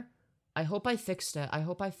there? I hope I fixed it,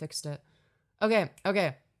 Okay,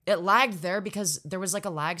 it lagged there because there was like a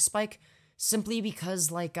lag spike, simply because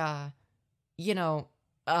like, you know,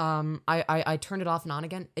 I turned it off and on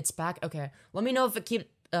again. It's back, okay. Let me know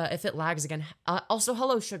if it lags again. Also,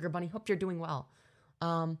 hello, Sugar Bunny, hope you're doing well.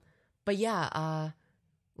 But yeah,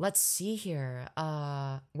 let's see here.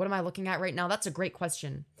 What am I looking at right now? That's a great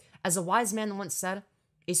question. As a wise man once said,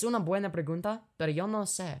 es una buena pregunta, pero yo no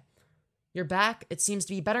sé. You're back. It seems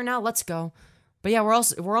to be better now. Let's go. But yeah, we're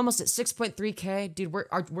almost at 6.3K. Dude,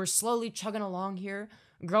 we're slowly chugging along here,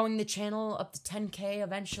 growing the channel up to 10K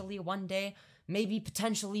eventually one day, maybe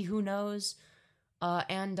potentially, who knows.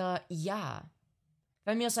 Yeah.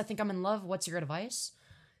 Femyoz, I think I'm in love. What's your advice?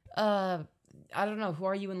 I don't know. Who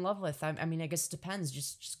are you in love with? I mean, I guess it depends.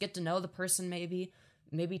 Just get to know the person, maybe.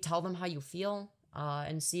 Maybe tell them how you feel,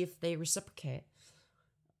 and see if they reciprocate.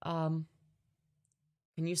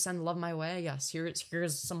 Can you send love my way? Yes.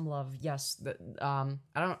 Here's some love. Yes. I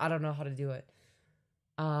don't know how to do it.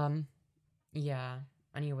 Yeah.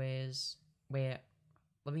 Anyways, wait.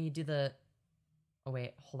 Let me do the. Oh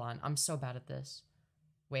wait, hold on. I'm so bad at this.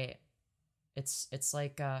 Wait. It's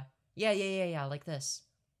like yeah, like this.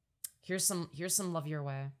 Here's some love your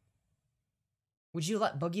way. Would you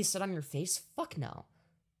let Boogie sit on your face? Fuck no.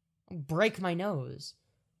 Break my nose.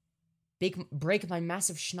 Break my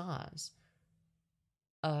massive schnoz.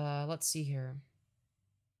 Let's see here.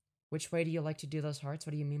 Which way do you like to do those hearts?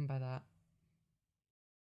 What do you mean by that?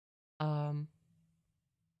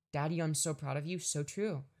 Daddy, I'm so proud of you. So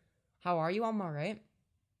true. How are you? I'm alright.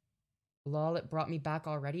 Lol, it brought me back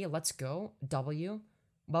already. Let's go. W.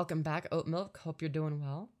 Welcome back, Oat Milk. Hope you're doing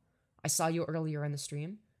well. I saw you earlier in the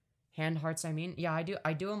stream. Hand hearts, I mean. Yeah, I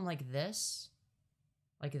do them like this.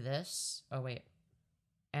 Like this. Oh, wait.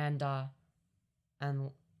 And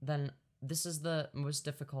then this is the most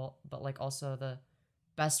difficult, but like also the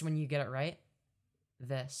best when you get it right.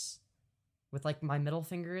 This. With like my middle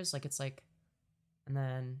fingers, like it's like, and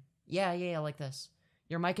then, yeah, like this.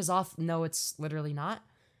 Your mic is off. No, it's literally not.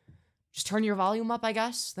 Just turn your volume up, I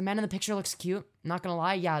guess. The man in the picture looks cute. Not gonna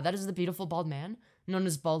lie. Yeah, that is the beautiful bald man, known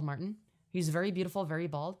as Bald Martin. He's very beautiful, very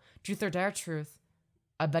bald. Truth or dare? Truth.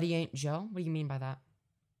 I bet he ain't Joe. What do you mean by that?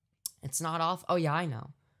 It's not off? Oh, yeah, I know.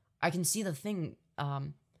 I can see the thing,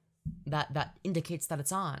 that indicates that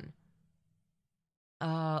it's on.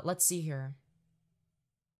 Let's see here.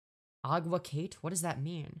 Agua Kate? What does that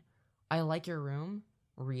mean? I like your room.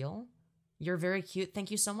 Real? You're very cute.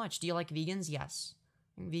 Thank you so much. Do you like vegans? Yes.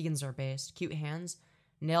 Vegans are based. Cute hands.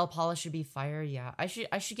 Nail polish should be fire. Yeah, I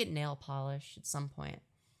should get nail polish at some point.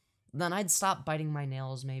 Then I'd stop biting my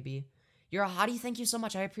nails, maybe. You're a hottie. Thank you so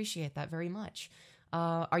much. I appreciate that very much.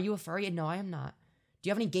 Are you a furry? No, I am not. Do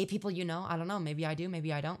you have any gay people you know? I don't know. Maybe I do.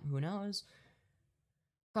 Maybe I don't. Who knows?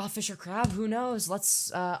 Crawfish or crab? Who knows?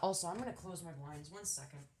 Let's, also, I'm gonna close my blinds. 1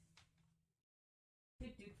 second.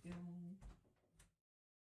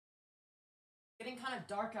 Getting kind of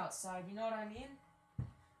dark outside, you know what I mean?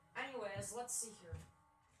 Anyways, let's see here.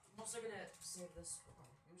 I'm also gonna save this.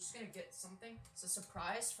 I'm just gonna get something. It's a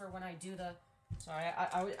surprise for when I do the... Sorry,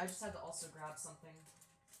 I just had to also grab something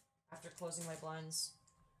after closing my blinds.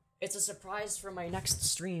 It's a surprise for my next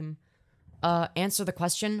stream. Answer the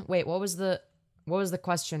question. Wait, what was the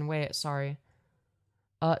question? Wait, sorry.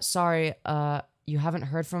 Sorry, you haven't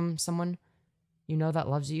heard from someone you know that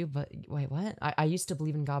loves you, but wait, what? I used to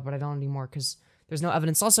believe in God, but I don't anymore because there's no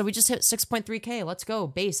evidence. Also, we just hit 6.3K. Let's go.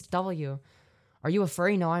 Based W. Are you a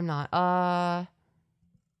furry? No, I'm not.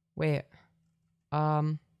 Wait.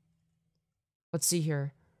 Let's see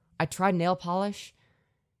here. I tried nail polish.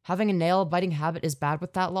 Having a nail biting habit is bad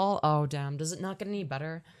with that, lol. Oh, damn. Does it not get any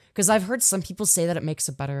better? Because I've heard some people say that it makes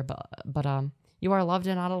it better, but you are loved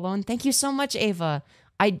and not alone. Thank you so much, Ava.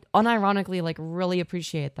 I unironically, like, really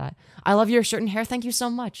appreciate that. I love your shirt and hair. Thank you so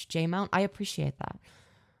much, J-Mount. I appreciate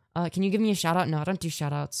that. Can you give me a shout-out? No, I don't do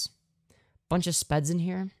shout-outs. Bunch of speds in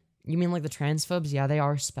here. You mean like the transphobes? Yeah, they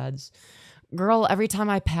are speds. Girl, every time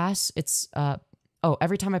I pass, it's,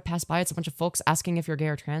 every time I pass by, it's a bunch of folks asking if you're gay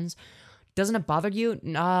or trans. Doesn't it bother you?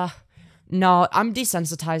 Nah. No, I'm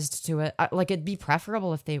desensitized to it. Like, it'd be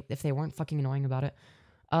preferable if they weren't fucking annoying about it.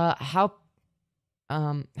 How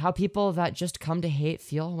people that just come to hate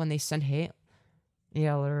feel when they send hate.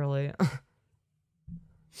 Yeah, literally.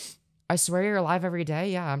 I swear you're alive every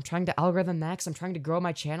day. Yeah, I'm trying to algorithm max. I'm trying to grow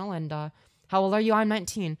my channel. And, how old are you? I'm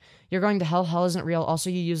 19. You're going to hell. Hell isn't real. Also,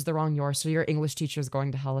 you used the wrong your, so your English teacher's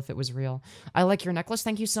going to hell if it was real. I like your necklace.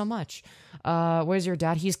 Thank you so much. Where's your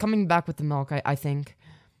dad? He's coming back with the milk, I think.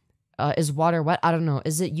 Is water wet? I don't know.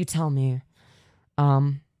 Is it? You tell me.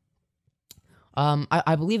 I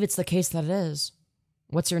believe it's the case that it is.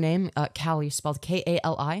 What's your name? Kali, spelled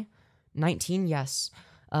K-A-L-I. 19, yes.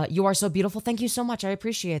 You are so beautiful. Thank you so much. I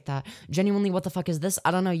appreciate that. Genuinely, what the fuck is this?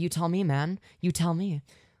 I don't know. You tell me, man. You tell me.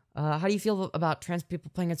 How do you feel about trans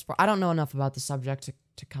people playing at sport? I don't know enough about the subject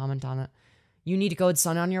to comment on it. You need a gold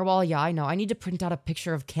sun on your wall? Yeah, I know. I need to print out a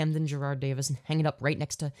picture of Camden Gerard Davis and hang it up right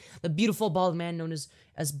next to the beautiful bald man known as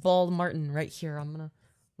Bald Martin right here. I'm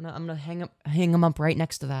gonna hang him up right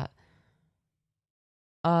next to that.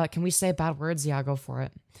 Can we say bad words? Yeah, go for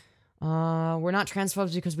it. We're not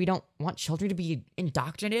transphobes because we don't want children to be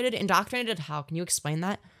indoctrinated. Indoctrinated how? Can you explain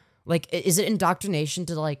that? Like, is it indoctrination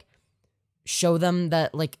to, like, show them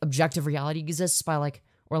that, like, objective reality exists by, like,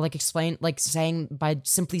 or, like, explain, like, saying, by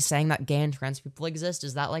simply saying that gay and trans people exist?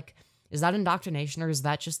 Is that, like, is that indoctrination, or is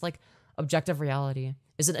that just, like, objective reality?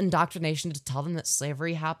 Is it indoctrination to tell them that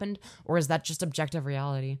slavery happened, or is that just objective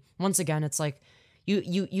reality? Once again, it's like,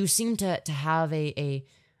 you seem to have a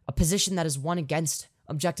position that is one against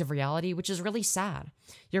objective reality, which is really sad.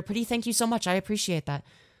 You're pretty. Thank you so much. I appreciate that.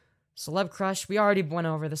 Celeb crush. We already went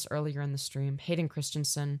over this earlier in the stream. Hayden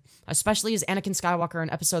Christensen, especially as Anakin Skywalker in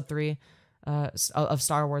Episode 3 of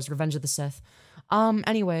Star Wars: Revenge of the Sith.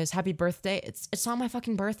 Anyways, happy birthday. It's not my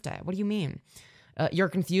fucking birthday. What do you mean? You're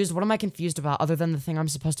confused? What am I confused about other than the thing I'm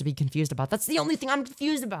supposed to be confused about? That's the only thing I'm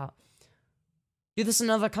confused about. Do this in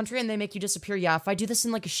another country and they make you disappear? Yeah, if I do this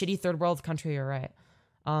in, like, a shitty third world country, you're right.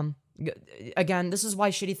 Again, this is why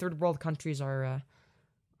shitty third world countries are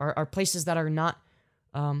places that are not,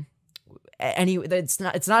 it's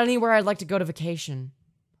not anywhere I'd like to go to vacation.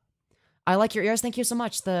 I like your ears. Thank you so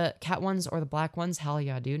much. The cat ones or the black ones? Hell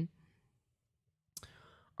yeah, dude.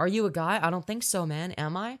 Are you a guy? I don't think so, man.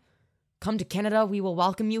 Am I? Come to Canada. We will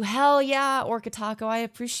welcome you. Hell yeah, Orca Taco. I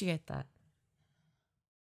appreciate that.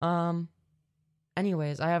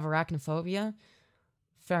 Anyways, I have arachnophobia.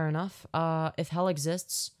 Fair enough. If hell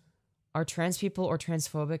exists, are trans people or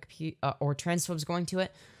transphobic or transphobes going to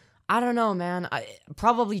it? I don't know, man.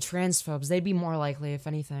 Probably transphobes. They'd be more likely, if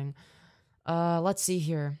anything. Let's see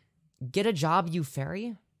here. Get a job, you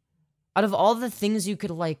fairy? Out of all the things you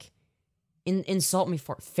could, like, insult me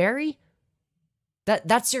for, fairy?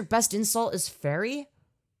 That's your best insult is fairy?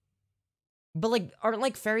 But, like, aren't,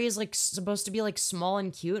 like, fairies, like, supposed to be, like, small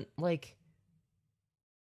and cute? Like,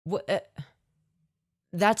 what?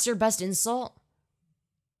 That's your best insult?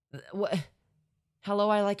 What? Hello,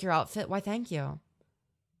 I like your outfit. Why, thank you.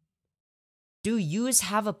 Do yous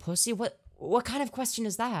have a pussy? What kind of question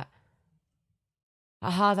is that?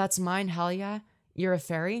 Aha, that's mine. Hell yeah. You're a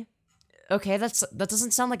fairy? Okay, that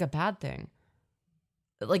doesn't sound like a bad thing.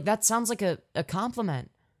 Like, that sounds like a compliment.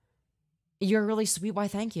 You're really sweet. Why,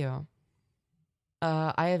 thank you.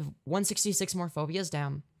 I have 166 more phobias,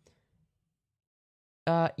 damn.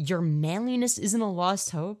 Your manliness isn't a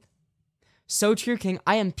lost hope. So true, King.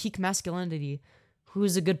 I am peak masculinity.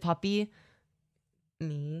 Who's a good puppy?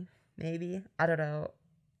 Me, maybe. I don't know.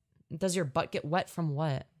 Does your butt get wet from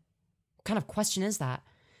what? What kind of question is that?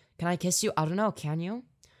 Can I kiss you? I don't know. Can you?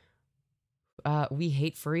 We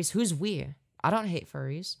hate furries. Who's we? I don't hate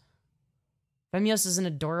furries. Femyoz is an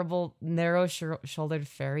adorable, narrow-shouldered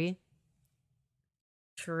fairy.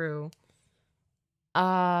 True.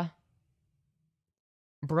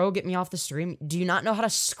 Bro, get me off the stream. Do you not know how to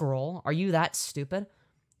scroll? Are you that stupid?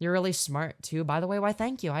 You're really smart, too. By the way, why,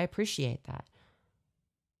 thank you. I appreciate that.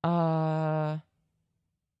 Ow,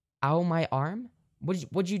 my arm?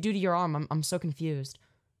 What'd you do to your arm? I'm so confused.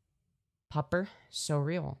 Pupper? So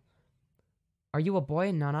real. Are you a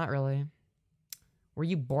boy? No, not really. Were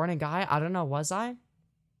you born a guy? I don't know. Was I?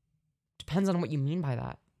 Depends on what you mean by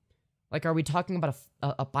that. Like, are we talking about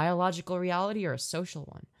a biological reality or a social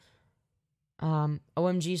one?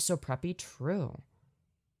 OMG, so preppy? True.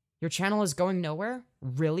 Your channel is going nowhere?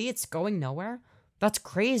 Really? It's going nowhere? That's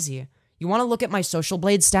crazy. You want to look at my Social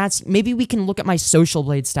Blade stats? Maybe we can look at my Social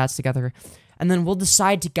Blade stats together, and then we'll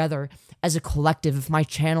decide together as a collective if my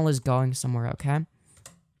channel is going somewhere, okay?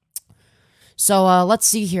 So, let's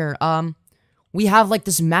see here. We have, like,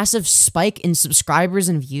 this massive spike in subscribers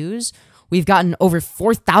and views. We've gotten over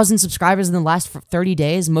 4,000 subscribers in the last 30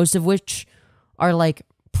 days, most of which are, like,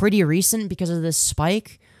 pretty recent because of this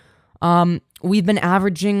spike. We've been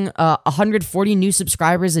averaging 140 new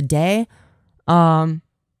subscribers a day,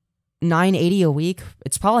 980 a week.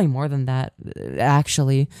 It's probably more than that,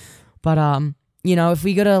 actually. But, you know, if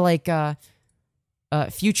we go to, like,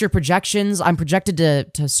 future projections, I'm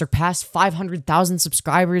projected to surpass 500,000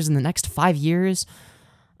 subscribers in the next 5 years.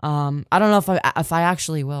 I don't know if I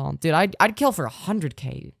actually will. Dude, I'd kill for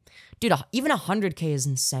 100K. Dude, even 100K is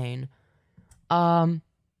insane.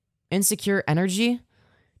 Insecure energy?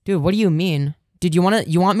 Dude, what do you mean? Dude, you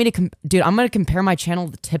want me to dude, I'm gonna compare my channel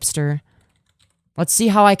to Tipster. Let's see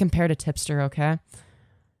how I compare to Tipster, okay?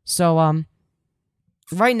 So,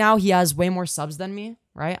 right now he has way more subs than me,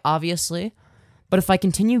 right? Obviously. But if I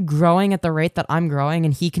continue growing at the rate that I'm growing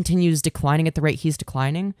and he continues declining at the rate he's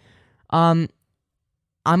declining, I'm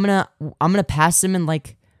gonna pass him in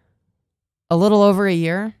like a little over a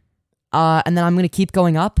year. And then I'm gonna keep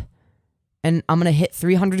going up. And I'm gonna hit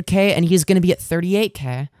 300K and he's gonna be at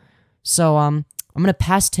 38K. So I'm gonna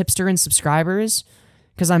pass Tipster in subscribers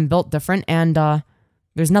because I'm built different and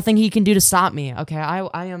there's nothing he can do to stop me. Okay,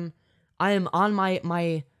 I am on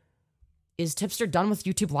my Is Tipster done with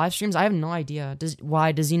YouTube live streams? I have no idea.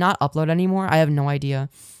 Why does he not upload anymore? I have no idea.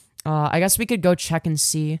 I guess we could go check and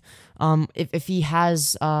see if he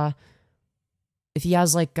has like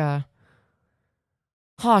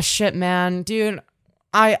oh shit, man, dude.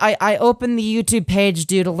 I opened the YouTube page,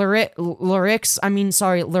 dude.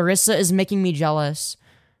 Larissa is making me jealous.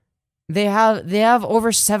 They have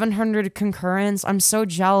over 700 concurrents. I'm so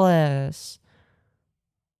jealous.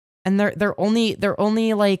 And they're only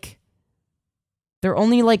like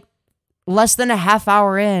less than a half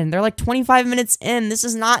hour in. They're like 25 minutes in. This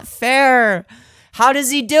is not fair. How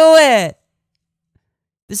does he do it?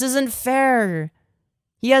 This isn't fair.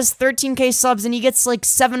 He has 13K subs and he gets like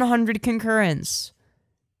 700 concurrents.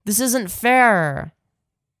 This isn't fair.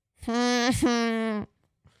 I'm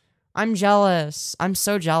jealous. I'm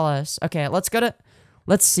so jealous. Okay, let's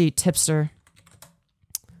see, Tipster.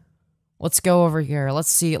 Let's go over here. Let's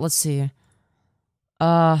see.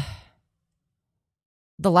 The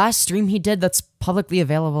last stream he did that's publicly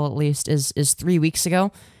available at least is 3 weeks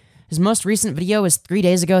ago. His most recent video is 3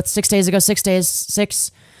 days ago, 6 days ago, 6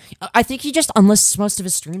 days. I think he just unlists most of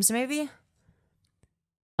his streams, maybe?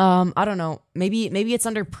 I don't know. Maybe it's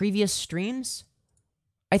under previous streams?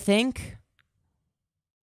 I think.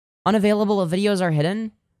 Unavailable videos are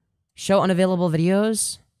hidden. Show unavailable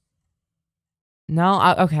videos.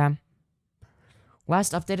 No? Okay.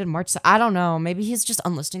 Last updated March. I don't know. Maybe he's just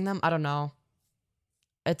unlisting them. I don't know.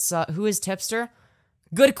 It's, who is Tipster?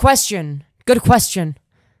 Good question. Good question.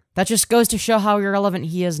 That just goes to show how irrelevant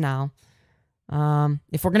he is now.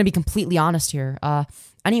 If we're gonna be completely honest here.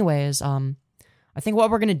 Anyways, I think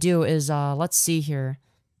what we're gonna do is, let's see here.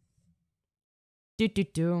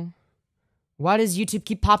 Why does YouTube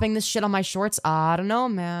keep popping this shit on my shorts? I don't know,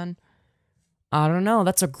 man. I don't know.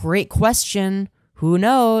 That's a great question. Who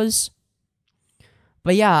knows?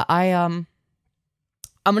 But yeah, I'm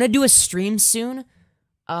gonna do a stream soon.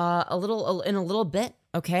 In a little bit,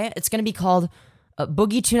 okay? It's gonna be called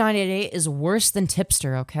Boogie2988 is worse than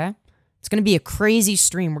Tipster, okay? It's gonna be a crazy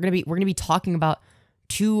stream. We're gonna be talking about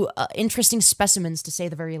two interesting specimens, to say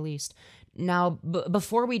the very least. Now,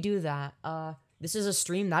 before we do that, this is a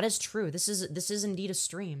stream. That is true. This is indeed a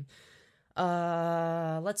stream.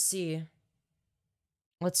 Let's see.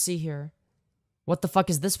 Let's see here. What the fuck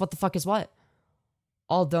is this? What the fuck is what?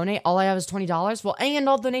 All donate. All I have is $20. Well, and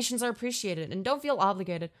all donations are appreciated. And don't feel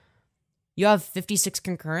obligated. You have 56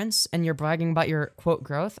 concurrents and you're bragging about your quote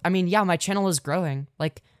growth. I mean, yeah, my channel is growing.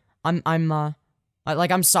 Like, I'm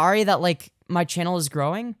sorry that like my channel is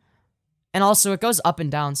growing. And also it goes up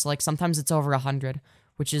and down. So like sometimes it's over 100,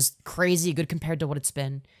 which is crazy good compared to what it's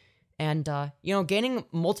been. And, you know, gaining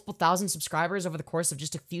multiple thousand subscribers over the course of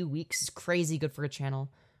just a few weeks is crazy good for a channel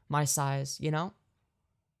my size, you know?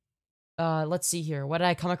 Let's see here. What did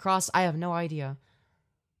I come across? I have no idea.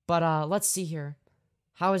 But, let's see here.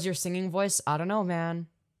 How is your singing voice? I don't know, man.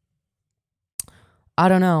 I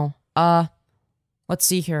don't know. Let's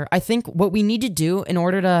see here. I think what we need to do in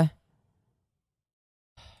order to...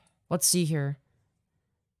 Let's see here.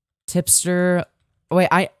 Tipster... Wait,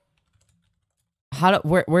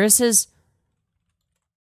 where is his...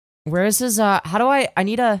 Where is his, how do I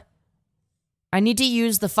need to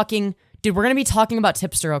use the fucking... Dude, we're gonna be talking about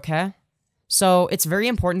Tipster, okay? So, it's very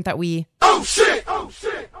important that we... Oh shit! Oh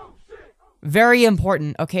shit! Oh shit! Very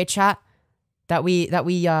important, okay, chat? That we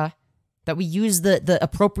use the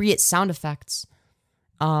appropriate sound effects,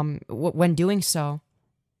 when doing so.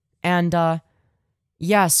 And,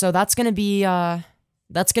 yeah, so that's gonna be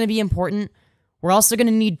important. We're also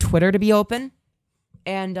gonna need Twitter to be open.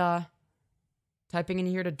 And, typing in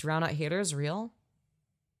here to drown out haters, real?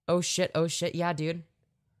 Oh shit, yeah, dude.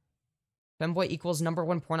 Femboy equals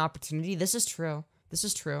 #1 porn opportunity. This is true. This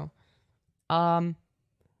is true. Let's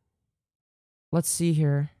see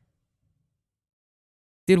here.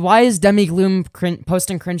 Dude, why is Demi Gloom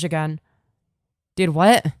posting cringe again? Dude,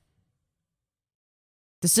 what?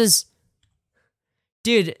 This is...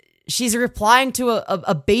 Dude, she's replying to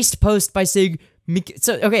a based post by saying...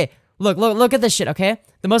 So, okay, look at this shit, okay?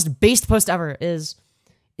 The most based post ever is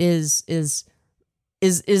this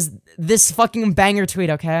fucking banger tweet,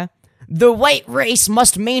 okay? The white race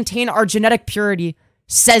must maintain our genetic purity,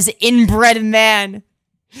 says inbred man.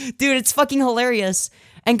 Dude, it's fucking hilarious.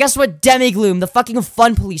 And guess what Demigloom, the fucking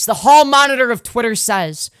fun police, the hall monitor of Twitter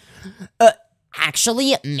says?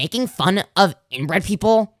 Actually, making fun of inbred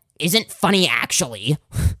people isn't funny, actually.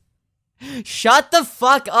 Shut the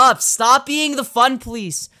fuck up. Stop being the fun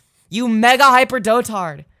police. You mega hyper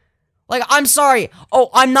dotard. Like, I'm sorry. Oh,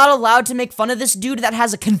 I'm not allowed to make fun of this dude that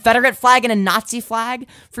has a Confederate flag and a Nazi flag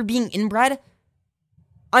for being inbred?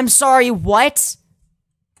 I'm sorry, what?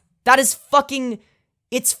 That is fucking...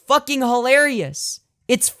 It's fucking hilarious.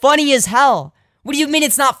 It's funny as hell. What do you mean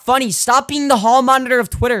it's not funny? Stop being the hall monitor of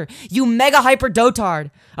Twitter. You mega hyper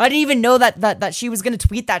dotard. I didn't even know that she was gonna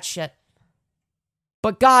tweet that shit.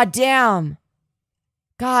 But goddamn.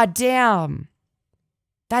 Goddamn.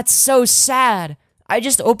 That's so sad. I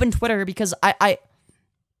just opened Twitter because I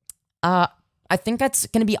think that's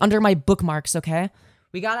gonna be under my bookmarks, okay?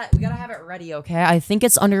 We gotta have it ready, okay? I think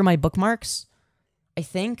it's under my bookmarks. I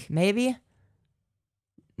think, maybe?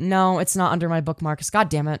 No, it's not under my bookmarks. God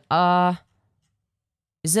damn it.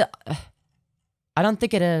 Is it? I don't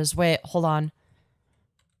think it is. Wait, hold on.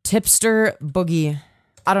 Tipster Boogie.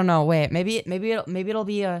 I don't know. Wait, maybe it'll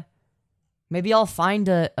be a... Maybe I'll find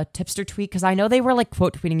a tipster tweet, because I know they were, like,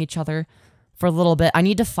 quote tweeting each other for a little bit. I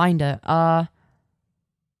need to find it.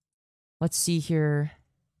 Let's see here.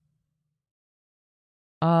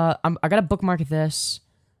 I gotta bookmark this.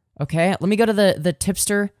 Okay, let me go to the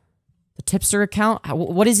tipster account.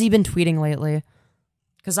 What has he been tweeting lately?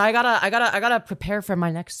 Because I gotta prepare for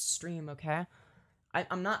my next stream, okay?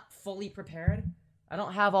 I'm not fully prepared. I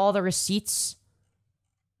don't have all the receipts.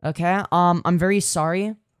 Okay, I'm very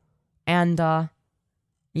sorry. And,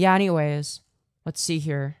 yeah, anyways, let's see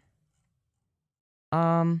here.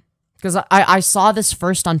 Because I saw this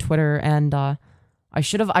first on Twitter, and, I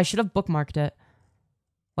should have bookmarked it.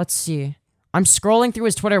 Let's see. I'm scrolling through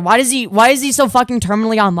his Twitter. Why is he so fucking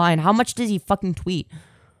terminally online? How much does he fucking tweet?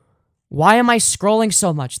 Why am I scrolling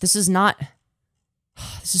so much? This is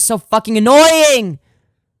so fucking annoying!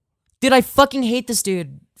 Dude, I fucking hate this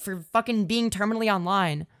dude for fucking being terminally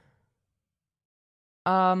online.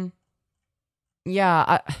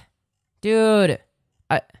 Yeah, dude,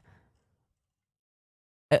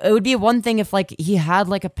 it would be one thing if, like, he had,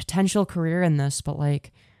 like, a potential career in this, but,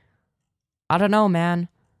 like, I don't know, man.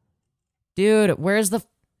 Dude, where's the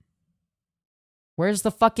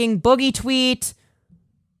fucking boogie tweet?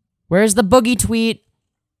 Where's the boogie tweet?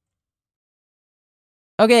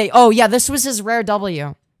 Okay, oh, yeah, this was his rare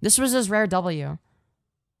W. This was his rare W.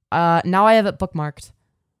 Now I have it bookmarked.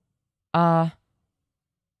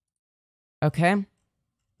 Okay.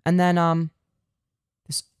 And then,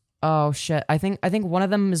 this, oh shit, I think one of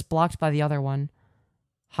them is blocked by the other one.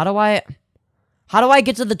 How do I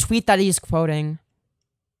get to the tweet that he's quoting?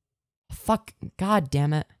 Fuck, god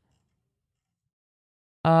damn it.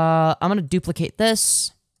 I'm gonna duplicate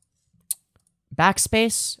this.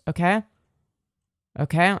 Backspace, okay.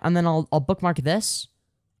 Okay, and then I'll bookmark this.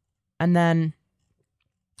 And then,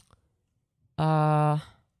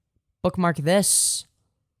 bookmark this.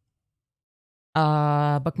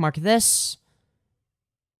 Bookmark this.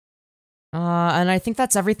 And I think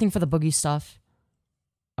that's everything for the boogie stuff.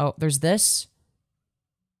 Oh, there's this.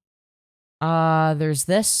 There's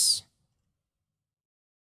this.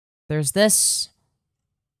 There's this.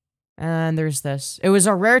 And there's this. It was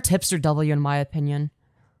a rare tipster W in my opinion.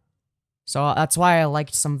 So that's why I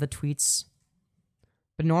liked some of the tweets.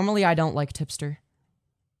 But normally I don't like tipster.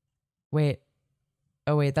 Wait.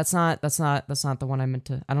 Oh wait, that's not the one I meant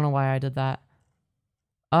to. I don't know why I did that.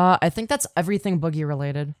 I think that's everything boogie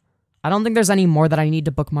related. I don't think there's any more that I need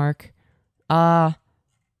to bookmark. Chat,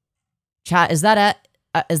 is that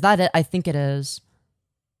it? Is that it? I think it is.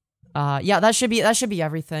 Yeah, that should be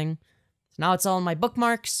everything. So now it's all in my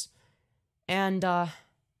bookmarks. And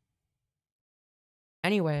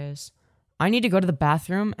anyways, I need to go to the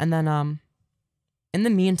bathroom and then in the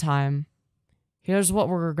meantime, here's what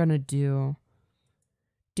we're gonna do.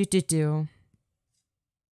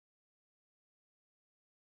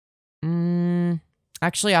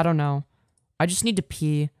 Actually, I don't know. I just need to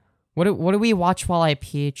pee. What do we watch while I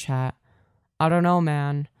pee, chat? I don't know,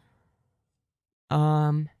 man.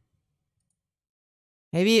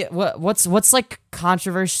 Maybe what's like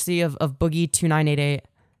controversy of Boogie 2988?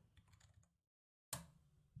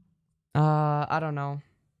 I don't know.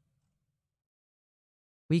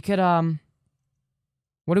 We could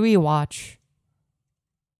what do we watch?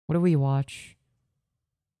 What do we watch?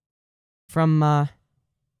 From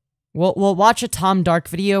we'll watch a Tom Dark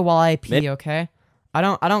video while I pee, okay? I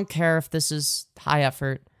don't care if this is high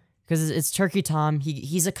effort because it's Turkey Tom.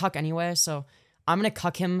 He's a cuck anyway, so I'm gonna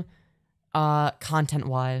cuck him content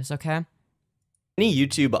wise, okay? Many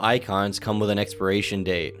YouTube icons come with an expiration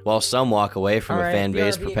date. While some walk away from a fan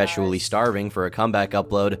base perpetually starving for a comeback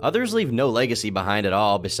upload, others leave no legacy behind at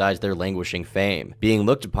all besides their languishing fame, being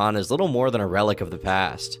looked upon as little more than a relic of the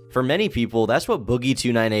past. For many people, that's what Boogie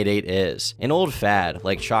 2988 is, an old fad,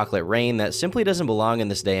 like Chocolate Rain, that simply doesn't belong in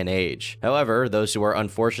this day and age. However, those who are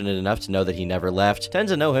unfortunate enough to know that he never left, tend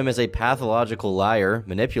to know him as a pathological liar,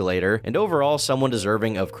 manipulator, and overall someone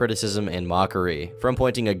deserving of criticism and mockery. From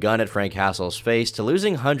pointing a gun at Frank Hassel's face to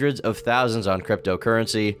losing hundreds of thousands on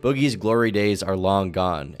cryptocurrency, Boogie's glory days are long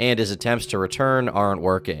gone, and his attempts to return aren't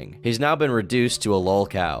working. He's now been reduced to a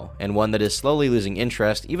lolcow, and one that is slowly losing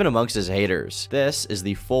interest even amongst his haters. This is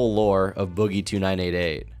the full lore of Boogie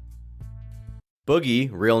 2988. Boogie,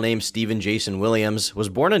 real name Stephen Jason Williams, was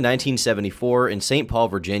born in 1974 in St. Paul,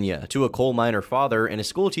 Virginia, to a coal miner father and a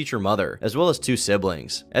schoolteacher mother, as well as 2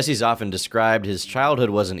 siblings. As he's often described, his childhood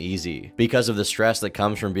wasn't easy. Because of the stress that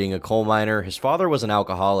comes from being a coal miner, his father was an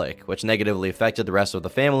alcoholic, which negatively affected the rest of the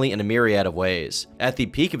family in a myriad of ways. At the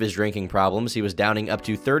peak of his drinking problems, he was downing up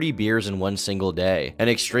to 30 beers in one single day, an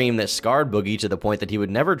extreme that scarred Boogie to the point that he would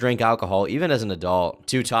never drink alcohol even as an adult.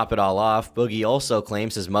 To top it all off, Boogie also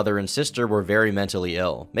claims his mother and sister were very mentally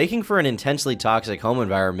ill, making for an intensely toxic home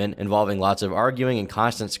environment involving lots of arguing and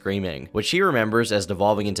constant screaming, which he remembers as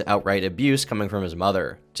devolving into outright abuse coming from his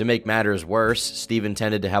mother. To make matters worse, Stephen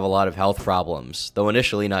tended to have a lot of health problems, though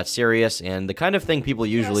initially not serious and the kind of thing people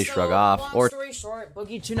usually shrug off. Long story short,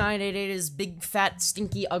 Boogie 2988 is big, fat,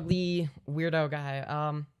 stinky, ugly, weirdo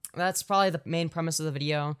guy. That's probably the main premise of the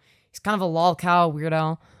video. He's kind of a lolcow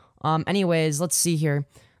weirdo. Anyways, let's see here.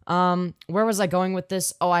 Where was I going with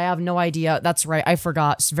this? Oh, I have no idea. That's right, I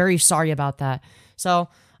forgot. Very sorry about that. So,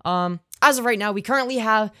 as of right now, we currently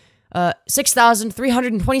have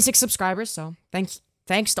 6,326 subscribers. So, thanks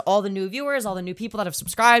to all the new viewers, all the new people that have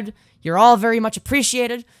subscribed. You're all very much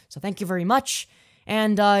appreciated. So, thank you very much.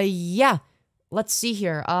 And yeah, let's see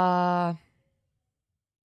here. Where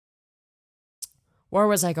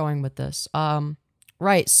was I going with this?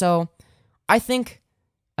 Right, so I think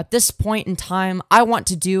at this point in time, I want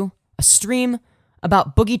to do a stream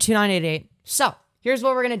about Boogie 2988. So, here's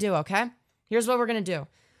what we're going to do, okay? Here's what we're going to do.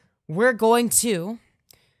 We're going to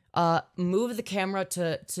move the camera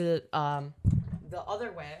to the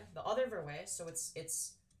other way, so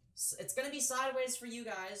it's going to be sideways for you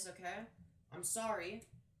guys, okay? I'm sorry.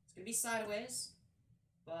 It's going to be sideways,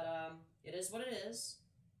 but it is what it is.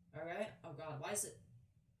 All right? Oh god, why is it?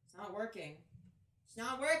 It's not working. It's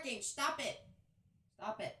not working. Stop it.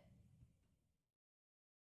 Stop it.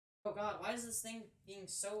 Oh god, why is this thing being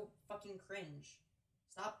so fucking cringe?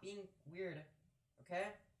 Stop being weird. Okay?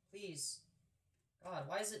 Please. God,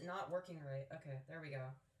 why is it not working right? Okay, there we go.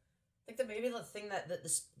 I think that maybe the thing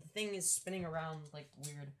the thing is spinning around, like,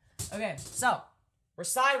 weird. Okay, so, we're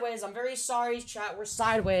sideways. I'm very sorry, chat. We're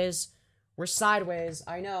sideways. We're sideways.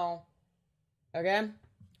 I know. Okay?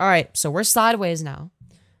 Alright, so we're sideways now.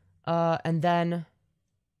 And then,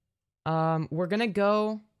 we're gonna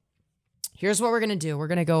go... Here's what we're gonna do. We're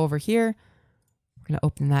gonna go over here. We're gonna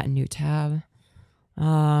open that new tab.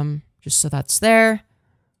 Just so that's there.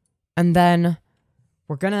 And then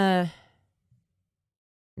we're gonna...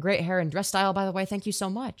 Great hair and dress style, by the way. Thank you so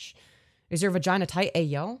much. Is your vagina tight? Hey,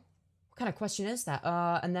 yo. What kind of question is that?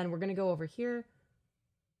 And then we're gonna go over here.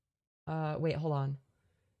 Wait, hold on.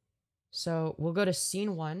 So, we'll go to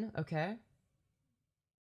scene 1, okay.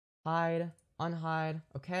 Hide, unhide,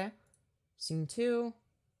 okay. Scene 2,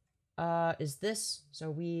 is this. So,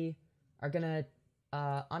 we are gonna,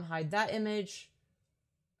 unhide that image.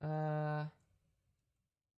 Hold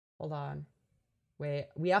on. Wait,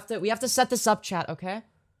 we have to set this up, chat, okay?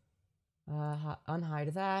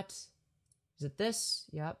 Unhide that. Is it this?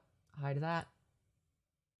 Yep. Hide that.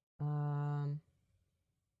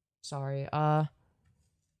 Sorry,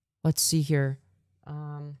 let's see here.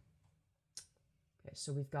 Okay,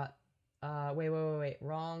 so we've got, wait,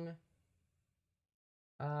 wrong.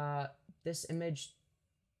 This image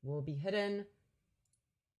will be hidden.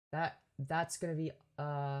 That's gonna be,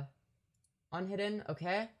 unhidden,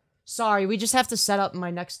 okay? Sorry, we just have to set up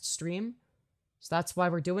my next stream. So that's why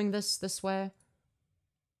we're doing this way.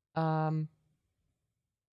 Scene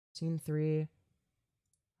 3.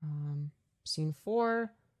 Scene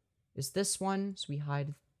 4 is this one. So we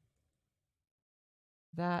hide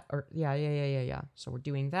that. Or, yeah. So we're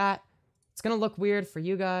doing that. It's gonna look weird for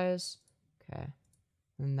you guys. Okay.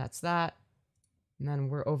 And that's that. And then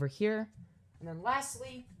we're over here. And then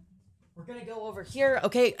lastly... We're gonna go over here,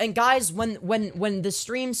 okay? And guys, when the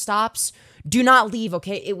stream stops, do not leave,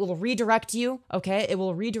 okay? It will redirect you, okay? It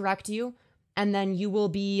will redirect you, and then you will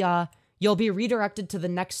be, you'll be redirected to the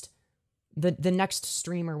next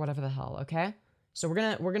stream or whatever the hell, okay? So we're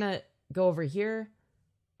gonna go over here,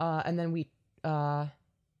 and then we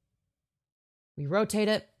rotate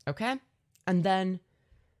it, okay? And then,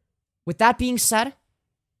 with that being said,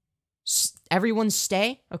 everyone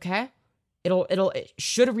stay, okay? It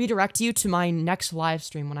should redirect you to my next live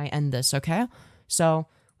stream when I end this, okay? So,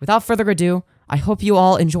 without further ado, I hope you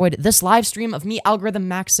all enjoyed this live stream of me algorithm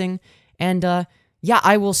maxing, and, yeah,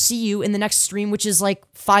 I will see you in the next stream, which is like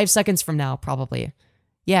 5 seconds from now, probably.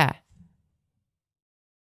 Yeah.